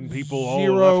Makes flipping people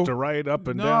zero, all left to right, up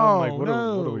and down. Like, what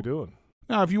are we doing?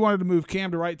 Now, if you wanted to move Cam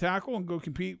to right tackle and go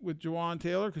compete with Jawaan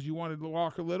Taylor because you wanted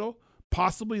Walker Little,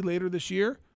 possibly later this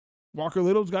year, Walker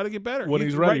Little's got to get better. When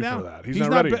he's ready for that. He's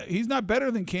not ready. He's not better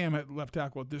than Cam at left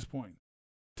tackle at this point.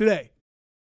 Today.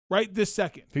 Right this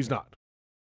second. He's not.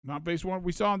 Not based on what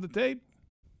we saw on the tape.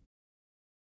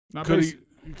 Not Could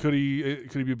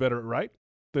he be better at right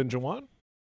than Jawaan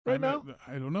now?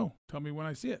 I don't know. Tell me when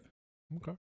I see it.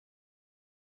 Okay.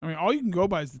 I mean, all you can go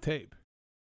by is the tape.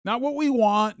 Not what we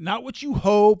want, not what you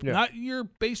hope, not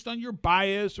based on your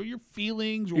bias or your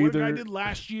feelings or what a guy did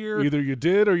last year. Either you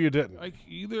did or you didn't.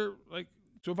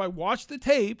 So if I watch the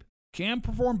tape, Cam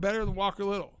performed better than Walker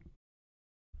Little.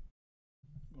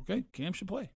 Okay, Cam should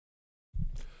play.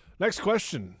 Next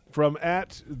question from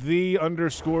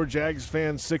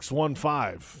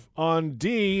 @the_JagsFan615. On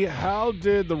D, how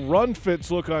did the run fits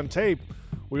look on tape?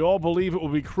 We all believe it will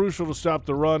be crucial to stop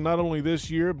the run, not only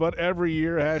this year, but every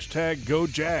year. Hashtag Go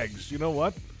Jags. You know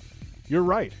what? You're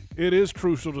right. It is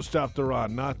crucial to stop the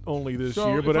run, not only this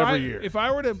year, but every year. If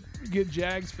I were to get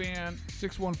Jags fan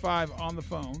 615 on the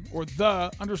phone, or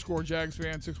the _ Jags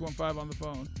fan 615 on the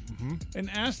phone, and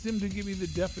asked him to give me the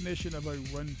definition of a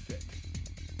run fit,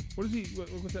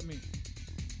 what's that mean?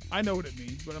 I know what it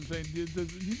means, but I'm saying, do you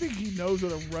think he knows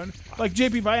what a run? Like,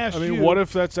 JP, if I asked you. what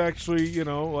if that's actually, the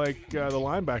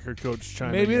linebacker coach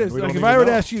chiming in? Maybe it is. Like, if I were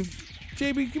to ask you,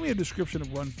 JP, give me a description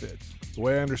of run fits. The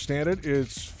way I understand it,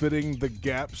 it's fitting the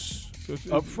gaps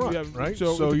up front, right?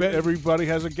 So everybody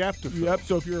has a gap to fill. Yep.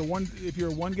 So if you're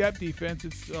a one gap defense,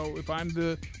 if I'm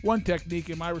the one technique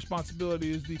and my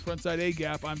responsibility is the front side A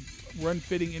gap, I'm run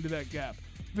fitting into that gap.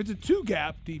 If it's a two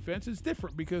gap defense, it's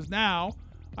different because now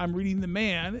I'm reading the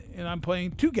man and I'm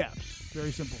playing two gaps.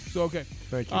 Very simple. So okay.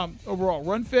 Thank you. Overall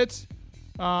run fits.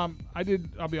 I'll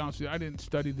be honest with you, I didn't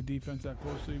study the defense that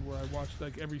closely where I watched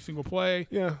like every single play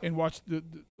and watched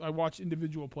I watched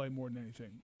individual play more than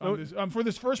anything. For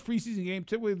this first preseason game,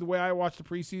 typically the way I watch the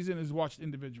preseason is watched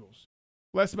individuals.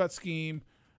 Less about scheme,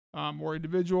 more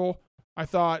individual. I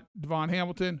thought Devon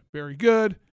Hamilton, very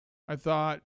good. I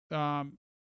thought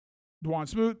Dwan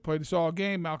Smoot played a solid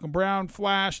game. Malcolm Brown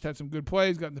flashed, had some good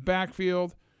plays, got in the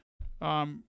backfield.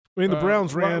 The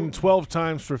Browns ran 12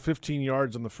 times for 15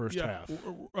 yards in the first half.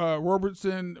 Roy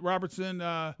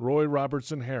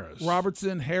Robertson Harris.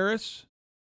 Robertson Harris.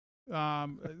 I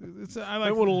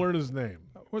want to learn his name.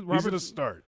 He's going to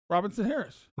start. Robinson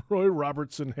Harris. Roy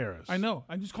Robertson Harris. I know.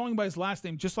 I'm just calling him by his last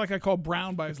name, just like I called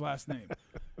Brown by his last name.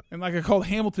 And like I called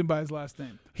Hamilton by his last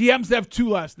name. He happens to have two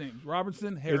last names,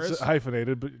 Robertson Harris. It's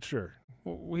hyphenated, but sure.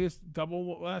 Well, he has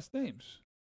double last names,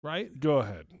 right? Go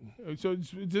ahead. So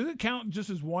does it count just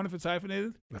as one if it's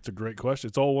hyphenated? That's a great question.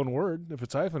 It's all one word. If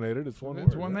it's hyphenated, it's one word.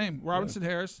 It's one name. Robinson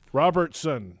Harris.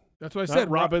 Robertson. That's what I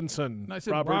said. Robinson. I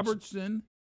said Robertson.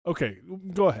 Okay,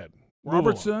 go ahead.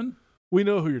 Robertson. We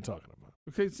know who you're talking about.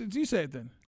 Okay, so you say it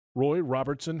then. Roy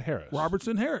Robertson Harris.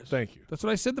 Robertson Harris. Thank you. That's what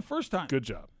I said the first time. Good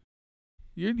job.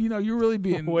 You're really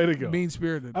being way to go.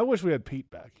 Mean-spirited. I wish we had Pete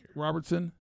back here.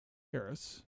 Robertson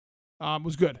Harris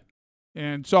was good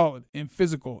and solid and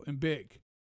physical and big.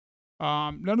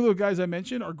 None of the guys I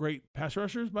mentioned are great pass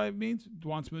rushers by means.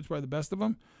 Dwan Smoot's probably the best of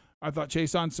them. I thought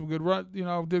Chase on some good run,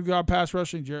 did good pass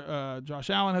rushing. Josh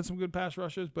Allen had some good pass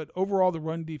rushes, but overall the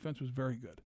run defense was very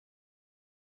good.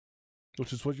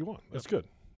 Which is what you want. That's good.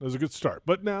 That was a good start.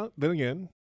 But then again,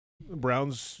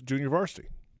 Browns junior varsity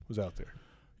was out there.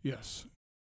 Yes.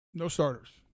 No starters.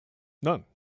 None.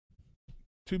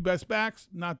 Two best backs,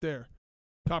 not there.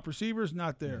 Top receivers,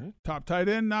 not there. Top tight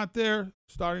end, not there.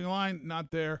 Starting line,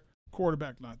 not there.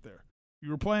 Quarterback, not there.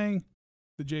 You were playing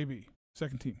the JV,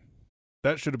 second team.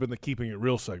 That should have been the keeping it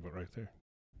real segment right there.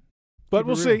 But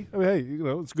we'll see. I mean, hey,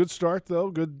 it's a good start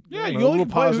though. Good. Yeah, you a little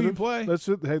play positive. who you play. That's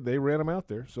it. Hey, they ran them out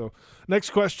there. So,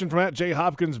 next question from @J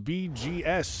Hopkins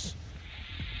BGS.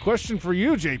 Question for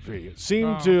you, JP. It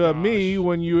seemed to me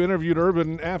when you interviewed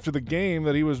Urban after the game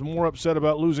that he was more upset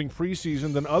about losing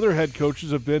preseason than other head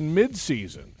coaches have been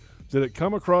midseason. Did it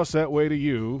come across that way to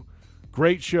you?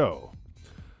 Great show.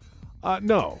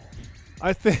 No,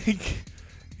 I think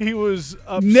he was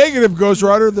negative. Ghost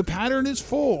Rider. The pattern is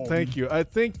full. Thank you. I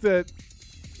think that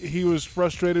he was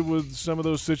frustrated with some of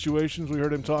those situations we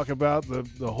heard him talk about.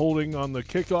 The holding on the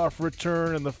kickoff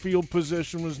return and the field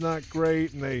position was not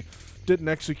great, and they didn't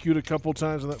execute a couple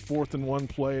times on that 4th and 1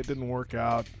 play. It didn't work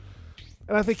out.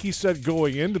 And I think he said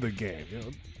going into the game,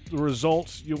 the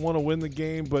results, you want to win the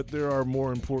game, but there are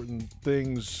more important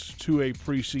things to a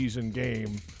preseason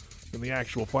game than the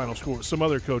actual final score. Some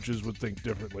other coaches would think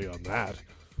differently on that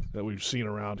we've seen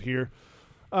around here.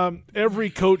 Every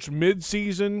coach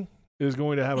midseason is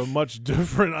going to have a much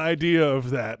different idea of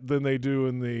that than they do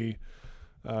in the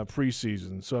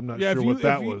preseason. So I'm not sure what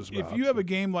that was about. If you have a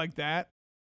game like that,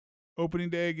 opening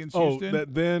day against Houston,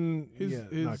 not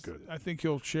good. I think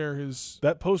he'll share his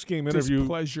post-game interview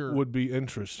displeasure. Would be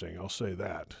interesting. I'll say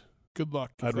that. Good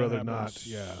luck. I'd rather not.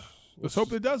 Yeah. Let's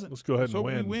hope it doesn't. Let's go ahead and win.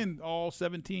 Let's hope we win all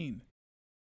 17.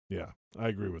 Yeah, I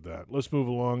agree with that. Let's move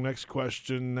along. Next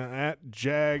question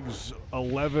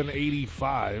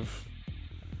 @Jags1185.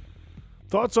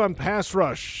 Thoughts on pass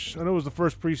rush? I know it was the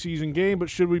first preseason game, but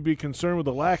should we be concerned with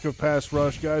the lack of pass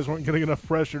rush? Guys weren't getting enough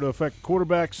pressure to affect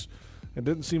quarterbacks and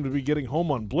didn't seem to be getting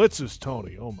home on blitzes,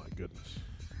 Tony. Oh, my goodness.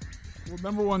 Well,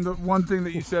 number one, the one thing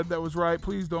that you said that was right,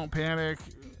 please don't panic.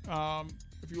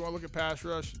 If you want to look at pass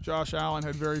rush, Josh Allen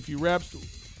had very few reps.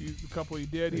 The couple he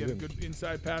did, he had a good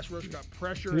inside pass rush, got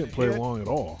pressure. He didn't play long at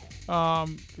all.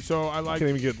 So I like. Can't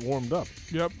even get warmed up.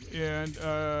 Yep, and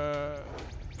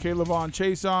K'Lavon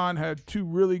Chason had 2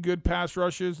 really good pass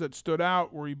rushes that stood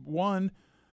out where he won.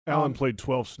 Allen played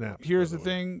 12 snaps. Here's the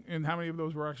thing, and how many of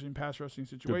those were actually in pass rushing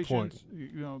situations?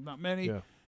 Not many. Yeah.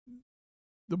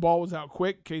 The ball was out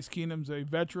quick. Case Keenum's a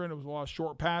veteran. It was a lot of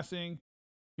short passing.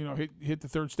 Hit the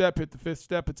 3rd step, hit the 5th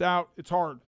step. It's out. It's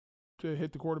hard to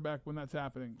hit the quarterback when that's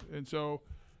happening. And so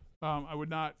I would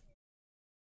not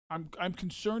 – I'm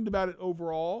concerned about it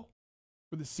overall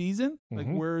for the season. Like,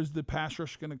 where is the pass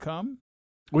rush going to come?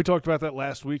 We talked about that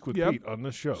last week with Pete on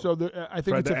this show. So I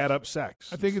think tried to add up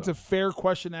sacks. I think it's a fair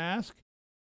question to ask.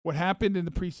 What happened in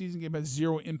the preseason game has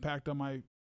 0 impact on my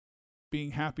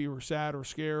being happy or sad or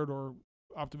scared or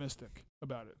optimistic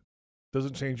about it.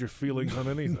 Doesn't change your feelings on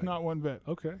anything. Not one bit.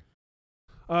 Okay.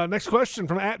 Next question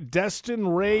from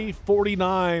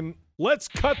 @DestinRay49. Let's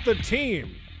cut the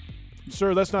team.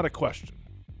 Sir, that's not a question.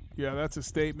 Yeah, that's a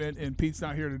statement, and Pete's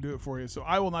not here to do it for you, so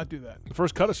I will not do that. The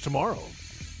first cut is tomorrow.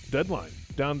 Deadline.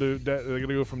 They're going to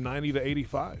go from 90 to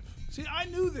 85. See, I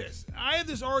knew this. I had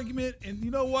this argument, and you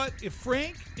know what? If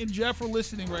Frank and Jeff are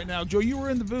listening right now, Joe, you were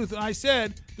in the booth, and I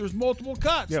said there's multiple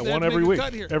cuts. Yeah, they one have to every make a week,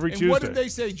 cut here. every and Tuesday. What did they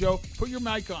say, Joe? Put your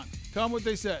mic on. Tell them what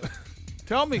they said.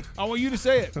 Tell me. I want you to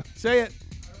say it. Say it.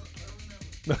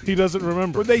 No, he doesn't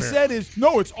remember. What they said is,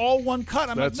 no, it's all one cut.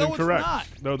 I'm That's like, no, incorrect. it's not.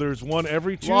 No, there's one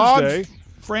every Tuesday. Logs,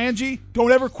 Frangie,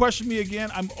 don't ever question me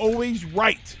again. I'm always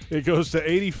right. It goes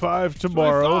to 85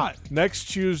 tomorrow.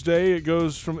 Next Tuesday, it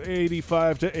goes from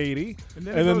 85 to 80. And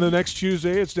then the next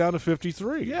Tuesday, it's down to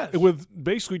 53. Yes. With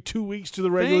basically 2 weeks to the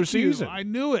regular season. I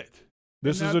knew it.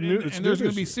 This and is that, a new. And, it's and new there's going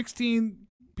this to be year. 16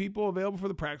 people available for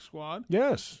the practice squad.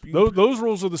 Yes. Those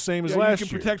rules are the same as last year. You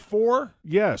can year. protect 4.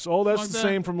 Yes. All that's Something the like that.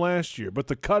 same from last year. But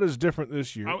the cut is different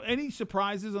this year. Any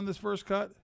surprises on this first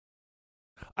cut?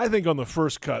 I think on the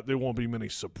first cut, there won't be many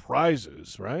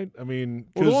surprises, right? I mean,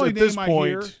 Well, the because only at this name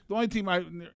point. I hear, the only team I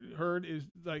heard is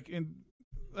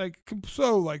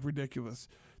so ridiculous.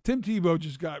 Tim Tebow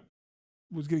just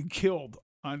was getting killed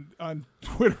on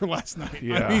Twitter last night.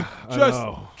 Yeah, I mean, I just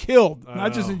know. killed. I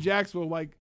Not just know. in Jacksonville,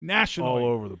 like nationally. All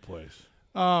over the place.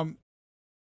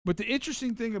 But the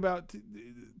interesting thing about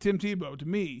Tim Tebow, to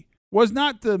me, was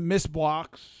not the missed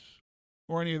blocks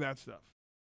or any of that stuff.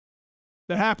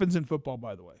 That happens in football,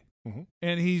 by the way. Mhm.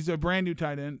 And he's a brand new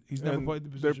tight end. He's never And played the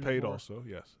they're position paid before. also,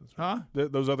 yes. That's right. Huh?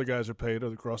 Those other guys are paid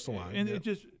across the line. And yeah. it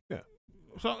just Yeah.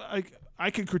 So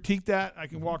I can critique that. I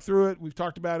can walk through it. We've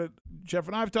talked about it. Jeff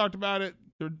and I have talked about it.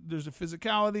 There's a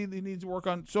physicality that he needs to work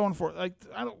on, so on and forth.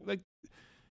 It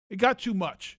got too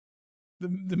much. The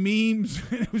memes,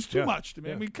 it was too much to me.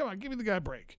 Yeah. I mean, come on, give me the guy a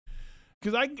break.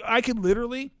 Because I could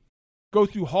literally go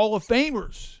through Hall of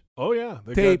Famers Oh, yeah.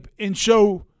 They tape got and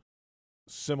show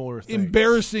similar things.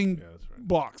 embarrassing Yeah, that's right.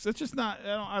 blocks. That's just not.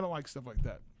 I don't like stuff like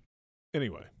that.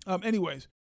 Anyway. Anyways,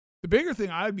 the bigger thing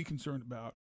I'd be concerned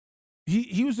about.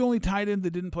 He was the only tight end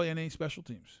that didn't play in any special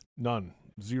teams. None.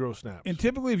 0 snaps. And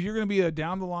typically, if you're going to be a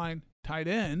down the line tight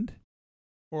end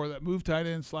or that move tight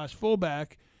end /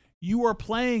 fullback, you are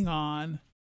playing on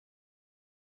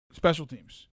special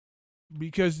teams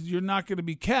because you're not going to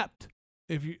be kept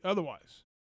if you otherwise.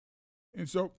 And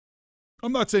so,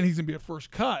 I'm not saying he's going to be a first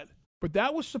cut, but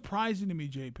that was surprising to me,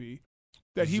 JP,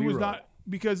 that he was 0. not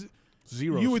because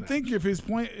 0 you would snaps.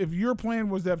 think if your plan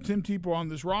was to have Tim Tebow on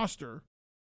this roster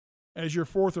as your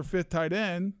 4th or 5th tight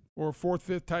end or 4th,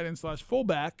 5th tight end /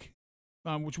 fullback,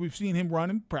 which we've seen him run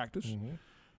in practice,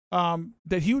 Mm-hmm.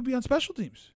 that he would be on special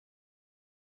teams.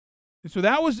 And so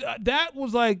that was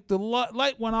like the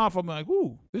light went off. I'm like,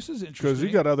 ooh, this is interesting. Because you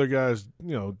got other guys,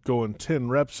 going 10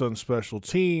 reps on special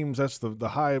teams. That's the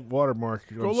high watermark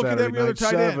on Go look at Saturday every other night.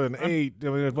 tight end. 7, 8. I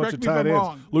mean, a bunch Correct of me if tight I'm ends.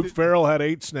 wrong. Luke Farrell had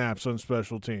 8 snaps on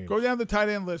special teams. Go down the tight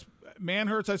end list.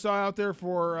 Manhurts I saw out there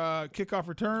for kickoff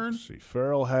return. Let's see,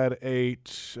 Farrell had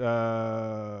 8.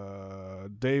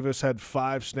 Davis had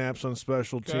 5 snaps on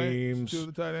special teams. 2 of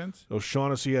the tight ends.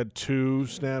 O'Shaughnessy had 2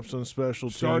 snaps on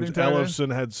special Starting teams. tight end. Ellison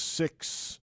had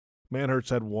 6. Manhurts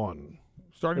had 1.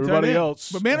 Starting Everybody tight end.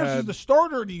 else But Manhurts had- is the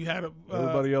starter, and he had a.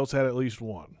 Everybody else had at least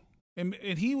 1. And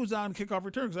he was on kickoff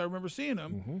return because I remember seeing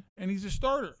him, Mm-hmm. and he's a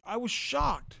starter. I was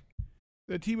shocked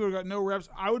that Tebow got no reps.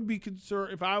 I would be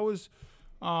concerned if I was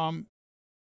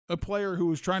a player who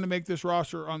was trying to make this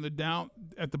roster on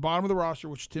at the bottom of the roster,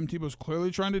 which Tim Tebow's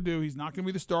clearly trying to do. He's not going to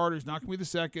be the starter. He's not going to be the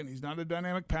second. He's not a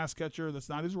dynamic pass catcher. That's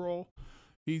not his role.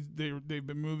 They've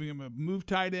been moving him a move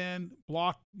tight end,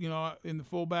 block, in the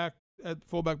fullback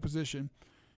position.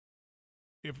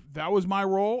 If that was my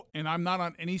role and I'm not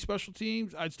on any special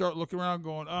teams, I'd start looking around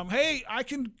going, hey, I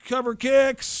can cover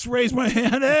kicks, raise my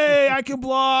hand. Hey, I can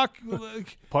block.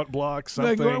 Punt block,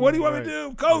 something. What do you want me to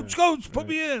Right. do? Coach, put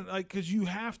me in. Because you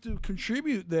have to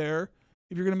contribute there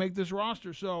if you're going to make this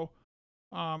roster. So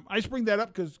I just bring that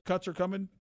up because cuts are coming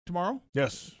tomorrow.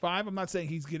 Yes. 5. I'm not saying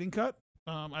he's getting cut.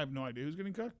 I have no idea who's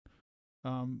getting cut.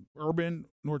 Urban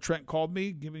nor Trent called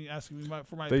me, asking me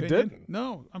for my opinion. They didn't.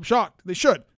 No, I'm shocked. They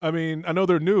should. I mean, I know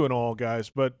they're new and all, guys,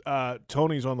 but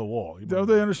Tony's on the wall. Don't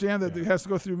they understand that it has to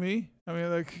go through me? I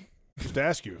mean, like. Just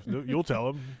ask you. You'll tell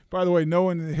him. By the way, no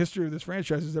one in the history of this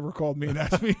franchise has ever called me and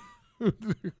asked me who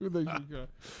they should go.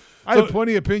 I have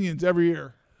plenty of opinions every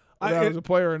year, whether I was a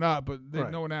player or not, but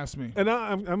no one asked me. And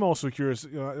I'm also curious.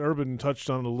 Urban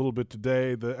touched on it a little bit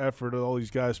today. The effort all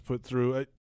these guys put through.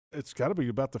 It's got to be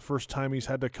about the first time he's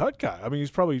had to cut guy. I mean, he's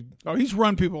probably he's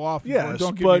run people off. Yes,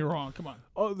 don't get me wrong. Come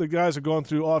on. The guys have gone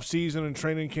through off season and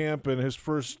training camp, and his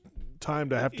first time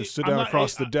to have to sit down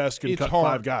across the desk and cut hard.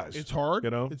 5 guys. It's hard.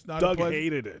 It's not Doug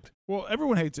hated it. Well,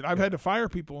 everyone hates it. I've had to fire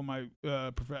people in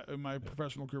my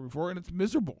professional career before, and it's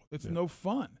miserable. It's no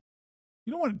fun.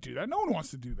 You don't want to do that. No one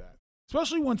wants to do that,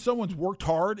 especially when someone's worked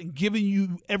hard and given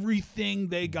you everything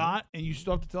they got, and you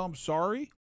still have to tell them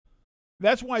sorry.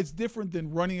 That's why it's different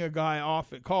than running a guy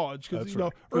off at college because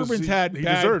Urban's had he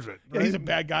bad. Deserves it. Right? Yeah, he's a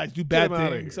bad guy. Do bad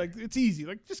things. Like it's easy.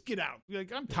 Like just get out.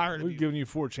 Like I'm tired of you. We've given you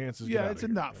 4 chances. Yeah, it's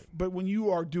enough. Right. But when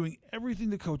you are doing everything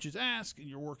the coaches ask and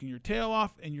you're working your tail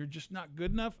off and you're just not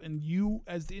good enough, and you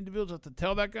as the individual have to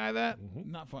tell that guy that,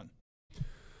 not fun.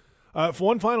 For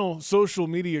one final social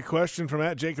media question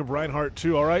from @Jacob Reinhart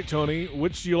too. All right, Tony,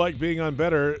 which do you like being on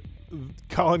better?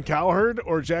 Colin Cowherd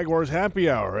or Jaguars Happy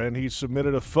Hour? And he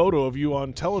submitted a photo of you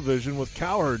on television with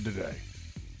Cowherd today.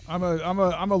 I'm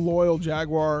a loyal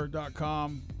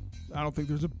Jaguar.com. I don't think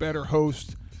there's a better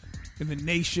host in the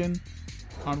nation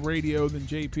on radio than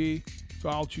JP. So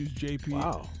I'll choose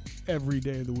JP every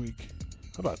day of the week.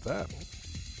 How about that?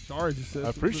 Sorry, I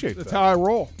appreciate that. That's how I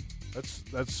roll.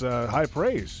 That's high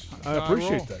praise. I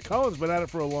appreciate that. Colin's been at it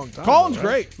for a long time. Colin's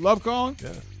great. Love Colin.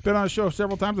 Yeah. Been on the show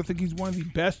several times. I think he's one of the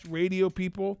best radio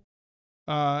people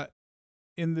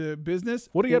in the business.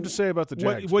 What do you have to say about the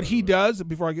Jags? What he does,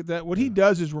 before I get that, what he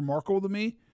does is remarkable to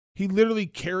me. He literally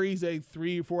carries a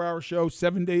 3 or 4 hour show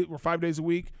 7 days or 5 days a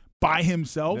week by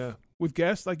himself with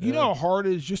guests. Like, you know how hard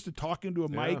it is just to talk into a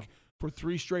mic for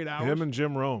 3 straight hours? Him and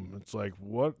Jim Rome. It's like,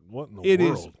 what in the world? It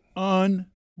is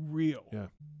unreal. Yeah.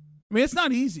 I mean, it's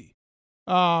not easy.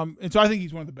 And so I think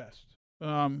he's one of the best.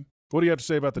 What do you have to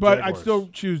say about the Jaguars? But I'd still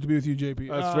choose to be with you, JP.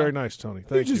 That's very nice, Tony.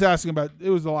 Thank you. Just asking about, it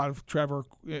was a lot of Trevor.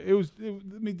 Let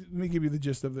me give you the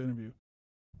gist of the interview,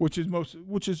 which is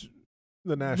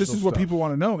the national this is what stuff. people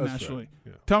want to know nationally. That's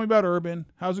right. Yeah. Tell me about Urban.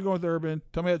 How's it going with Urban?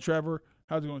 Tell me about Trevor.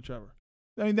 How's it going with Trevor?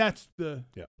 I mean, that's the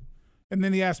 – yeah. And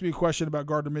then he asked me a question about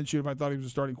Gardner Minshew, if I thought he was a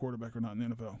starting quarterback or not in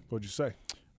the NFL. What'd you say?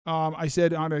 I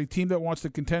said on a team that wants to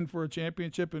contend for a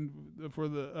championship and for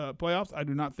the playoffs, I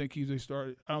do not think he's a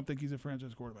starter. I don't think he's a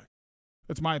franchise quarterback.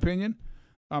 That's my opinion.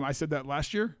 I said that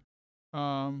last year.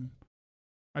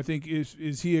 I think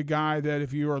is he a guy that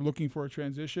if you are looking for a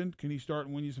transition, can he start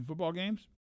and win you some football games?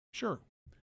 Sure.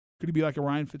 Could he be like a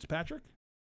Ryan Fitzpatrick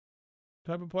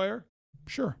type of player?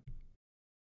 Sure.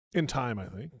 In time, I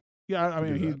think. Yeah, I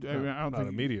mean, I don't not think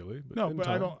immediately. But no, but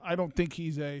time. I don't think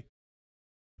he's a.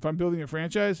 If I'm building a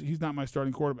franchise, he's not my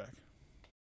starting quarterback.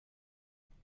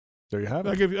 There you have it.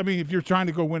 Like if you're trying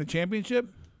to go win a championship,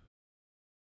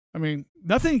 I mean,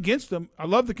 nothing against him. I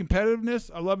love the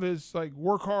competitiveness. I love his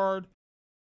work hard,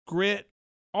 grit,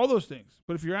 all those things.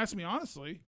 But if you're asking me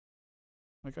honestly,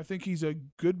 I think he's a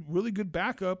really good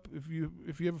backup if you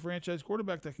have a franchise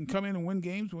quarterback that can come in and win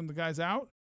games when the guy's out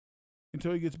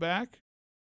until he gets back.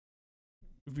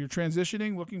 If you're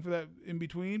transitioning, looking for that in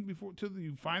between till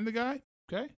you find the guy,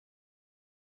 okay.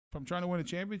 If I'm trying to win a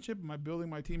championship, am I building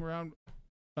my team around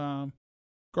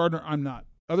Gardner? I'm not.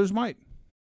 Others might.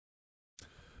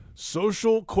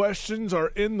 Social questions are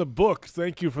in the book.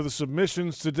 Thank you for the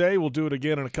submissions today. We'll do it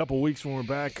again in a couple weeks when we're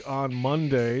back on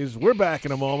Mondays. We're back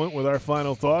in a moment with our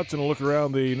final thoughts and a look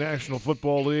around the National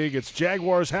Football League. It's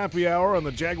Jaguars Happy Hour on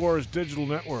the Jaguars Digital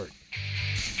Network.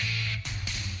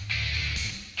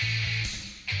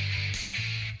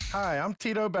 Hi, I'm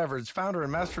Tito Beverage, founder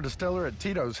and master distiller at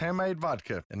Tito's Handmade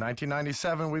Vodka. In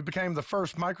 1997, we became the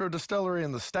first micro distillery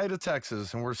in the state of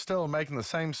Texas, and we're still making the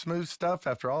same smooth stuff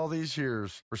after all these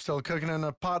years. We're still cooking in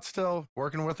a pot still,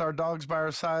 working with our dogs by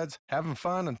our sides, having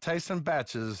fun and tasting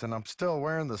batches, and I'm still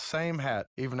wearing the same hat,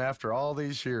 even after all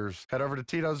these years. Head over to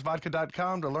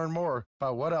Tito'sVodka.com to learn more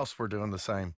about what else we're doing the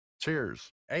same.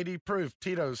 Cheers. 80 proof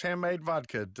Tito's Handmade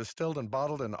Vodka, distilled and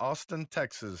bottled in Austin,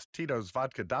 Texas.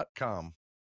 Tito'sVodka.com.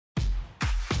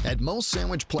 At most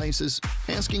sandwich places,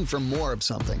 asking for more of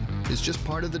something is just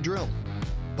part of the drill.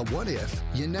 But what if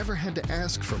you never had to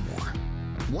ask for more?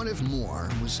 What if more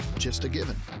was just a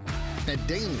given? At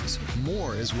Daly's,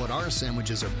 more is what our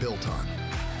sandwiches are built on.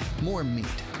 More meat.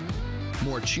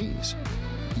 More cheese.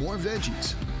 More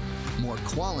veggies. More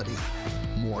quality.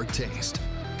 More taste.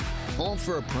 All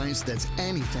for a price that's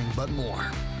anything but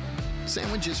more.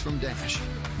 Sandwiches from Dash.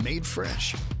 Made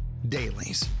fresh.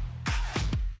 Dailies.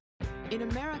 In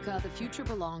America, the future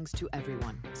belongs to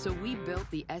everyone. So we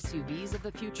built the SUVs of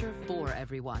the future for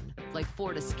everyone. Like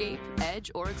Ford Escape,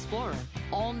 Edge, or Explorer.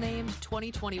 All named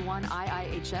 2021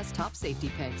 IIHS top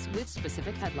safety picks with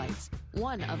specific headlights.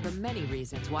 One of the many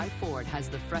reasons why Ford has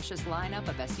the freshest lineup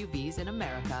of SUVs in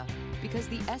America. Because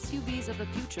the SUVs of the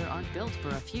future aren't built for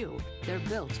a few. They're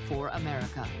built for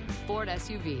America. Ford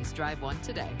SUVs. Drive one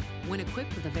today. When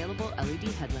equipped with available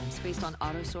LED headlamps based on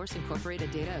AutoSource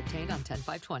Incorporated data obtained on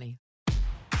 10520.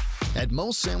 At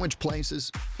most sandwich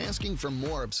places, asking for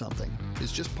more of something is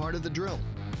just part of the drill.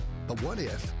 But what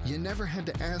if you never had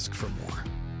to ask for more?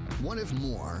 What if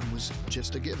more was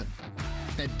just a given?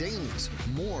 At Dailies,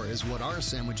 more is what our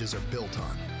sandwiches are built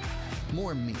on.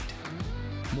 More meat.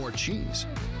 More cheese.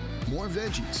 More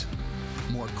veggies.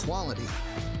 More quality.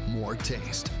 More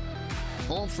taste.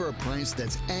 All for a price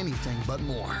that's anything but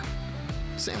more.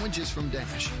 Sandwiches from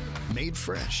Dash. Made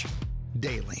fresh.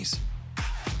 Dailies.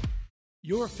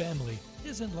 Your family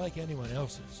isn't like anyone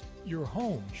else's. Your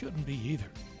home shouldn't be either.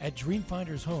 At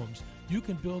Dreamfinders Homes, you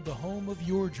can build the home of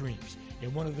your dreams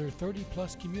in one of their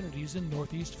 30-plus communities in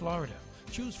Northeast Florida.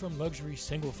 Choose from luxury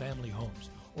single-family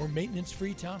homes or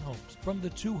maintenance-free townhomes from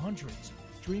the 200s.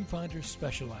 Dreamfinders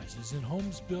specializes in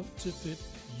homes built to fit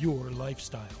your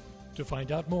lifestyle. To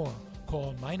find out more,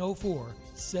 call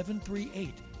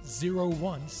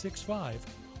 904-738-0165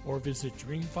 or visit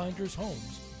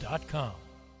dreamfindershomes.com.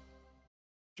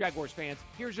 Jaguars fans,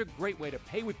 here's a great way to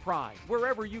pay with pride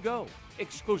wherever you go.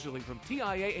 Exclusively from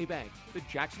TIAA Bank, the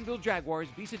Jacksonville Jaguars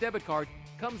Visa debit card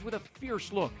comes with a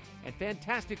fierce look and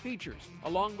fantastic features,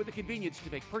 along with the convenience to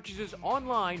make purchases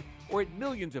online or at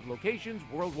millions of locations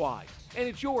worldwide. And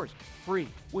it's yours, free,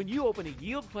 when you open a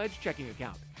Yield Pledge checking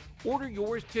account. Order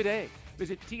yours today.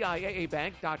 Visit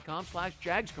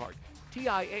TIAABank.com/JagsCard.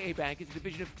 TIAA Bank is a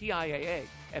division of TIAA,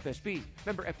 FSB,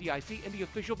 member FDIC, and the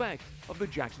official bank of the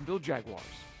Jacksonville Jaguars.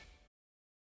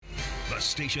 The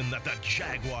station that the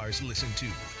Jaguars listen to,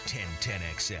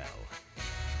 1010XL.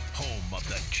 Home of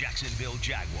the Jacksonville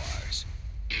Jaguars.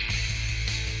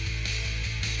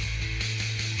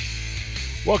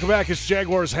 Welcome back. It's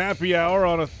Jaguars Happy Hour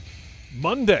on a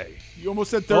Monday. You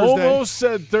almost said Thursday. Almost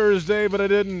said Thursday, but I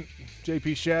didn't.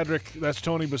 JP Shadrick, that's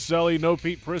Tony Baselli. No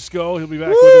Pete Prisco. He'll be back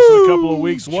with us in a couple of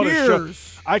weeks. What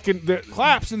Cheers. a show.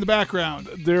 Claps in the background.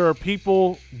 There are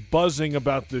people buzzing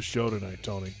about this show tonight,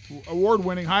 Tony.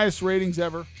 Award-winning, highest ratings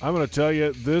ever. I'm going to tell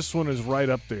you, this one is right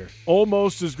up there.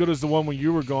 Almost as good as the one when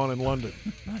you were gone in London.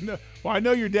 I know. Well, I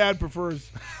know your dad prefers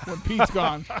when Pete's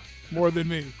gone more than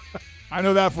me. I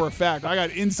know that for a fact. I got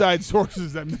inside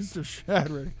sources that Mr.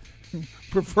 Shadrick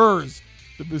prefers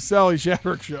the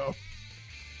Baselli-Shadrick show.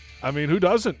 I mean, who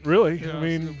doesn't, really? Yeah, I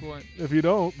mean, that's a good point. If you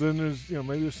don't, then there's,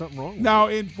 maybe there's something wrong with Now,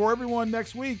 for everyone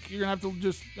next week, you're going to have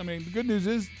to the good news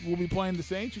is we'll be playing the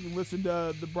Saints. You can listen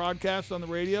to the broadcast on the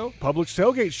radio. Publix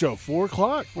Tailgate Show, 4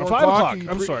 o'clock. 4 or 5 o'clock.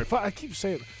 o'clock. I'm sorry. I keep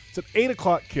saying it's an 8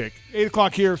 o'clock kick. 8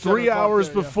 o'clock here. 3 hours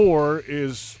there, before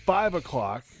is 5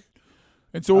 o'clock.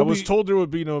 And so I was told there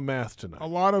would be no math tonight. A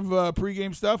lot of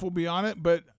pregame stuff will be on it,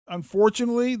 but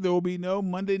unfortunately, there will be no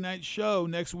Monday night show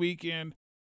next week, and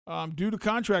due to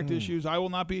contract issues, I will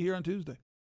not be here on Tuesday.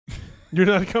 You're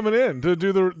not coming in to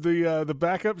do the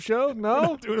backup show? No, We're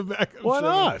not doing a backup Why show.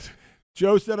 not?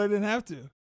 Joe said I didn't have to.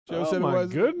 Joe said my it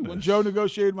was goodness. when Joe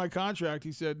negotiated my contract.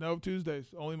 He said no Tuesdays,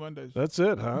 only Mondays. That's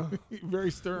it, huh?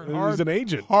 Very stern. He was an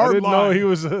agent. Hard I didn't line. know he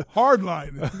was a hard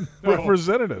line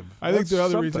representative. I think That's the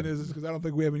other something. reason is because I don't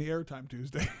think we have any airtime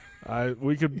Tuesday.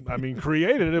 We could,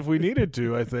 create it if we needed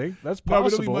to. I think that's No, but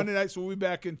possible. it'll be Monday night, so we'll be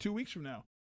back in 2 weeks from now.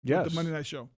 Yes, with the Monday night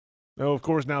show. Oh, of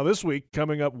course, now this week,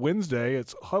 coming up Wednesday,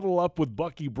 it's Huddle Up with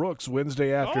Bucky Brooks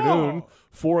Wednesday afternoon,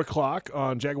 4 o'clock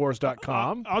on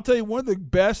Jaguars.com. I'll tell you, one of the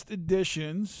best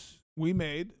additions we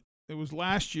made, it was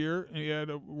last year, and he had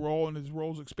a role, and his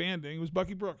role's expanding, it was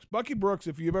Bucky Brooks. Bucky Brooks,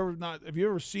 if you've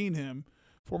ever seen him,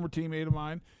 former teammate of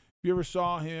mine, if you ever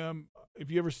saw him,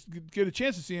 if you ever get a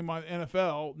chance to see him on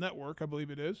NFL Network, I believe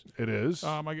it is. It is.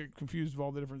 I get confused with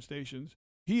all the different stations.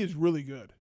 He is really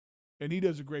good. And he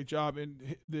does a great job.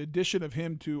 And the addition of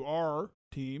him to our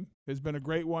team has been a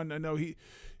great one. I know if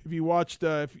you watched,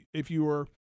 if you were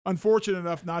unfortunate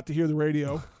enough not to hear the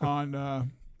radio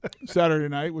on Saturday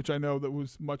night, which I know that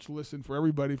was much listened for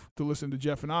everybody to listen to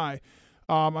Jeff and I,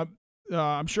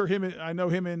 I'm sure I know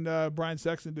him and Brian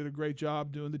Sexton did a great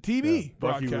job doing the TV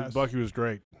broadcast. Bucky was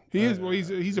great. He is. Well,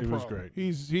 he's a he pro. was great.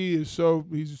 He is so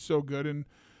good, and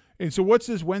And so what's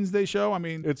this Wednesday show? I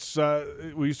mean, it's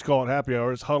we used to call it Happy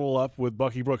Hours, Huddle Up with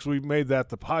Bucky Brooks. We made that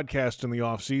the podcast in the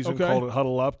off season, called it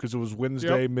Huddle Up because it was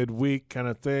Wednesday midweek kind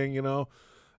of thing,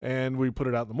 and we put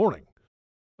it out in the morning.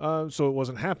 So it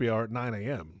wasn't Happy Hour at 9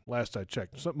 a.m. last I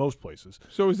checked. Most places.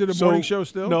 So is it a morning show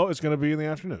still? No, it's going to be in the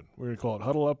afternoon. We're going to call it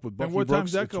Huddle Up with Bucky and what Brooks.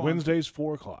 Time's that it's going? Wednesdays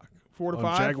 4 o'clock. 4 to on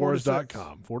 5.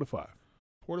 Jaguars.com. 4 to 5.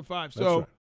 4 to 5. That's So. right.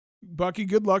 Bucky,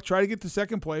 good luck. Try to get to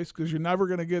second place because you're never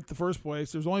going to get the first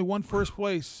place. There's only one first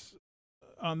place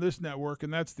on this network,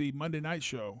 and that's the Monday night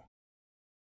show.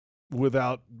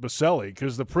 Without Baselli,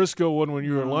 because the Prisco one when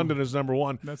you were in London is number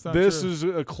one. That's not this true. is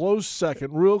a close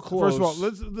second, real close. First of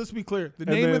all, let's be clear. The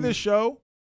name of this show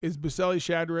is Baselli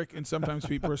Shadrick and sometimes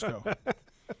Pete Prisco.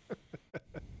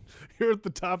 You're at the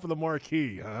top of the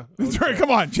marquee, huh? That's right. Come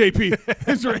on, JP.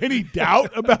 Is there any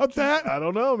doubt about that? I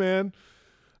don't know, man.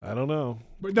 I don't know.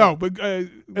 But no,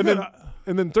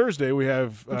 and then Thursday we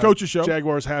have the Coach's Show,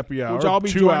 Jaguars Happy Hour, which I'll be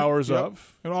 2 joining, hours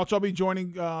of. And also I'll be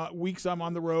joining weeks I'm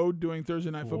on the road doing Thursday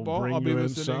Night Football. bring I'll be you in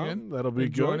listening some. in. That'll be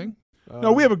and good. joining.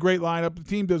 No, we have a great lineup. The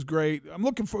team does great. I'm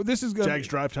looking for this is going Jags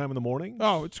drive time in the morning.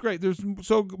 Oh, it's great. There's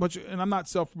so much, and I'm not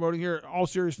self-promoting here. All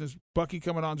seriousness, Bucky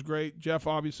coming on is great. Jeff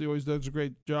obviously always does a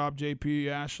great job. JP,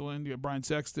 Ashland, you got Brian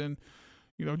Sexton,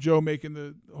 Joe making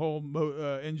the whole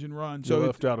engine run. So you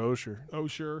left out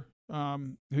Osher.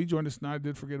 He joined us tonight. I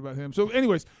did forget about him. So,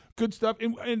 anyways, good stuff.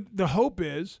 And the hope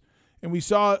is, and we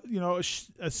saw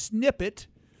a snippet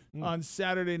on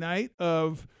Saturday night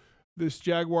of this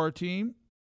Jaguar team.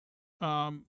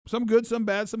 Some good, some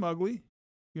bad, some ugly.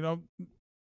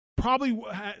 Probably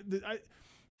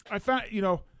I found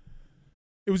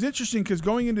it was interesting because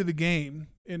going into the game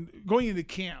and going into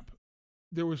camp,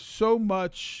 there was so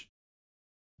much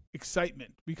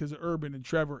excitement because of Urban and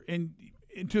Trevor, and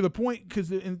to the point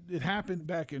because it happened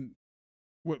back in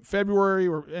February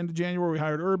or end of January. We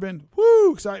hired Urban.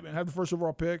 Woo, excitement! Had the first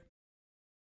overall pick.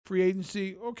 Free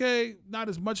agency, okay, not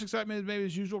as much excitement as maybe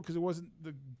as usual because it wasn't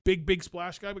the big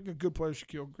splash guy, but good players,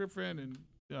 Shaquille Griffin and.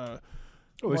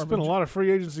 They spent a lot of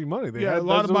free agency money. They had a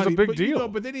lot of money. Was a big deal.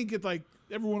 But they didn't get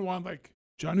everyone wanted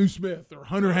Jonnu Smith or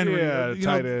Hunter Henry,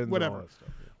 tight ends, whatever. all that stuff,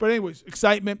 yeah. But anyways,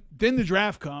 excitement. Then the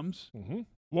draft comes. Mm-hmm.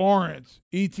 Lawrence,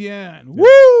 Etienne,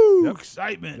 woo,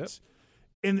 excitement,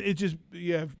 and it just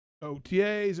you have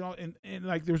OTAs and all, and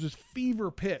there's this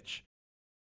fever pitch.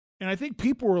 And I think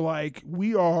people were like,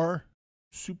 we are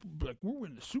we're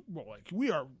in the Super Bowl. We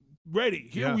are ready.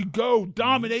 Here we go.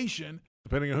 Domination.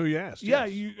 Depending on who you ask. Yeah.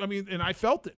 Yes. And I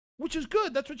felt it, which is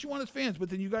good. That's what you want as fans. But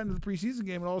then you got into the preseason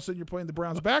game and all of a sudden you're playing the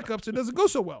Browns backups. It doesn't go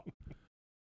so well.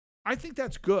 I think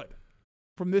that's good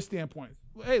from this standpoint.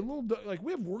 Hey,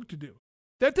 we have work to do.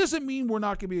 That doesn't mean we're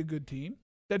not going to be a good team.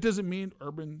 That doesn't mean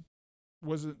Urban's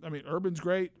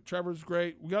great. Trevor's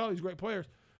great. We got all these great players.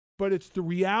 But it's the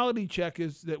reality check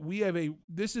is that we have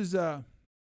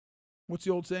what's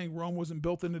the old saying? Rome wasn't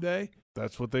built in a day.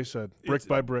 That's what they said. Brick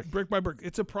by brick. Brick by brick.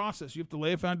 It's a process. You have to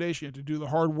lay a foundation. You have to do the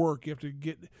hard work. You have to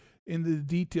get into the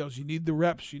details. You need the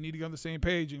reps. You need to get on the same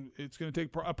page. And it's going to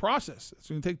take a process. It's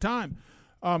going to take time.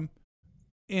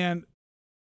 And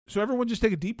so everyone just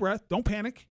take a deep breath. Don't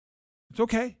panic. It's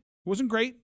okay. It wasn't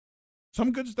great.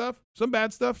 Some good stuff, some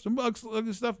bad stuff, some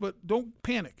ugly stuff, but don't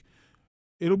panic.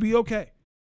 It'll be okay.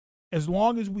 As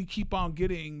long as we keep on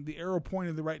getting the arrow pointed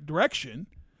in the right direction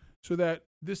so that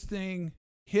this thing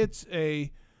hits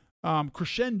a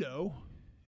crescendo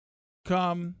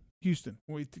come Houston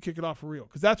when we kick it off for real,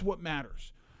 because that's what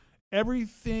matters.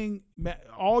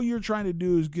 All you're trying to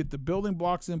do is get the building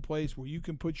blocks in place where you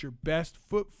can put your best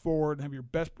foot forward and have your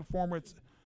best performance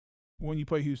when you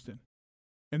play Houston.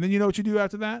 And then you know what you do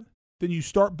after that? Then you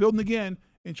start building again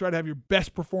and try to have your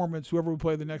best performance whoever we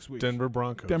play the next week. Denver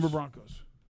Broncos.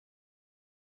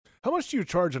 How much do you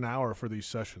charge an hour for these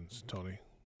sessions, Tony?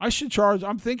 I should charge.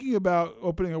 I'm thinking about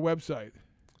opening a website.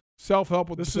 Self-help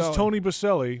with This Baselli. is Tony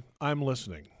Baselli. I'm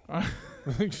listening. I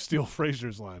think Steele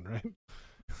Frazier's line,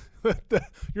 right?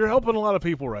 You're helping a lot of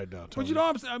people right now, Tony.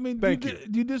 But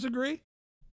do you disagree?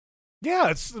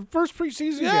 Yeah, it's the first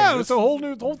preseason game. It's the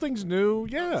whole thing's new.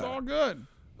 Yeah. It's all good.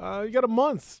 You got a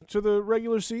month to the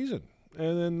regular season,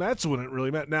 and then that's when it really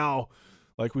matters. Now,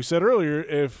 like we said earlier,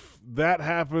 if that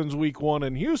happens week 1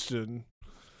 in Houston,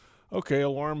 okay,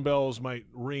 alarm bells might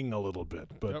ring a little bit,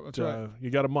 but that's right.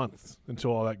 You got a month until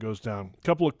all that goes down. A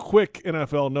couple of quick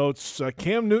NFL notes.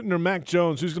 Cam Newton or Mac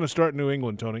Jones, who's going to start in New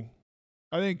England, Tony?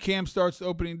 I think Cam starts the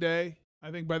opening day. I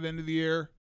think by the end of the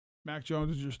year, Mac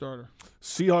Jones is your starter.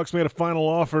 Seahawks made a final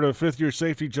offer to fifth-year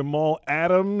safety Jamal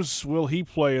Adams. Will he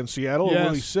play in Seattle or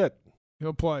will he sit?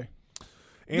 He'll play.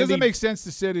 It doesn't make sense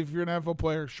to sit if you're an NFL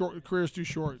player. Career's too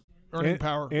short. earning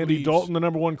power. Andy leaves. Dalton, the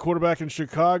number 1 quarterback in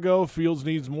Chicago. Fields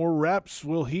needs more reps.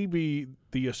 Will he be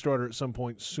the starter at some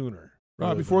point sooner?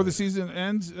 Before the season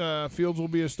ends, Fields will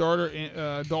be a starter.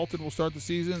 Dalton will start the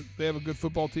season. They have a good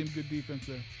football team, good defense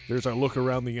there. There's our look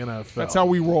around the NFL. That's how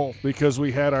we roll. Because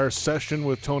we had our session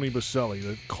with Tony Baselli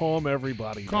to calm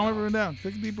everybody down. Calm everyone down.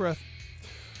 Take a deep breath.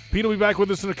 Pete will be back with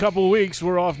us in a couple of weeks.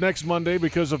 We're off next Monday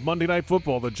because of Monday Night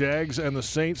Football. The Jags and the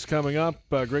Saints coming up.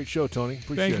 Great show, Tony.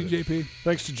 Appreciate Thank you, it. JP.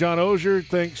 Thanks to John Ogier.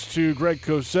 Thanks to Greg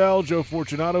Cosell, Joe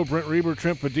Fortunato, Brent Reber,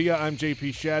 Trent Padilla. I'm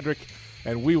JP Shadrick,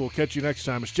 and we will catch you next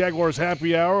time. It's Jaguars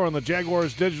Happy Hour on the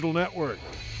Jaguars Digital Network.